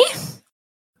 Me?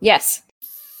 Yes.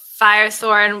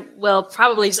 Firethorn will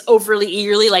probably just overly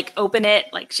eagerly open it,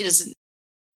 she doesn't.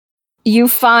 You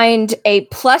find a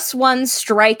 +1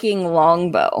 striking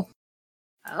longbow.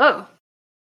 Oh.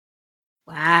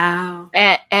 Wow.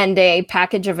 And a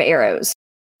package of arrows.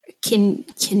 Can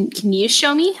you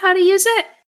show me how to use it?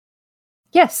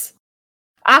 Yes.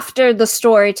 After the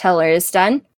storyteller is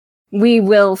done, we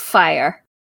will fire.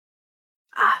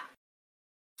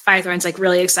 Firethorn's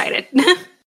really excited.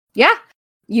 Yeah.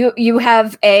 You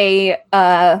have a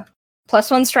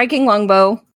 +1 striking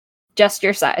longbow, just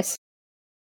your size.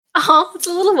 Oh, it's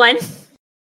a little one.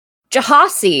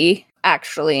 Jahasi,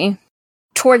 actually,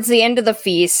 towards the end of the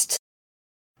feast,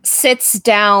 sits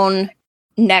down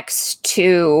next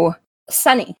to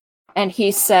Sunny, and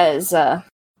he says,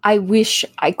 I wish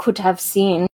I could have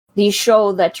seen the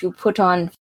show that you put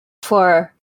on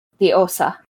for the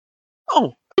Osa.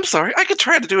 Oh, I'm sorry. I could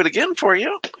try to do it again for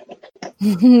you.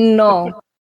 No,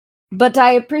 but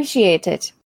I appreciate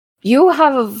it. You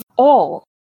have all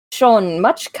shown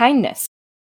much kindness.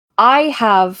 I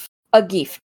have a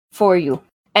gift for you.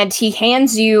 And he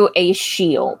hands you a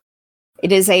shield.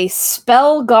 It is a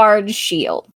spell guard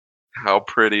shield. How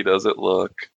pretty does it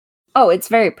look? Oh, it's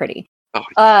very pretty.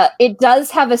 Oh. It does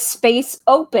have a space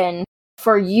open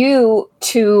for you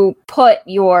to put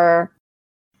your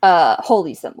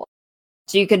holy symbol.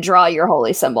 So you could draw your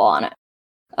holy symbol on it.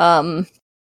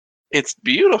 It's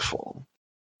beautiful.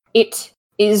 It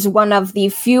is one of the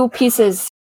few pieces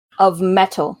of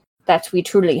metal that we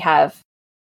truly have.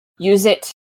 Use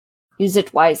it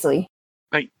wisely.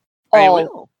 I All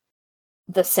will.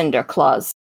 the cinder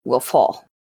claws will fall.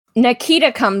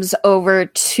 Nikita comes over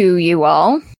to you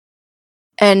all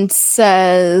and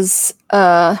says,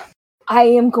 I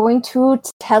am going to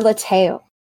tell a tale.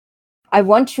 I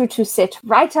want you to sit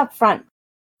right up front,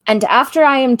 and after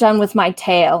I am done with my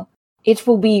tale, it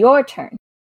will be your turn,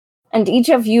 and each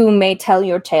of you may tell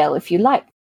your tale if you like.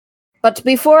 But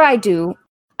before I do,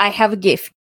 I have a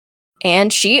gift,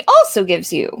 and she also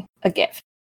gives you a gift.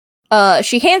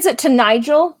 She hands it to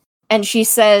Nigel, and she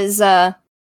says,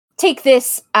 take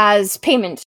this as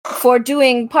payment for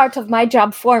doing part of my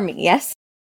job for me, yes?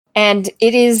 And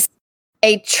it is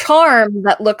a charm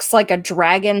that looks like a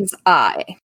dragon's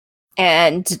eye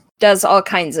and does all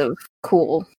kinds of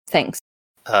cool things.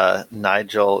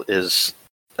 Nigel is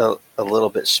a little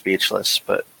bit speechless,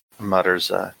 but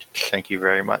mutters, thank you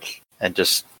very much, and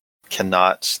just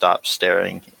cannot stop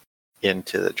staring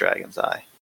into the dragon's eye.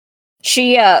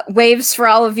 She waves for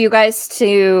all of you guys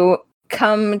to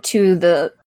come to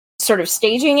the sort of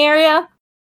staging area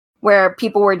where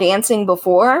people were dancing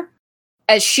before.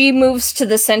 As she moves to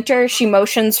the center, she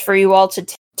motions for you all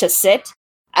to sit,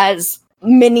 as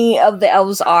many of the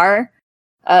elves are.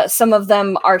 Some of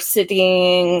them are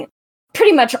sitting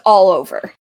pretty much all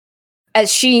over.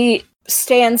 As she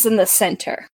stands in the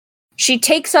center, she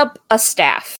takes up a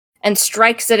staff and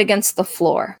strikes it against the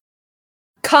floor.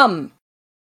 Come,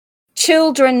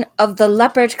 children of the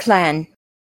Leopard Clan.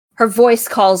 Her voice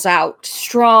calls out,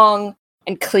 strong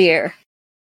and clear.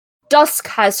 Dusk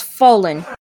has fallen.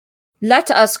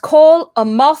 Let us call a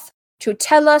moth to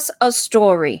tell us a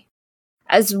story.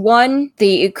 As one,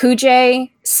 the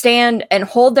Ukuje stand and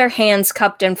hold their hands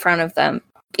cupped in front of them,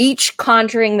 each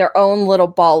conjuring their own little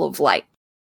ball of light.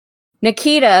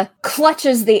 Nikita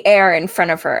clutches the air in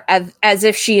front of her as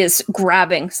if she is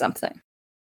grabbing something.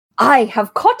 I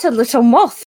have caught a little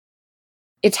moth.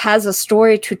 It has a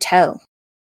story to tell.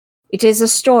 It is a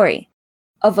story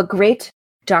of a great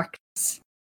darkness.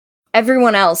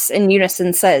 Everyone else in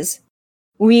unison says,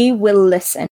 we will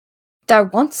listen. There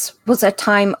once was a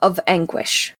time of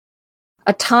anguish,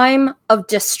 a time of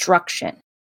destruction,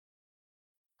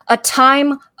 a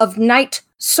time of night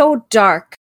so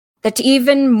dark that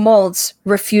even moths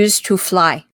refused to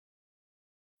fly.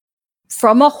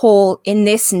 From a hole in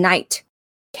this night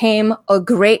came a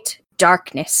great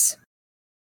darkness,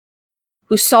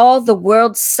 who saw the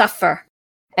world suffer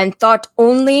and thought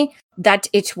only that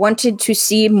it wanted to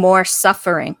see more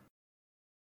suffering.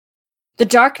 The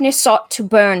darkness sought to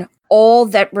burn all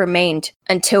that remained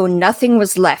until nothing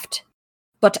was left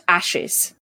but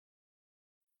ashes.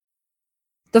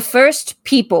 The first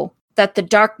people that the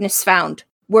darkness found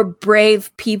were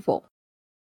brave people.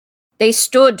 They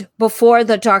stood before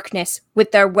the darkness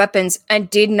with their weapons and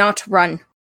did not run.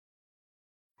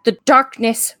 The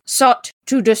darkness sought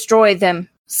to destroy them,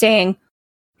 saying,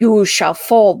 you shall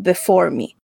fall before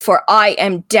me, for I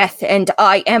am death and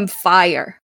I am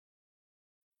fire.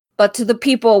 But the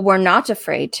people were not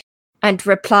afraid, and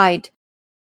replied,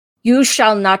 you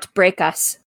shall not break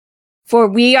us, for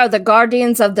we are the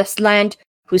guardians of this land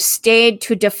who stayed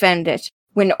to defend it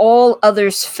when all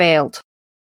others failed.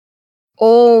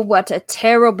 Oh, what a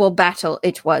terrible battle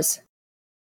it was.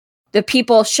 The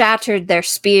people shattered their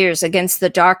spears against the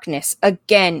darkness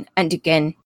again and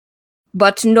again,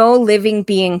 but no living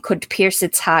being could pierce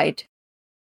its hide.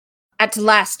 At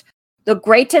last, the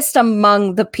greatest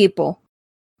among the people,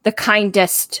 the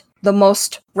kindest, the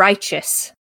most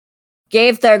righteous,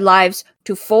 gave their lives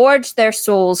to forge their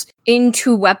souls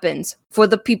into weapons for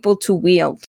the people to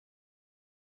wield.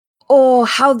 Oh,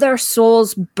 how their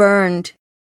souls burned,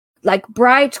 like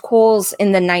bright coals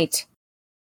in the night.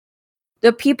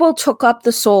 The people took up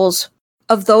the souls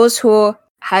of those who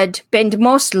had been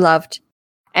most loved,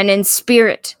 and in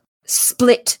spirit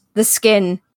split the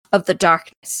skin of the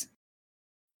darkness.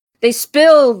 They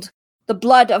spilled the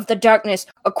blood of the darkness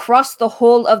across the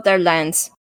whole of their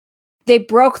lands. They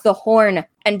broke the horn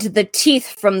and the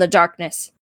teeth from the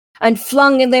darkness, and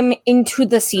flung them into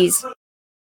the seas.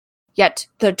 Yet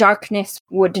the darkness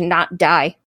would not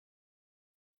die.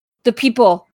 The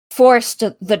people forced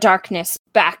the darkness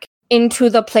back into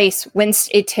the place whence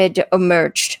it had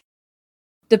emerged.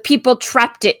 The people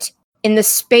trapped it in the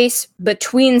space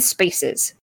between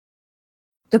spaces.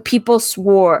 The people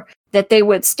swore that they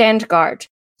would stand guard,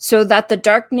 so that the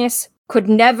darkness could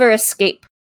never escape.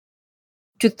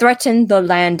 to threaten the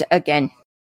land again?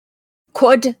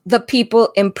 Could the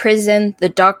people imprison the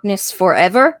darkness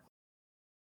forever?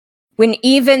 When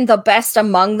even the best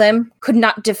among them could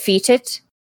not defeat it?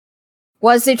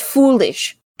 Was it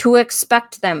foolish to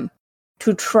expect them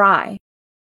to try?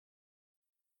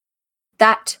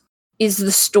 That is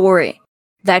the story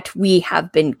that we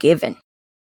have been given.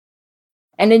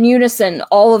 And in unison,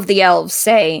 all of the elves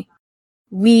say,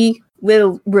 we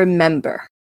will remember.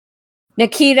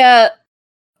 Nikita,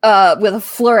 with a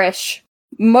flourish,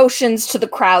 motions to the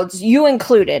crowds, you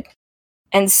included,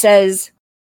 and says,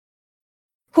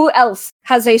 who else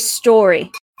has a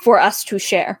story for us to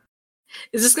share?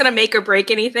 Is this going to make or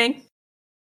break anything?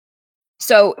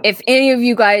 So if any of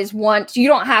you guys want, you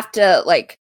don't have to,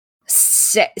 like,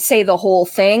 say the whole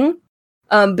thing,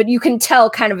 but you can tell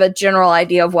kind of a general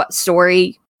idea of what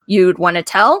story you'd want to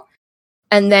tell,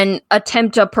 and then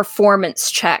attempt a performance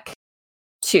check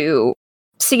to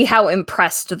see how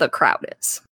impressed the crowd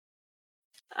is.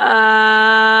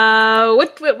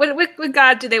 What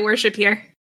god do they worship here?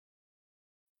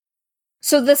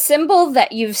 So the symbol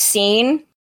that you've seen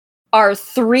are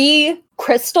 3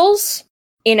 crystals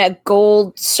in a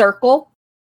gold circle.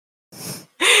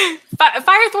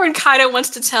 Firethorn kind of wants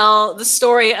to tell the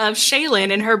story of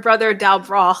Shaylin and her brother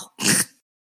Dalbra.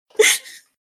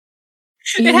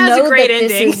 It has a great ending.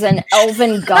 This is an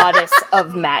elven goddess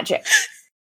of magic.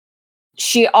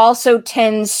 She also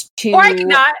tends to... Or I could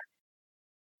not.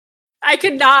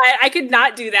 I could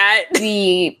not do that.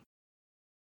 Be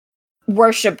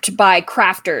worshipped by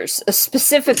crafters,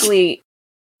 specifically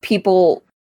people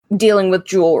dealing with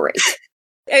jewelry.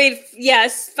 I mean,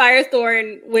 yes,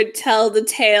 Firethorn would tell the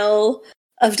tale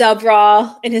of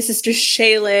Dalbra and his sister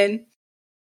Shaylin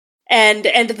and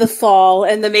the fall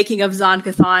and the making of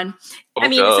Zon-Kuthon. I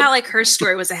mean, it's not like her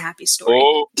story was a happy story.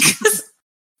 Oh.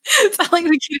 It's not like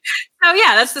oh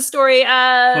yeah, that's the story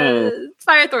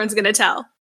Firethorn's gonna tell.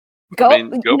 Go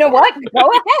you know what?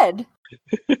 Go ahead.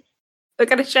 I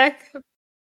gotta check.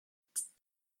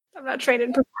 I'm not trained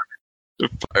in performance.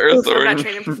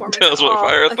 Firethorn tells what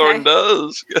Firethorn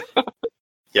does.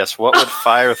 Yes, what would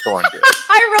Firethorn do?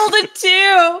 I rolled a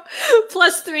 2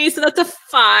 plus 3, so that's a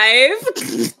 5.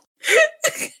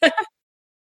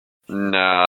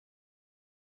 Nah.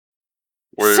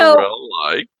 We're So-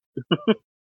 alike.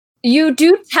 You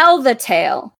do tell the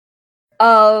tale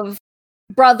of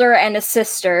brother and a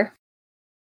sister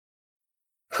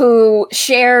who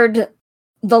shared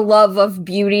the love of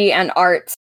beauty and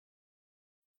art.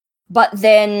 But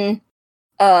then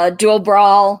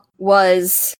Dalbra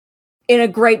was in a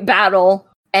great battle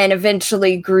and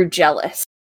eventually grew jealous.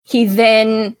 He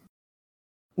then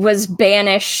was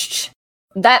banished.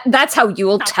 That's how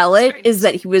you'll tell it, is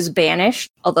that he was banished.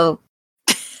 Although,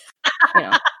 you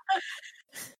know,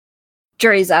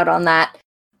 jury's out on that.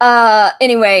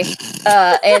 Anyway,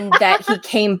 and that he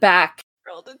came back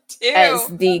as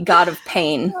the god of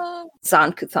pain,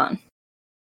 Zon-Kuthon.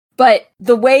 But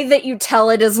the way that you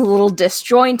tell it is a little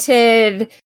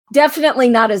disjointed, definitely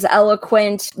not as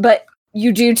eloquent, but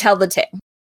you do tell the tale.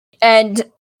 And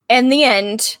in the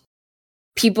end,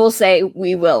 people say,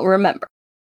 we will remember.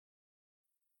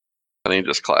 And he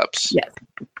just claps. Yes.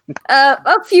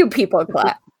 A few people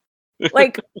clap.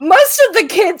 Like, most of the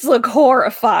kids look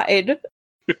horrified.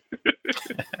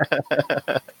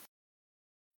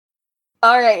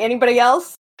 All right, anybody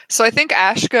else? So I think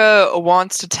Ashka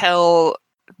wants to tell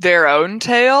their own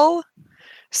tale.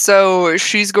 So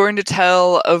she's going to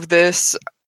tell of this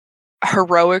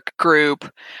heroic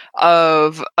group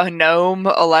of a gnome,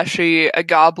 a leshy, a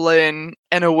goblin,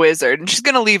 and a wizard. And she's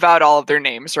going to leave out all of their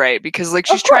names, right? Because like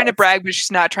she's trying to brag, but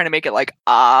she's not trying to make it like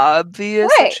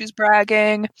obvious that she's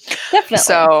bragging. Definitely.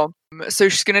 So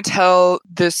she's going to tell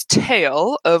this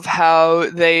tale of how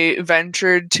they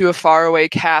ventured to a faraway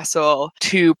castle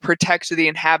to protect the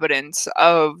inhabitants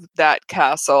of that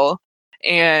castle,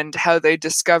 and how they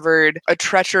discovered a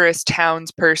treacherous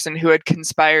townsperson who had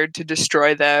conspired to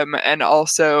destroy them, and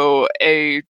also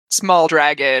a small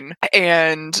dragon,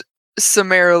 and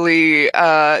summarily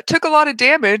took a lot of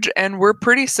damage and were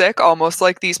pretty sick, almost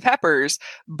like these peppers,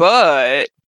 but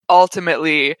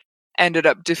ultimately ended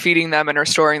up defeating them and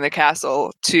restoring the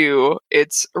castle to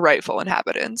its rightful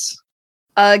inhabitants.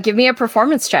 Give me a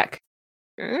performance check.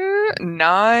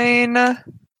 9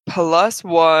 plus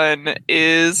 1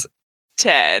 is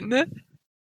 10.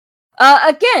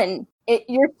 Again,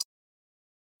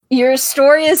 your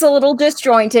story is a little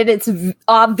disjointed. It's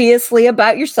obviously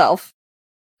about yourself.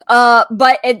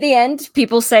 But at the end,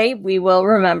 people say, we will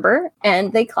remember,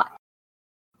 and they clap.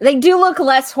 They do look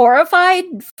less horrified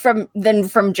than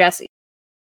from Jesse.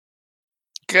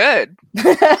 Good.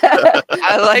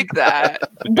 I like that.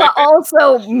 But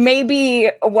also,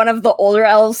 maybe one of the older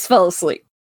elves fell asleep.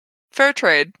 Fair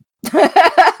trade. All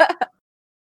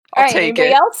right, take anybody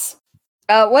it. else?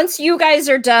 Once you guys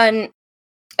are done,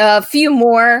 a few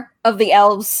more of the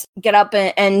elves get up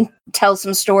and tell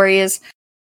some stories.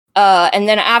 And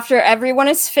then after everyone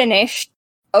is finished,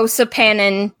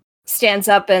 Osapanen stands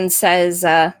up and says,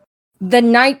 the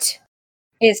night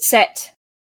is set.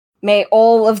 May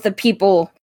all of the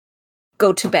people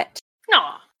go to bed.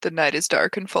 Aw. The night is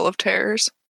dark and full of terrors.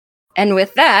 And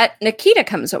with that, Nikita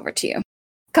comes over to you.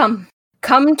 Come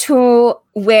to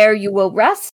where you will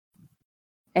rest,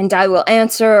 and I will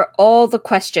answer all the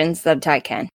questions that I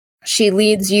can. She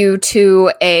leads you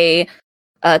to a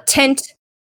tent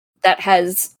that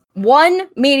has 1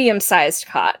 medium-sized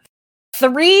cot,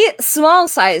 3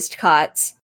 small-sized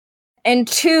cots, and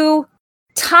 2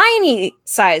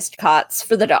 tiny-sized cots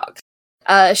for the dogs.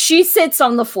 She sits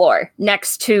on the floor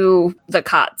next to the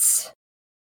cots.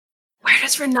 Where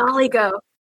does Renali go?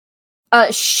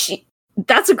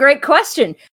 That's a great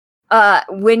question.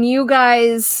 When you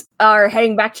guys are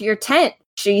heading back to your tent,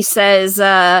 she says,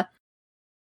 I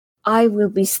will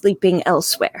be sleeping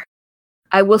elsewhere.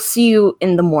 I will see you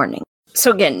in the morning.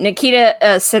 So again,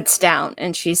 Nikita sits down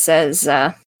and she says, Is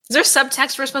there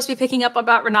subtext we're supposed to be picking up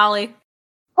about Renali?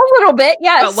 a little bit,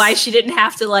 yes. About why she didn't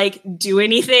have to, do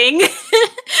anything?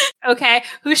 Okay.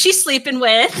 Who's she sleeping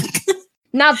with?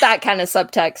 Not that kind of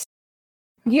subtext.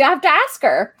 You have to ask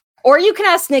her. Or you can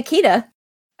ask Nikita.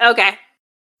 Okay.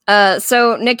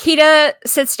 So Nikita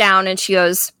sits down and she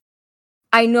goes,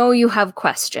 I know you have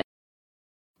questions.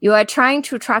 You are trying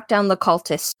to track down the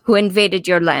cultists who invaded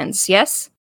your lands, yes?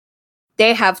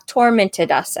 They have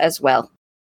tormented us as well.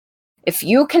 If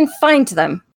you can find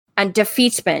them and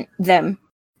defeat them,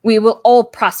 we will all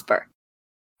prosper.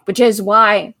 Which is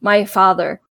why my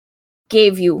father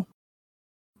gave you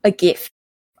a gift.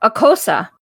 Akosa,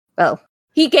 well,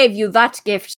 he gave you that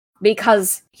gift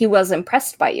because he was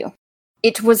impressed by you.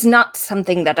 It was not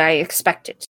something that I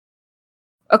expected.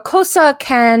 Akosa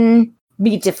can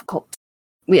be difficult,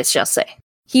 we shall say.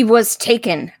 He was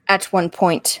taken at one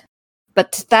point,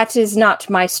 but that is not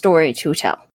my story to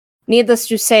tell. Needless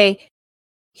to say,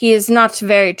 he is not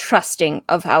very trusting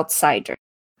of outsiders.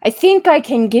 I think I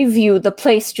can give you the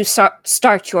place to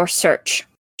start your search.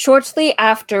 Shortly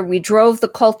after we drove the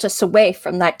cultists away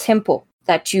from that temple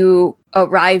that you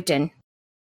arrived in,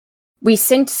 we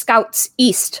sent scouts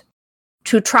east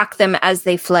to track them as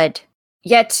they fled.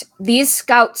 Yet these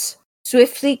scouts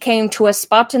swiftly came to a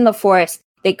spot in the forest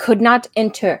they could not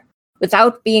enter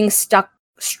without being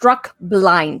struck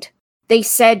blind. They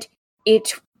said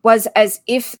it was as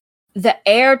if the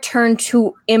air turned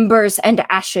to embers and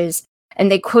ashes, and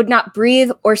they could not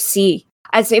breathe or see,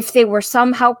 as if they were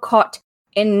somehow caught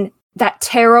in that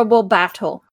terrible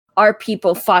battle our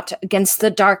people fought against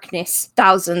the darkness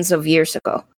thousands of years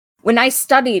ago. When I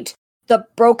studied the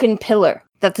broken pillar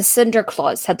that the Cinder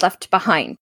Claws had left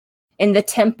behind in the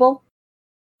temple,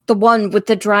 the one with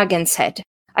the dragon's head,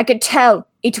 I could tell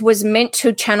it was meant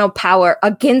to channel power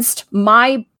against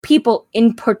my people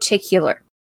in particular.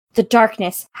 The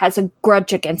darkness has a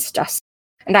grudge against us,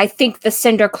 and I think the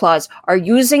Cinder Claws are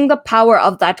using the power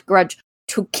of that grudge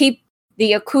to keep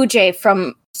the Akuje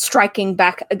from striking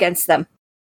back against them.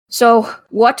 So,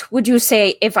 what would you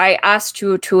say if I asked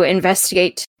you to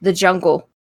investigate the jungle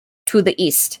to the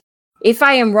east? If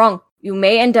I am wrong, you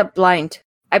may end up blind.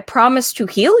 I promise to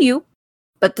heal you,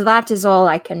 but that is all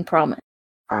I can promise.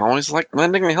 I always like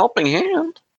lending a helping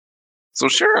hand. So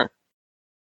sure.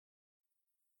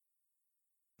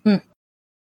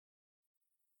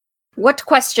 What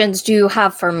questions do you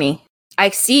have for me? I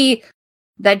see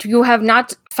that you have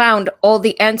not found all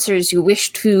the answers you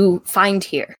wish to find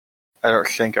here. I don't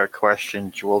think our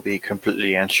questions will be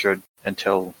completely answered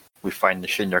until we find the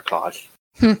Cinder Claws.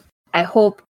 I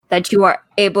hope that you are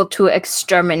able to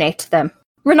exterminate them.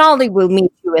 Rinaldi will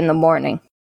meet you in the morning.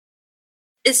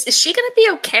 Is she gonna be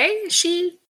okay?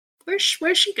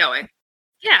 Where's she going?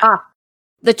 Yeah.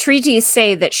 The treaties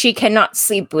say that she cannot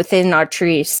sleep within our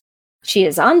trees. She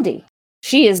is Andi.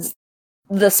 She is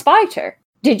the spider.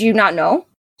 Did you not know?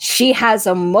 She has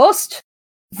a most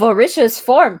voracious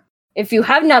form. If you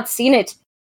have not seen it,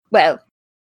 well,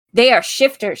 they are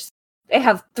shifters. They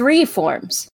have 3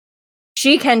 forms.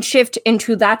 She can shift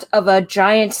into that of a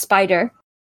giant spider,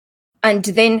 and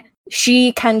then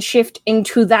she can shift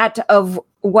into that of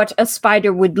what a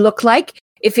spider would look like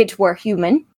if it were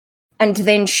human, and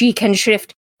then she can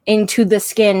shift into the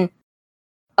skin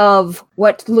of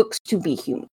what looks to be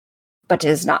human, but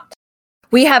is not.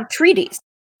 We have treaties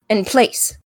in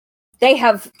place. They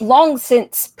have long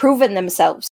since proven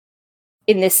themselves.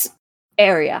 in this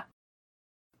area.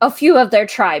 A few of their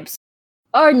tribes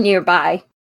are nearby,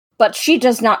 but she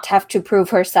does not have to prove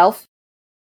herself.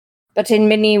 But in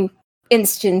many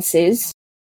instances,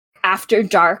 after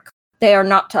dark, they are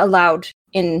not allowed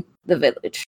in the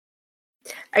village.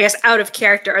 I guess out of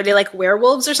character, are they like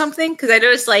werewolves or something? Because I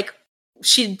noticed like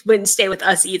she wouldn't stay with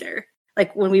us either.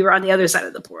 Like when we were on the other side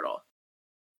of the portal.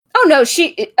 Oh no,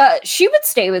 she would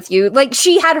stay with you. Like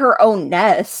she had her own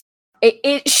nest.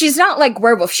 She's not like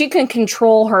werewolf. She can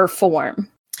control her form.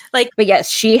 Like, but yes,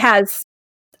 she has.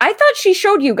 I thought she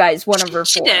showed you guys one of her.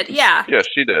 She forms. did, yeah. Yes,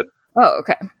 she did. Oh,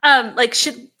 okay. Like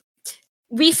should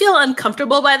we feel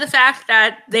uncomfortable by the fact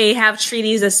that they have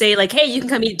treaties that say like, hey, you can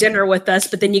come eat dinner with us,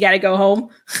 but then you got to go home?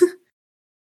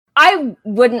 I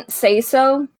wouldn't say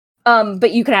so.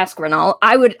 But you can ask Renali.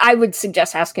 I would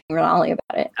suggest asking Renali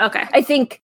about it. Okay. I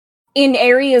think in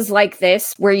areas like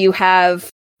this where you have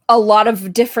a lot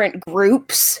of different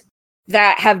groups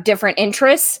that have different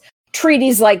interests,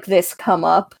 treaties like this come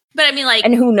up. But I mean, like,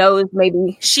 and who knows,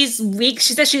 maybe she's weak.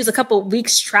 She said she was a couple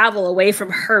weeks travel away from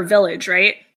her village,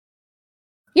 right?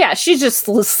 Yeah, she's just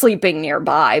sleeping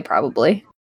nearby, probably.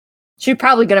 She's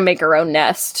probably going to make her own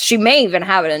nest. She may even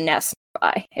have a nest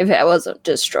nearby if it wasn't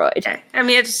destroyed. Okay. I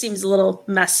mean, it just seems a little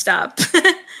messed up.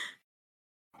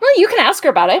 Well, you can ask her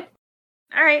about it.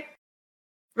 All right.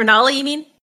 Renali, you mean?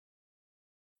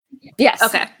 Yes.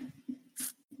 Okay.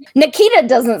 Nikita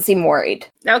doesn't seem worried.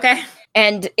 Okay.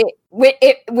 And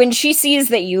when she sees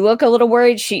that you look a little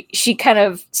worried, she kind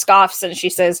of scoffs and she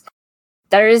says,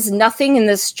 "There is nothing in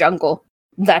this jungle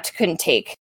that can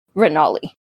take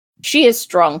Renali. She is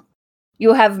strong.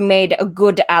 You have made a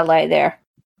good ally there.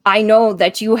 I know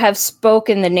that you have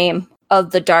spoken the name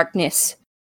of the darkness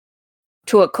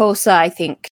to Akosa, I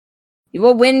think. You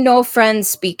will win no friends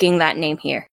speaking that name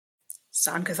here."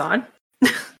 San-Kazan?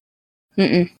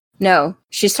 No,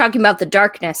 she's talking about the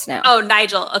darkness now. Oh,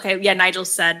 Nigel. Okay, yeah, Nigel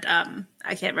said,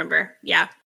 I can't remember. Yeah.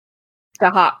 The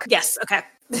hawk. Yes, okay.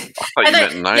 I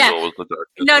thought you meant Nigel was the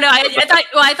darkness. No,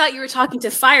 I thought you were talking to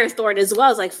Firethorn as well. I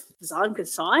was like,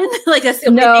 San-Kazan? Like that's the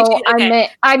no,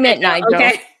 okay. I meant Nigel.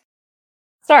 Okay.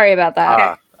 Sorry about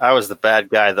that. I was the bad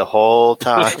guy the whole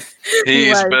time.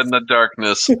 He's been the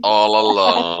darkness all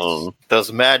along.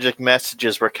 Those magic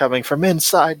messages were coming from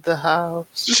inside the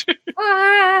house.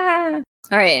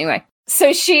 All right, anyway.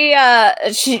 So she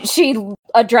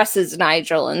addresses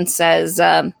Nigel and says,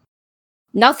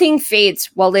 "Nothing fades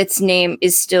while its name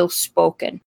is still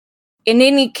spoken. In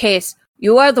any case,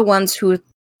 you are the ones who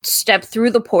stepped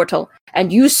through the portal,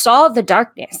 and you saw the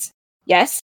darkness.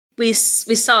 Yes? We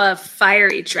saw a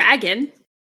fiery dragon.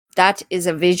 That is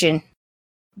a vision.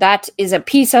 That is a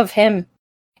piece of him.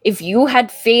 If you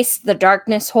had faced the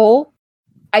darkness whole,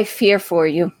 I fear for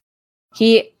you.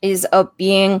 He is a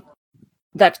being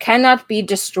that cannot be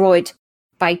destroyed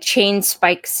by chain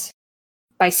spikes,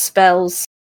 by spells,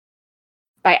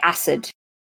 by acid.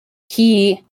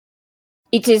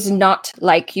 It is not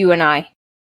like you and I,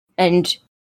 and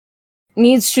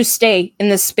needs to stay in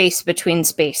the space between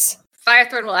space."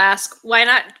 Firethorn will ask, why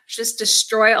not just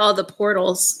destroy all the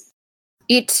portals?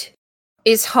 It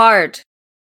is hard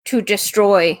to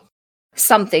destroy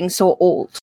something so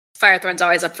old. Firethorn's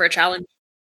always up for a challenge.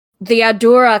 The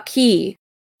Adura key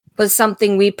was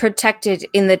something we protected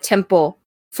in the temple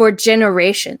for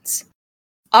generations.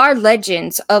 Our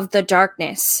legends of the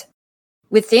darkness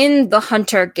within the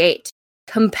Hunter Gate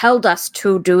compelled us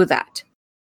to do that.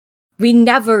 We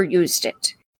never used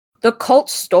it. The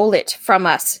cult stole it from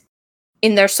us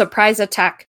in their surprise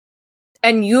attack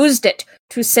and used it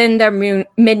to send their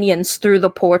minions through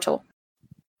the portal.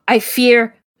 I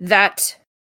fear that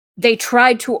they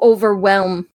tried to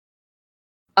overwhelm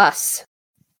us,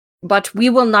 but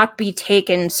we will not be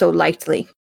taken so lightly.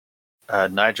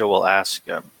 Nigel will ask,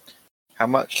 how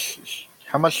much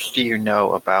do you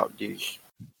know about these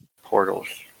portals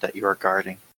that you are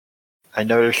guarding? I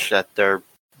noticed that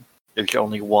there's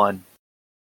only one.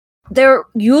 There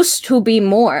used to be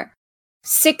more.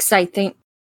 6, I think,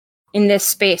 in this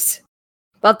space.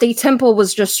 But the temple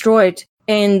was destroyed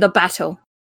in the battle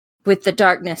with the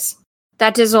darkness.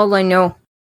 That is all I know.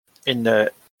 In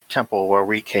the temple where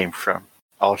we came from,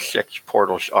 all 6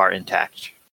 portals are intact.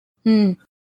 Then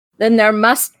there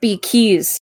must be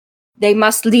keys. They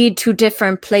must lead to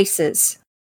different places.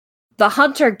 The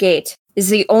Hunter Gate is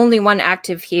the only one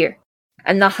active here,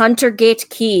 and the Hunter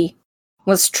Gate key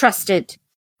was trusted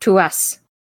to us.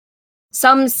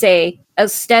 Some say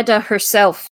Elsteda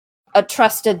herself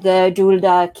trusted the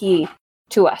Dulda key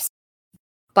to us,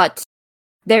 but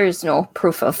there is no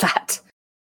proof of that.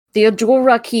 The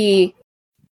Adura key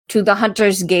to the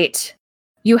Hunter's Gate.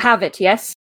 You have it,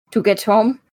 yes? To get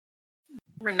home?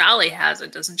 Renali has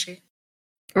it, doesn't she?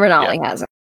 Renali has it.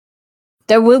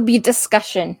 There will be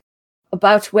discussion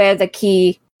about where the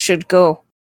key should go,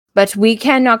 but we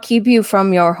cannot keep you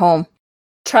from your home.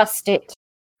 Trust it.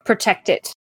 Protect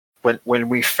it. When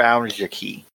we found the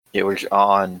key, it was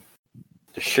on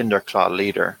the Cinderclaw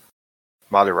leader,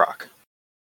 Malarok.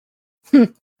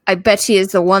 I bet he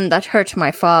is the one that hurt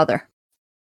my father.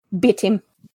 Bit him.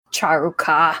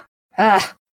 Charuka.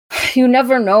 You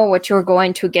never know what you're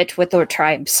going to get with our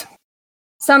tribes.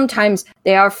 Sometimes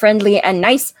they are friendly and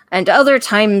nice, and other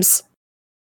times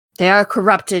they are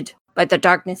corrupted by the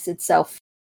darkness itself.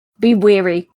 Be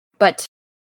wary, but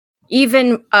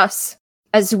even us,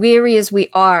 as weary as we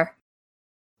are,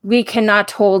 we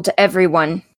cannot hold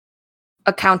everyone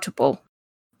accountable.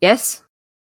 Yes?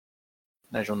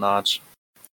 Nigel nods.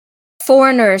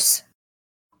 Foreigners,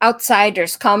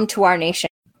 outsiders come to our nation.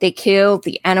 They kill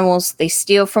the animals, they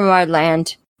steal from our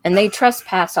land, and they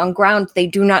trespass on ground they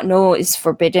do not know is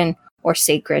forbidden or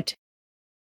sacred.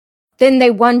 Then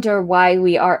they wonder why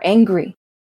we are angry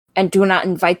and do not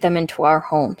invite them into our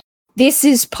home. This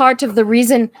is part of the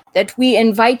reason that we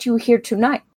invite you here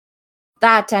tonight.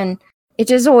 That, and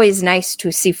it is always nice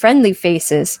to see friendly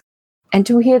faces and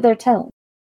to hear their tale.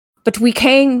 But we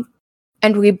came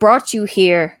and we brought you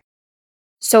here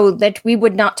so that we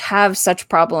would not have such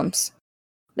problems.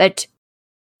 That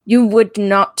you would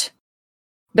not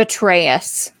betray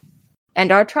us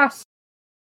and our trust.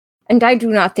 And I do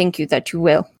not think that you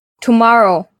will.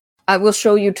 Tomorrow, I will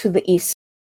show you to the east.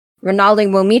 Renali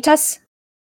will meet us.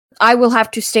 I will have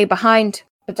to stay behind,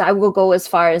 but I will go as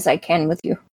far as I can with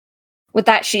you. With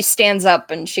that, she stands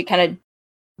up and she kind of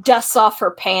dusts off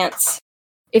her pants.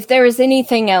 If there is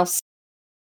anything else,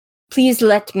 please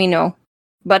let me know.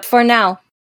 But for now,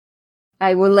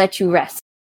 I will let you rest.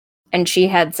 And she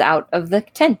heads out of the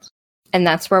tent. And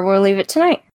that's where we'll leave it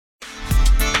tonight.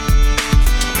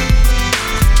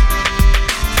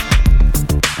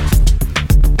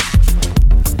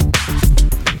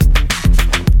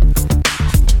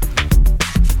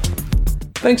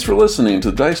 Thanks for listening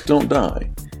to Dice Don't Die.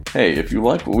 Hey, if you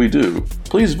like what we do,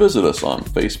 please visit us on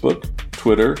Facebook,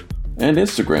 Twitter, and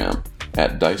Instagram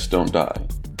at Dice Don't Die,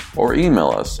 or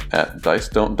email us at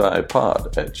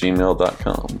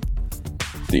dicedon'tdiepod@gmail.com.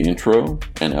 The intro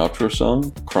and outro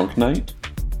song, Crunk Night,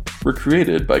 were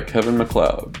created by Kevin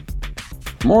MacLeod.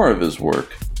 More of his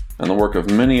work, and the work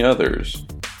of many others,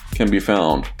 can be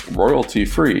found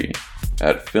royalty-free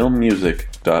at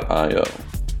filmmusic.io.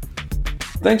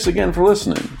 Thanks again for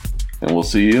listening, and we'll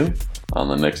see you on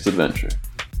the next adventure.